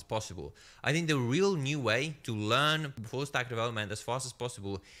fast as possible. I think the real new way to learn full stack development as fast as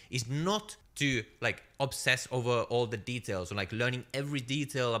possible is not to like obsess over all the details or like learning every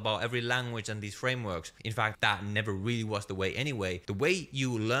detail about every language and these frameworks. In fact, that never really was the way anyway. The way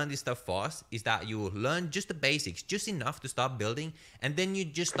you learn this stuff fast is that you learn just the basics, just enough to start building, and then you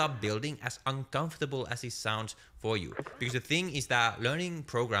just start building as uncomfortable as it sounds for you. Because the thing is that learning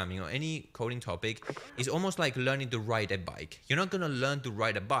programming or any coding topic is almost like learning to ride a bike. You're not going to learn to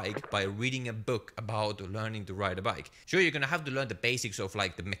ride a bike by reading a book about learning to ride a bike. Sure, you're going to have to learn the basics of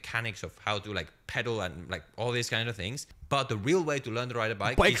like the mechanics of how to like pedal and like all these kind of things. But the real way to learn to ride a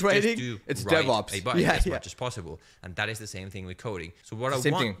bike is riding, just to it's ride DevOps. a bike as much as possible. And that is the same thing with coding. So what I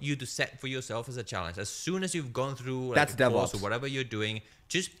want you to set for yourself as a challenge, as soon as you've gone through like that's a course DevOps. or whatever you're doing,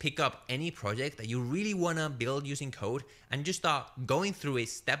 just pick up any project that you really want to build using code and just start going through it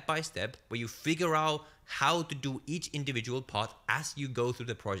step by step, where you figure out how to do each individual part as you go through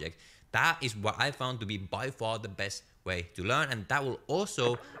the project. That is what I found to be by far the best way to learn, and that will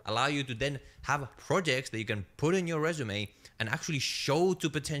also allow you to then have projects that you can put in your resume and actually show to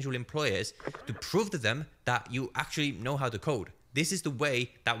potential employers to prove to them that you actually know how to code. This is the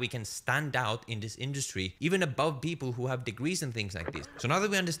way that we can stand out in this industry, even above people who have degrees and things like this. So now that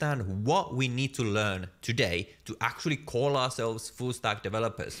we understand what we need to learn today to actually call ourselves full stack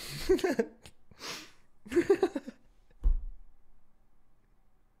developers.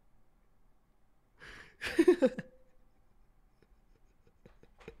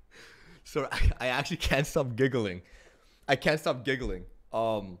 So I actually can't stop giggling. I can't stop giggling.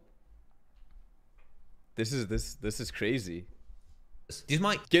 This is crazy. This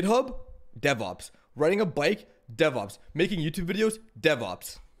might GitHub, DevOps. Riding a bike, DevOps. Making YouTube videos,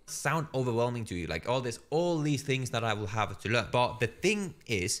 DevOps. sound overwhelming to you, like all these things that I will have to learn. But the thing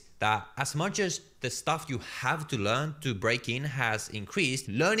is that as much as the stuff you have to learn to break in has increased,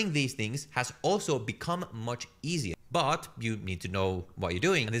 learning these things has also become much easier. But you need to know what you're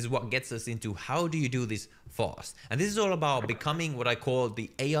doing. And this is what gets us into how do you do this fast. And this is all about becoming what I call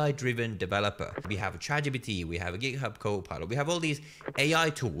the AI-driven developer. We have ChatGPT, we have a GitHub Copilot, we have all these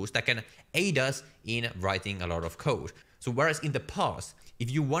AI tools that can aid us in writing a lot of code. So whereas in the past,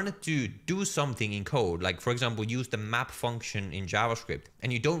 if you wanted to do something in code, like for example, use the map function in JavaScript,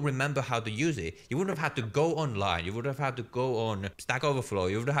 and you don't remember how to use it, you would have had to go online, you would have had to go on Stack Overflow,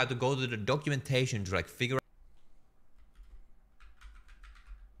 you would have had to go to the documentation to like figure out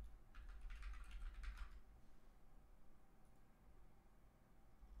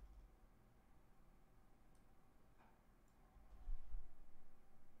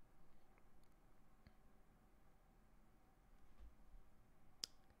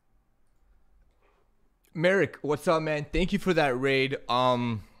Merrick, what's up, man? Thank you for that raid.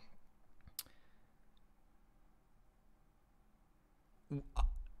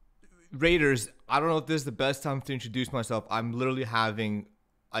 Raiders, I don't know if this is the best time to introduce myself. I'm literally having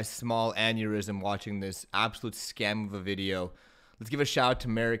a small aneurysm watching this absolute scam of a video. Let's give a shout out to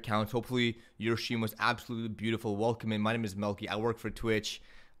Merrick Counts. Hopefully your stream was absolutely beautiful. Welcome in. My name is Melky. I work for Twitch.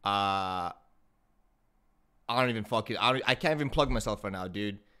 I don't even fucking, I can't even plug myself right now,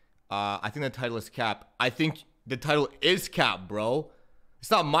 dude. I think the title is Cap. I think the title is Cap, bro.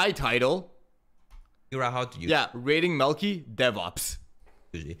 It's not my title. figure out how to use Yeah, rating Melky, DevOps.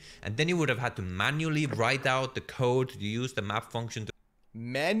 it. And then you would have had to manually write out the code to use the map function to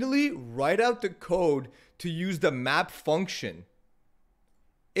Manually write out the code to use the map function.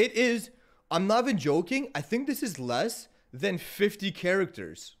 It is, I'm not even joking, I think this is less than 50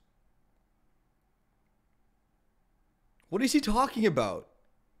 characters. What is he talking about?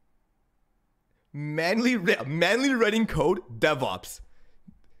 Manually writing code, DevOps.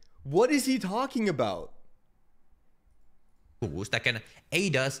 What is he talking about? tools that can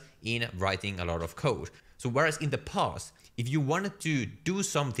aid us in writing a lot of code. So whereas in the past, if you wanted to do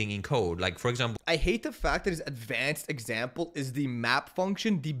something in code, like for example, I hate the fact that his advanced example is the map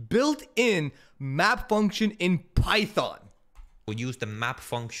function, the built-in map function in Python. use the map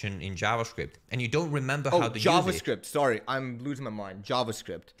function in JavaScript, and you don't remember how to use it. JavaScript. Sorry, I'm losing my mind.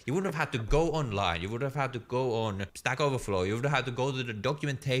 JavaScript. You would have had to go online, you would have had to go on Stack Overflow, you would have had to go to the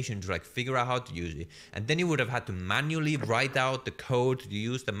documentation to like figure out how to use it. And then you would have had to manually write out the code to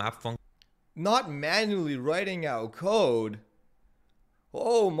use the map function. Not manually writing out code.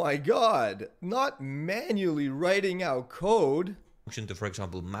 Oh my god. Not manually writing out code. To, for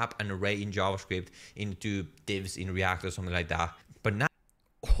example, map an array in JavaScript into divs in React or something like that. But now,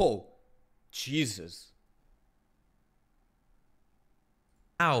 Oh, Jesus.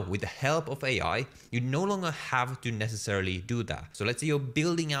 with the help of AI, you no longer have to necessarily do that. So let's say you're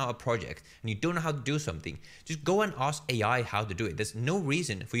building out a project and you don't know how to do something. Just go and ask AI how to do it. There's no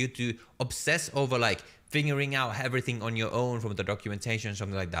reason for you to obsess over like figuring out everything on your own from the documentation or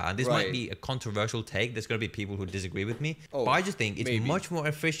something like that. And this might be a controversial take. There's going to be people who disagree with me. But I just think it's much more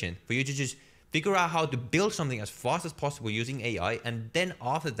efficient for you to just figure out how to build something as fast as possible using AI, and then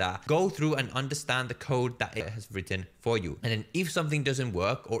after that, go through and understand the code that it has written for you. And then if something doesn't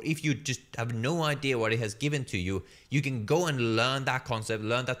work, or if you just have no idea what it has given to you, you can go and learn that concept,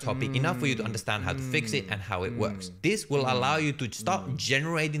 learn that topic, enough for you to understand how to fix it and how it works. This will allow you to start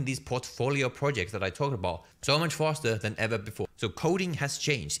generating these portfolio projects that I talked about so much faster than ever before. So coding has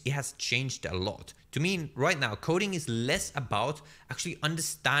changed. It has changed a lot. To me, right now, coding is less about actually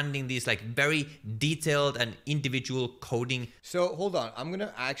understanding these like very detailed and individual coding. So hold on, I'm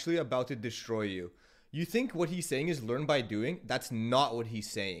gonna actually about to destroy you. You think what he's saying is learn by doing? That's not what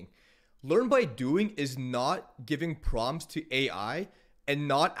he's saying. Learn by doing is not giving prompts to AI and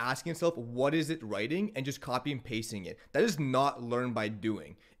not asking itself what is it writing and just copy and pasting it. That is not learn by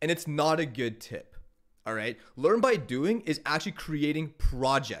doing, and it's not a good tip. All right. Learn by doing is actually creating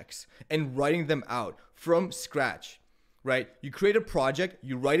projects and writing them out from scratch, right? You create a project,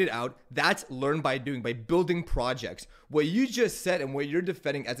 you write it out. That's learn by doing, by building projects. What you just said and what you're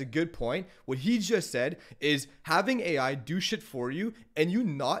defending as a good point, what he just said is having AI do shit for you and you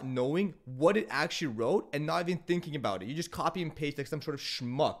not knowing what it actually wrote and not even thinking about it. You just copy and paste like some sort of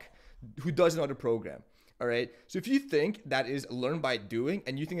schmuck who doesn't know how to program. All right. So if you think that is learn by doing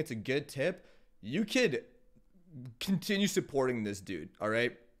and you think it's a good tip, you could continue supporting this dude, all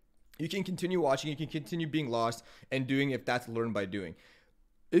right? You can continue watching, you can continue being lost and doing if that's learned by doing.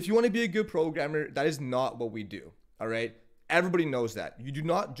 If you want to be a good programmer, that is not what we do, all right? Everybody knows that. You do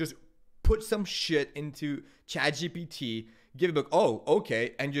not just put some shit into ChatGPT, give it a book, oh,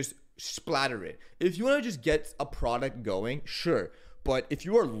 okay, and just splatter it. If you want to just get a product going, sure. But if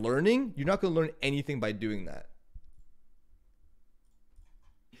you are learning, you're not going to learn anything by doing that.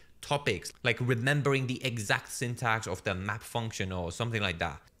 Topics like remembering the exact syntax of the map function or something like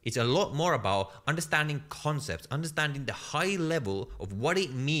that. It's a lot more about understanding concepts, understanding the high level of what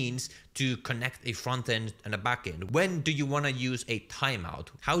it means to connect a front end and a back end. When do you want to use a timeout?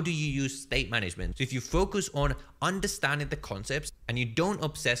 How do you use state management? So if you focus on understanding the concepts and you don't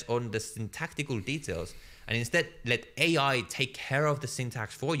obsess on the syntactical details, and instead let AI take care of the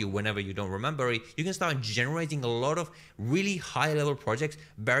syntax for you whenever you don't remember it, you can start generating a lot of really high level projects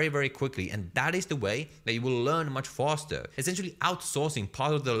very, very quickly. And that is the way that you will learn much faster. Essentially outsourcing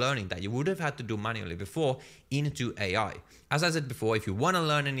part of the learning that you would have had to do manually before into AI. As I said before, if you want to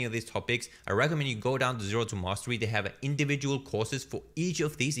learn any of these topics, I recommend you go down to Zero to Mastery. They have individual courses for each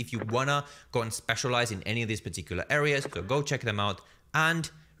of these if you want to go and specialize in any of these particular areas. So go check them out. And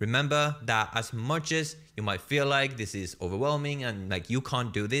remember that as much as you might feel like this is overwhelming and like you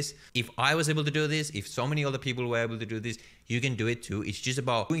can't do this, if I was able to do this, if so many other people were able to do this, you can do it too. It's just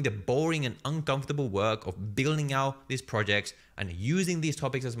about doing the boring and uncomfortable work of building out these projects and using these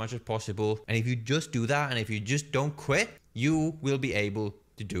topics as much as possible. And if you just do that and if you just don't quit, you will be able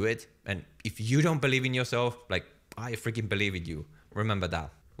to do it. And if you don't believe in yourself, like I freaking believe in you. Remember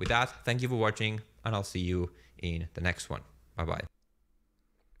that. With that, thank you for watching and I'll see you in the next one. Bye-bye.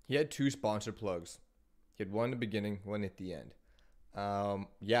 He had 2 sponsor plugs. He had one in the beginning, one at the end.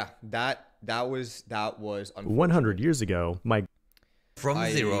 Yeah, that was 100 years ago, my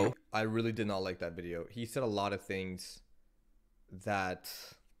Zero. I really did not like that video. He said a lot of things that,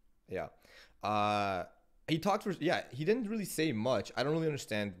 yeah. He talked for, yeah, he didn't really say much. I don't really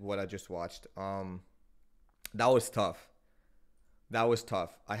understand what I just watched. That was tough. That was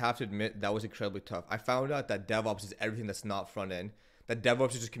tough. I have to admit, that was incredibly tough. I found out that DevOps is everything that's not front end. That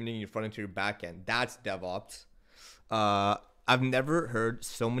DevOps is just communicating your front end to your back end. That's DevOps. I've never heard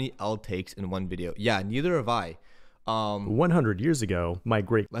so many L takes in one video. Yeah, neither have I. 100 years ago, my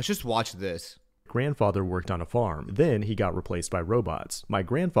Let's just watch this. grandfather worked on a farm. Then he got replaced by robots. My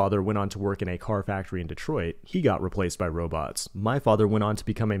grandfather went on to work in a car factory in Detroit. He got replaced by robots. My father went on to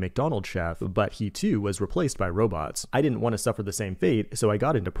become a McDonald's chef, but he too was replaced by robots. I didn't want to suffer the same fate, so I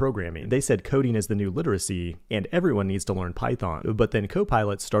got into programming. They said coding is the new literacy, and everyone needs to learn Python. But then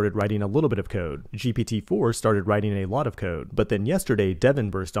Copilot started writing a little bit of code. GPT-4 started writing a lot of code. But then yesterday, Devin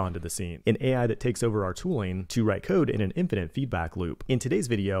burst onto the scene, an AI that takes over our tooling to write code in an infinite feedback loop. In today's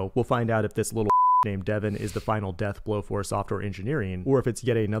video, we'll find out if this little named Devin is the final death blow for software engineering, or if it's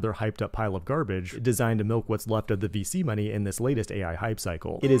yet another hyped up pile of garbage designed to milk what's left of the VC money in this latest AI hype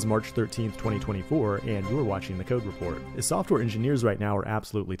cycle. It is March 13th, 2024, and you're watching The Code Report. Software engineers right now are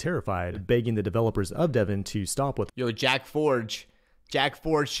absolutely terrified, begging the developers of Devin to stop what Yo, Jack Forge,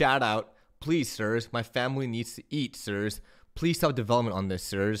 shout out. Please, sirs, my family needs to eat, sirs. Please stop development on this,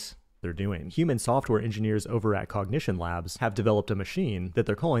 sirs. they're doing. Human software engineers over at Cognition Labs have developed a machine that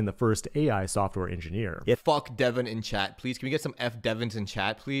they're calling the first AI software engineer. It Fuck Devin in chat, please. Can we get some F Devins in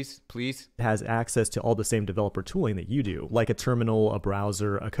chat, please? Please? has access to all the same developer tooling that you do, like a terminal, a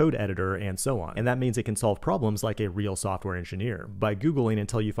browser, a code editor, and so on. And that means it can solve problems like a real software engineer by Googling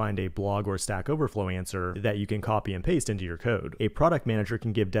until you find a blog or Stack Overflow answer that you can copy and paste into your code. A product manager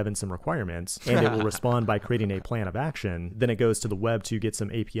can give Devin some requirements, and it will respond by creating a plan of action. Then it goes to the web to get some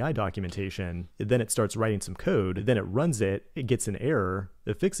API documentation. Then it starts writing some code. Then it runs it, it gets an error,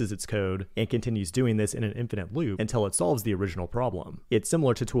 it fixes its code, and continues doing this in an infinite loop until it solves the original problem. It's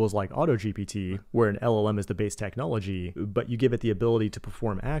similar to tools like AutoGPT, where an LLM is the base technology, but you give it the ability to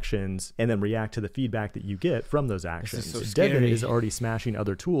perform actions and then react to the feedback that you get from those actions. so Devin scary. is already smashing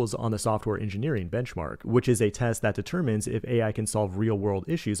other tools on the software engineering benchmark, which is a test that determines if AI can solve real-world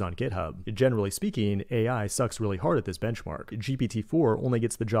issues on GitHub. Generally speaking, AI sucks really hard at this benchmark. GPT-4 only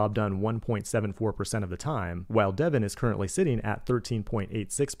gets the job done 1.74% of the time, while Devin is currently sitting at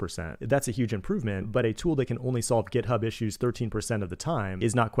 13.86%. That's a huge improvement, but a tool that can only solve GitHub issues 13% of the time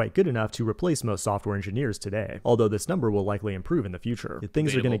is not quite good enough to replace most software engineers today, although this number will likely improve in the future.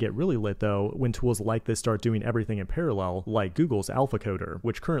 Things are going to get really lit though when tools like this start doing everything in parallel, like Google's AlphaCoder,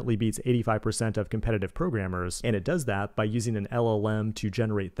 which currently beats 85% of competitive programmers, and it does that by using an LLM to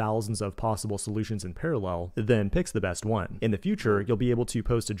generate thousands of possible solutions in parallel, then picks the best one. In the future, you'll be able to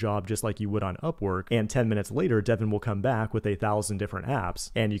post a job just like you would on Upwork, and 10 minutes later, Devin will come back with 1,000 different apps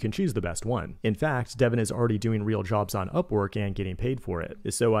apps, and you can choose the best one. In fact, Devin is already doing real jobs on Upwork and getting paid for it.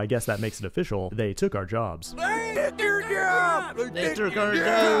 So I guess that makes it official. They took our jobs. They took our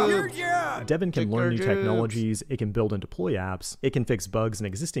job. Devin can learn new technologies, it can build and deploy apps, it can fix bugs in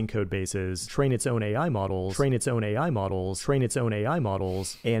existing code bases, train its own AI models,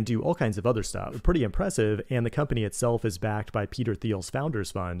 and do all kinds of other stuff. Pretty impressive, and the company itself is backed by Peter Thiel's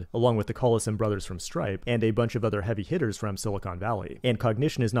Founders Fund, along with the Collison brothers from Stripe, and a bunch of other heavy hitters from Silicon Valley. And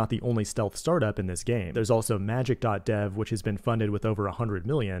Cognition is not the only stealth startup in this game. There's also Magic.dev, which has been funded with over $100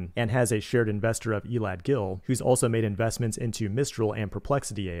 million, and has a shared investor of Elad Gil, who's also made investments into Mistral and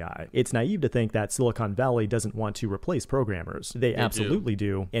Perplexity AI. It's naive to think that Silicon Valley doesn't want to replace programmers. They absolutely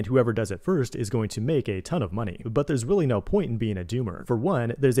do, and whoever does it first is going to make a ton of money. But there's really no point in being a doomer. For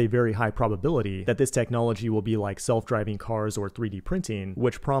one, there's a very high probability that this technology will be like self-driving cars or 3D printing,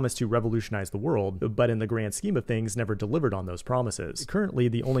 which promise to revolutionize the world, but in the grand scheme of things never delivered on those promises. Currently,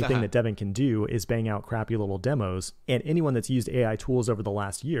 the only thing that Devin can do is bang out crappy little demos, and anyone that's used AI tools over the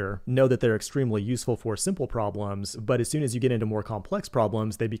last year know that they're extremely useful for simple problems, but as soon as you get into more complex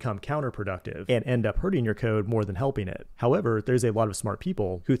problems, they become counterproductive and end up hurting your code more than helping it. However, there's a lot of smart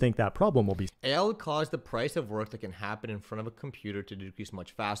people who think that problem will be AI will cause the price of work that can happen in front of a computer to decrease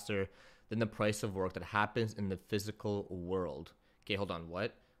much faster than the price of work that happens in the physical world. Okay, hold on,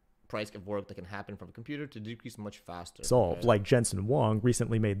 what? Price of work that can happen from a computer to decrease much faster. solved. Like Jensen Huang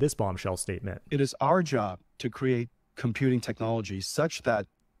recently made this bombshell statement. It is our job to create computing technology such that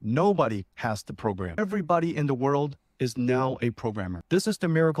nobody has to program. Everybody in the world is now a programmer. This is the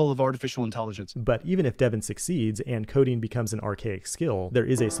miracle of artificial intelligence. But even if Devin succeeds and coding becomes an archaic skill, there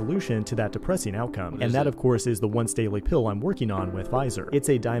is a solution to that depressing outcome. And that, of course, is the once daily pill I'm working on with Pfizer. It's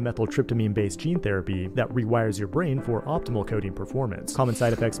a dimethyltryptamine-based gene therapy that rewires your brain for optimal coding performance. Common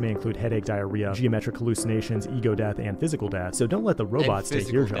side effects may include headache, diarrhea, geometric hallucinations, ego death, and physical death. So don't let the robots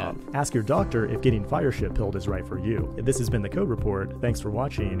take your job. Ask your doctor if getting Fireship pilled is right for you. This has been the Code Report. Thanks for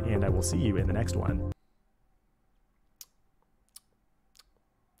watching, and I will see you in the next one.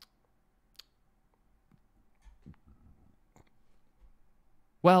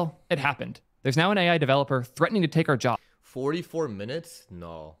 Well, it happened. There's now an AI developer threatening to take our job. 44 minutes?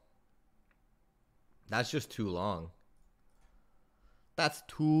 No. That's just too long. That's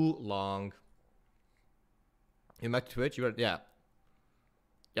too long. You back to Twitch? Yeah.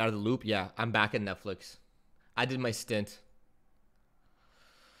 You out of the loop? Yeah. I'm back at Netflix. I did my stint.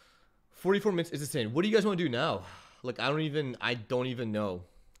 44 minutes is insane. What do you guys want to do now? Like, I don't even know.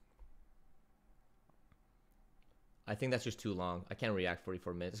 I think that's just too long. I can't react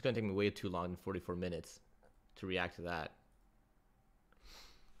 44 minutes. It's going to take me way too long in 44 minutes to react to that.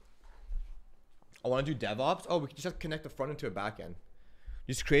 I want to do DevOps. Oh, we can just connect the front end to a back end.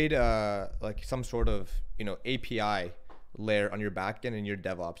 Just create like some sort of, API layer on your back end and your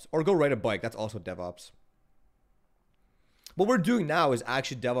DevOps. Or go ride a bike. That's also DevOps. What we're doing now is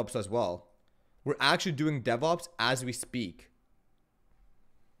actually DevOps as well. We're actually doing DevOps as we speak.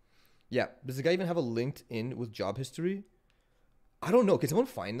 Yeah, does the guy even have a LinkedIn with job history? I don't know. Can someone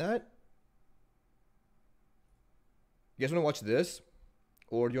find that? You guys want to watch this?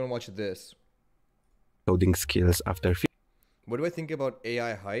 Or do you want to watch this? Coding skills after. What do I think about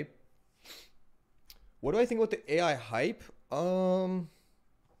AI hype? What do I think about the AI hype?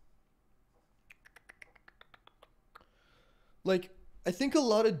 Like, I think a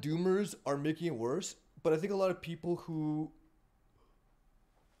lot of doomers are making it worse, but I think a lot of people who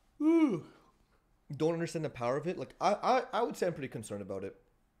don't understand the power of it. Like, I would say I'm pretty concerned about it.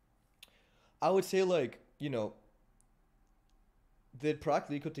 I would say, like, did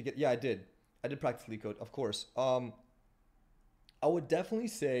practice LeetCode to get... Yeah, I did practice LeetCode, of course. I would definitely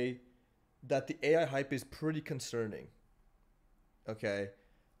say that the AI hype is pretty concerning. Okay.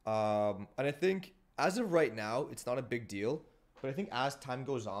 And I think as of right now, it's not a big deal. But I think as time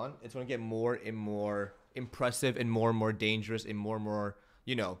goes on, it's going to get more and more impressive and more dangerous and more,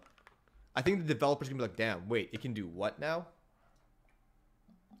 I think the developers are going to be like, damn, wait, it can do what now?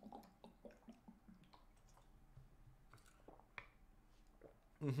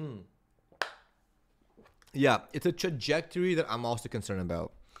 Yeah, it's a trajectory that I'm also concerned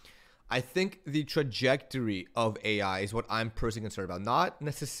about. I think the trajectory of AI is what I'm personally concerned about. Not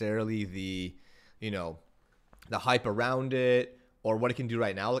necessarily the, the hype around it or what it can do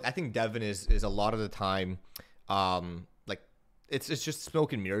right now. Like, I think Devin is a lot of the time, like, it's just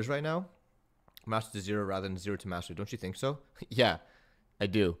smoke and mirrors right now. Master to zero rather than zero to master. Don't you think so? Yeah, I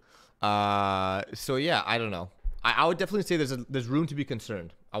do. So yeah, I don't know. I would definitely say there's room to be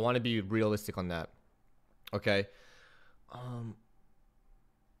concerned. I want to be realistic on that. Okay.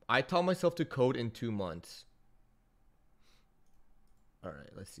 I taught myself to code in 2 months.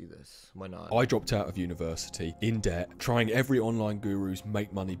 Let's see this. Why not? I dropped out of university in debt, trying every online guru's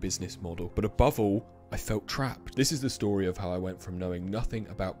make money business model, but above all, I felt trapped. This is the story of how I went from knowing nothing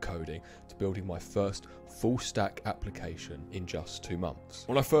about coding to building my first full stack application in just 2 months.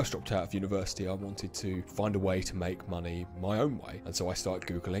 When I first dropped out of university, I wanted to find a way to make money my own way. And so I started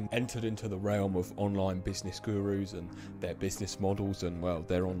Googling, entered into the realm of online business gurus and their business models and, well,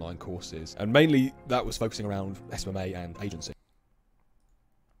 their online courses. And mainly that was focusing around SMMA and agency.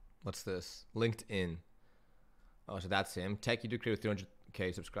 What's this? LinkedIn. Oh, so that's him. Tech YouTube creator with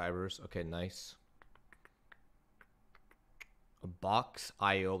 300K subscribers. Okay, nice.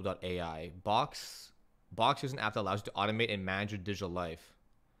 Box.io.ai. Box is an app that allows you to automate and manage your digital life.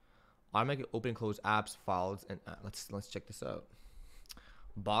 Automatically open and close apps, files, and let's check this out.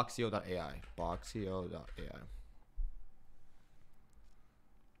 Boxio.ai. Boxio.ai.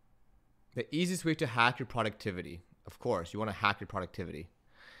 The easiest way to hack your productivity. Of course, you want to hack your productivity.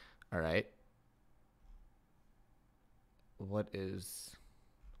 All right. What is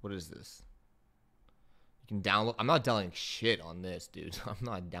this? You can download. I'm not downloading shit on this, dude. I'm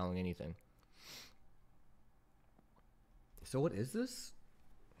not downloading anything. So what is this?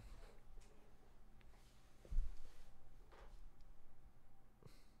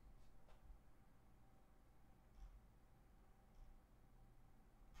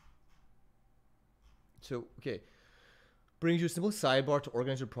 So, okay. Brings you a simple sidebar to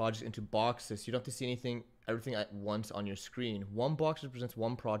organize your projects into boxes. You don't have to see everything at once on your screen. One box represents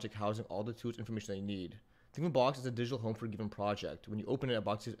one project housing all the tools and information that you need. Think of a box as a digital home for a given project. When you open it, a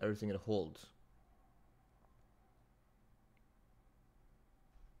box is everything it holds.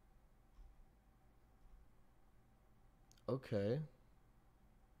 Okay.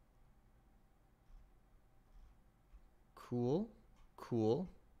 Cool. Cool.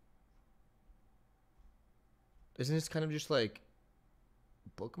 Isn't this kind of just like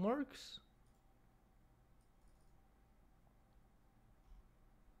bookmarks?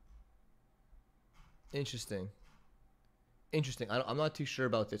 Interesting. I'm not too sure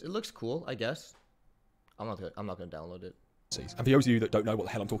about this. It looks cool, I guess. I'm not gonna download it. And for those of you that don't know what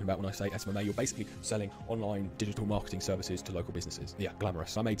the hell I'm talking about when I say SMMA, you're basically selling online digital marketing services to local businesses. Yeah,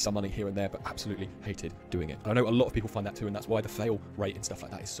 glamorous. I made some money here and there, but absolutely hated doing it. And I know a lot of people find that too, and that's why the fail rate and stuff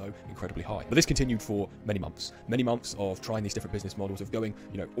like that is so incredibly high. But this continued for many months of trying these different business models, of going,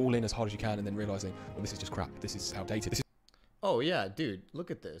 all in as hard as you can, and then realizing, well, this is just crap. This is outdated. Oh yeah, dude,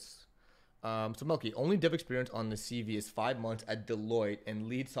 look at this. So Melky, only dev experience on the CV is 5 months at Deloitte and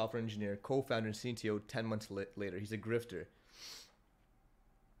lead software engineer, co-founder and CTO 10 months later. He's a grifter.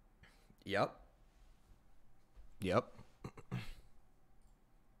 Yep.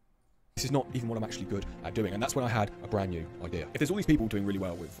 This is not even what I'm actually good at doing. And that's when I had a brand new idea. If there's all these people doing really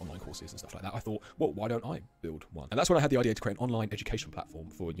well with online courses and stuff like that, I thought, well, why don't I build one? And that's when I had the idea to create an online education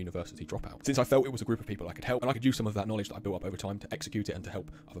platform for university dropouts. Since I felt it was a group of people I could help, and I could use some of that knowledge that I built up over time to execute it and to help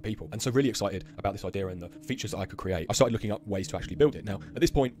other people. And so really excited about this idea and the features that I could create, I started looking up ways to actually build it. Now, at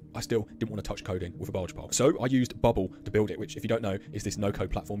this point, I still didn't want to touch coding with a barge pole. So I used Bubble to build it, which, if you don't know, is this no-code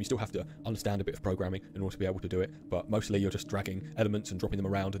platform. You still have to understand a bit of programming in order to be able to do it, but mostly you're just dragging elements and dropping them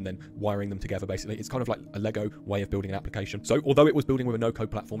around and then wiring them together, basically. It's kind of like a Lego way of building an application. So although it was building with a no-code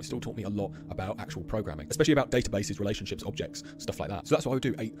platform, it still taught me a lot about actual programming, especially about databases, relationships, objects, stuff like that. So that's what I would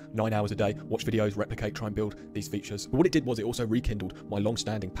do, 8-9 hours a day, watch videos, replicate, try and build these features. But what it did was it also rekindled my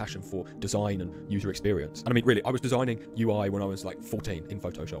long-standing passion for design and user experience. And I mean, really, I was designing UI when I was like 14 in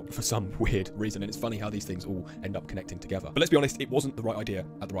Photoshop for some weird reason. And it's funny how these things all end up connecting together. But let's be honest, it wasn't the right idea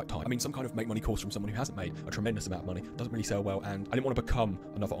at the right time. I mean, some kind of make money course from someone who hasn't made a tremendous amount of money, doesn't really sell well, and I didn't want to become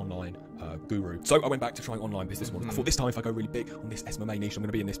another online guru. So I went back to trying online business models. I thought this time if I go really big on this SMMA niche, I'm going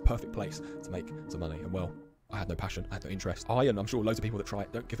to be in this perfect place to make some money. And well, I had no passion, I had no interest. And I'm sure loads of people that try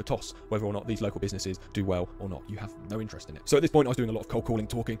it don't give a toss whether or not these local businesses do well or not. You have no interest in it. So at this point, I was doing a lot of cold calling,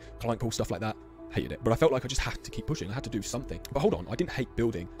 talking, client call, stuff like that. Hated it, but I felt like I just had to keep pushing. I had to do something. But hold on, I didn't hate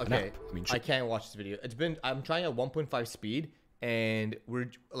building an app. I mean, I can't watch this video. I'm trying at 1.5 speed, and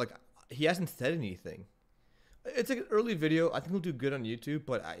we're like, he hasn't said anything. It's like an early video. I think he'll do good on YouTube,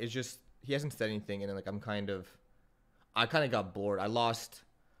 but it's just he hasn't said anything, and then like I kind of got bored. I lost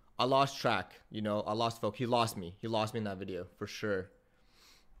track. I lost focus. He lost me in that video for sure.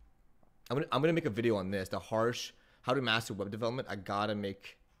 I'm gonna make a video on this. How to master web development. I gotta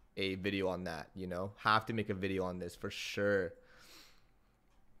make a video on that. Have to make a video on this for sure.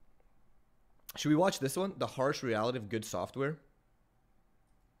 Should we watch this one? The harsh reality of good software.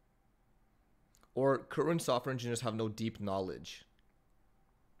 Or current software engineers have no deep knowledge.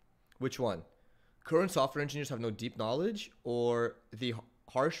 Which one? Current software engineers have no deep knowledge, or the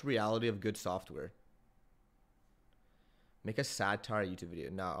harsh reality of good software? Make a satire YouTube video.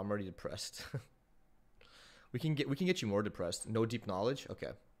 Nah, I'm already depressed. we can get you more depressed. No deep knowledge. Okay,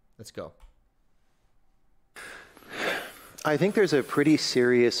 let's go. I think there's a pretty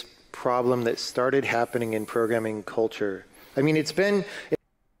serious problem that started happening in programming culture. I mean, it's been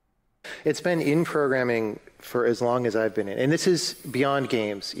in programming for as long as I've been in, and this is beyond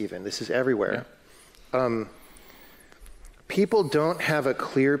games even. This is everywhere. Yeah. People don't have a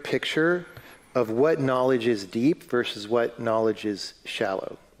clear picture of what knowledge is deep versus what knowledge is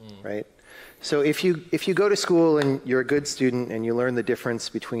shallow, right? So if you go to school and you're a good student and you learn the difference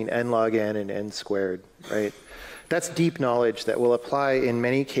between n log n and n squared, right? That's deep knowledge that will apply in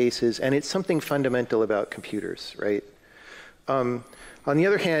many cases, and it's something fundamental about computers, right? On the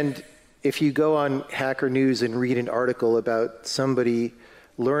other hand, if you go on Hacker News and read an article about somebody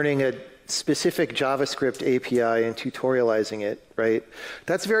learning a specific JavaScript API and tutorializing it, right?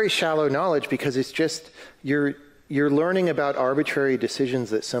 That's very shallow knowledge because it's just you're learning about arbitrary decisions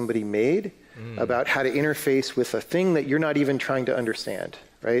that somebody made about how to interface with a thing that you're not even trying to understand,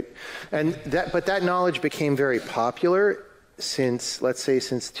 right? And but that knowledge became very popular since, let's say,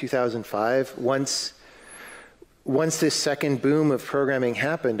 since 2005. Once this second boom of programming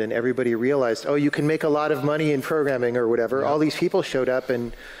happened and everybody realized, oh, you can make a lot of money in programming or whatever, all these people showed up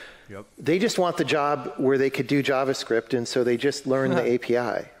and they just want the job where they could do JavaScript, and so they just learn the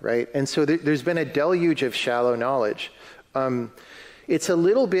API, right? And so there's been a deluge of shallow knowledge. It's a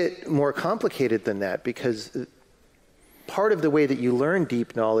little bit more complicated than that because part of the way that you learn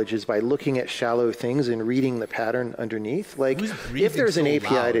deep knowledge is by looking at shallow things and reading the pattern underneath. Like, if there's an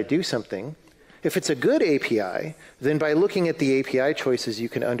API to do something, if it's a good API, then by looking at the API choices, you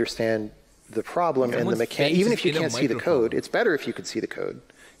can understand the problem and the mechanics. Even if you can't see the code, it's better if you could see the code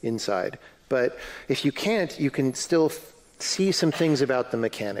inside. But if you can't, you can still see some things about the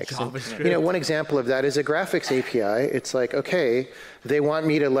mechanics. And, you know, one example of that is a graphics API. It's like, okay, they want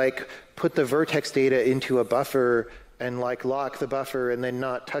me to like put the vertex data into a buffer and like lock the buffer and then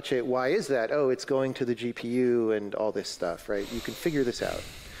not touch it. Why is that? Oh, it's going to the GPU and all this stuff, right? You can figure this out.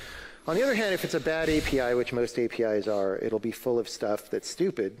 On the other hand, if it's a bad API, which most APIs are, it'll be full of stuff that's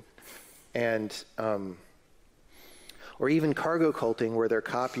stupid. And or even cargo culting where they're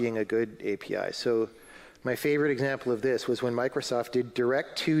copying a good API. So my favorite example of this was when Microsoft did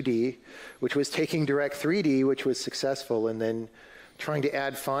Direct 2D, which was taking Direct 3D, which was successful, and then trying to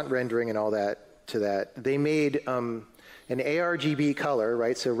add font rendering and all that to that. They made an ARGB color,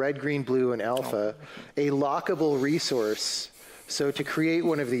 right? So red, green, blue, and alpha, a lockable resource. So to create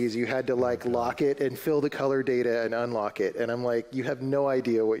one of these, you had to like lock it and fill the color data and unlock it. And I'm like, you have no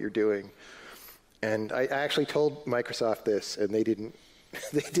idea what you're doing. And I actually told Microsoft this, and they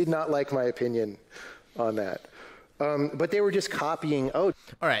did not like my opinion on that. But they were just copying. Oh,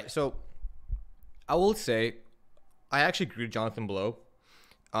 all right. So I will say, I actually agree with Jonathan Blow.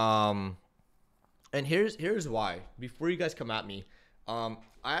 And here's why. Before you guys come at me, I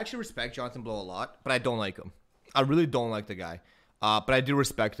actually respect Jonathan Blow a lot, but I don't like him. I really don't like the guy. But I do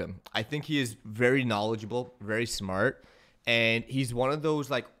respect him. I think he is very knowledgeable, very smart. And he's one of those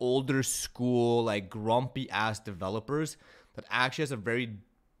like older school, like grumpy ass developers that actually has a very,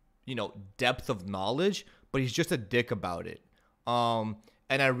 you know, depth of knowledge, but he's just a dick about it. And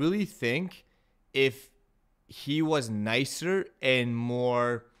I really think if he was nicer and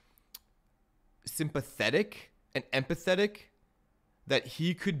more sympathetic and empathetic, that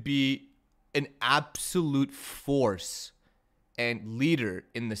he could be an absolute force and leader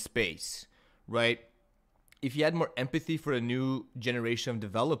in the space, right? If he had more empathy for a new generation of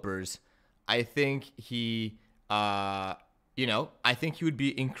developers, I think he, I think he would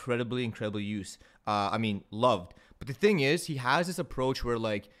be incredibly loved. But the thing is, he has this approach where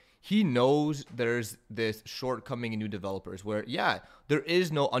like, he knows there's this shortcoming in new developers where, yeah, there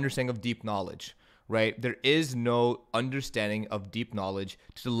is no understanding of deep knowledge, right? There is no understanding of deep knowledge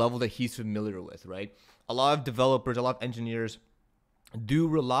to the level that he's familiar with, right? A lot of developers, a lot of engineers do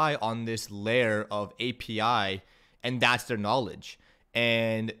rely on this layer of API, and that's their knowledge.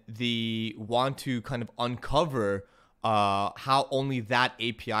 And they want to kind of uncover how only that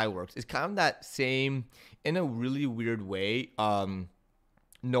API works. It's kind of that same, in a really weird way,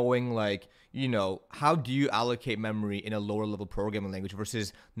 knowing like, you know, how do you allocate memory in a lower level programming language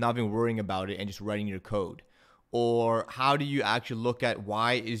versus not even worrying about it and just writing your code? Or how do you actually look at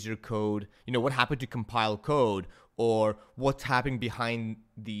why is your code, you know, what happened to compile code, or what's happening behind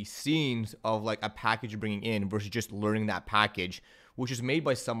the scenes of like a package you're bringing in versus just learning that package, which is made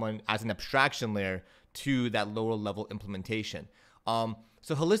by someone as an abstraction layer to that lower level implementation.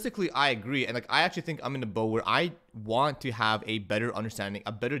 So holistically, I agree. And like, I actually think I'm in a boat where I want to have a better understanding,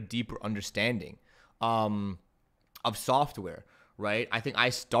 a better, deeper understanding. software, right? I think I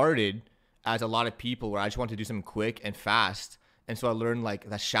started as a lot of people where I just wanted to do something quick and fast. And so I learned like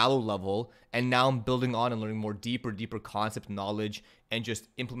that shallow level, and now I'm building on and learning more deeper concept knowledge and just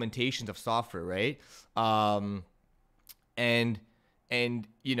implementations of software, right? And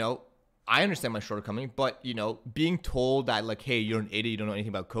you know, I understand my shortcoming, but you know, being told that like, hey, you're an idiot, you don't know anything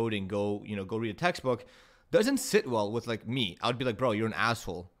about coding, go read a textbook, doesn't sit well with like me. I would be like, bro, you're an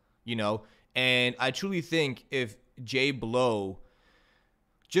asshole, you know? And I truly think if Jay Blow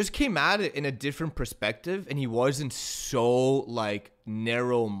just came at it in a different perspective and he wasn't so like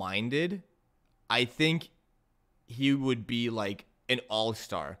narrow-minded, I think he would be like an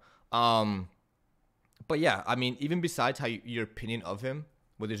all-star. But yeah, I mean, even besides how your opinion of him,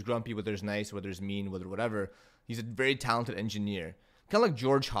 whether he's grumpy, whether he's nice, whether he's mean, whether whatever, he's a very talented engineer. Kind of like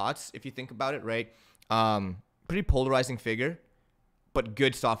George Hotz, if you think about it, right? Pretty polarizing figure, but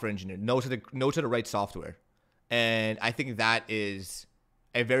good software engineer, knows how to write software. And I think that is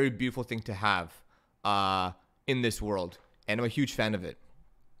a very beautiful thing to have in this world. And I'm a huge fan of it.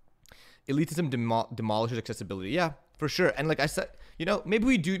 Elitism demolishes accessibility. Yeah, for sure. And like I said, you know,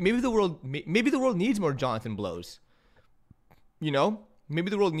 maybe the world needs more Jonathan Blows. You know, maybe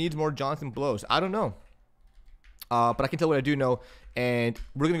the world needs more Jonathan Blows. I don't know. But I can tell what I do know. And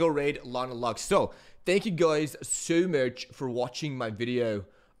we're going to go raid Lana Lux. So thank you guys so much for watching my video.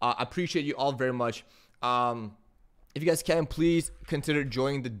 I appreciate you all very much. If you guys can, please consider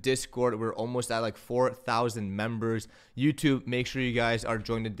joining the Discord. We're almost at like 4,000 members. YouTube, make sure you guys are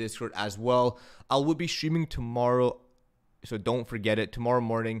joining the Discord as well. I will be streaming tomorrow, so don't forget it. Tomorrow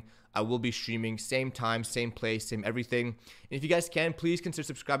morning, I will be streaming. Same time, same place, same everything. And if you guys can, please consider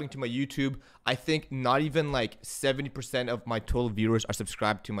subscribing to my YouTube. I think not even like 70% of my total viewers are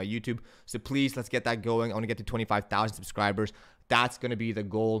subscribed to my YouTube. So please, let's get that going. I want to get to 25,000 subscribers. That's going to be the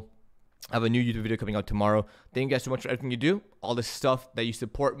goal. I have a new YouTube video coming out tomorrow. Thank you guys so much for everything you do, all the stuff that you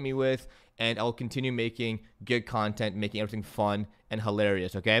support me with, and I will continue making good content, making everything fun and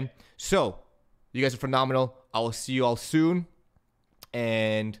hilarious, okay? So, you guys are phenomenal. I will see you all soon.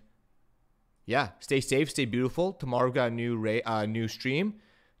 And yeah, stay safe, stay beautiful. Tomorrow we've got a new stream,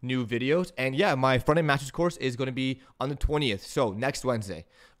 new videos. And yeah, my front-end masters course is going to be on the 20th. So, next Wednesday.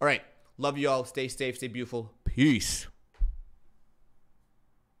 All right. Love you all. Stay safe, stay beautiful. Peace.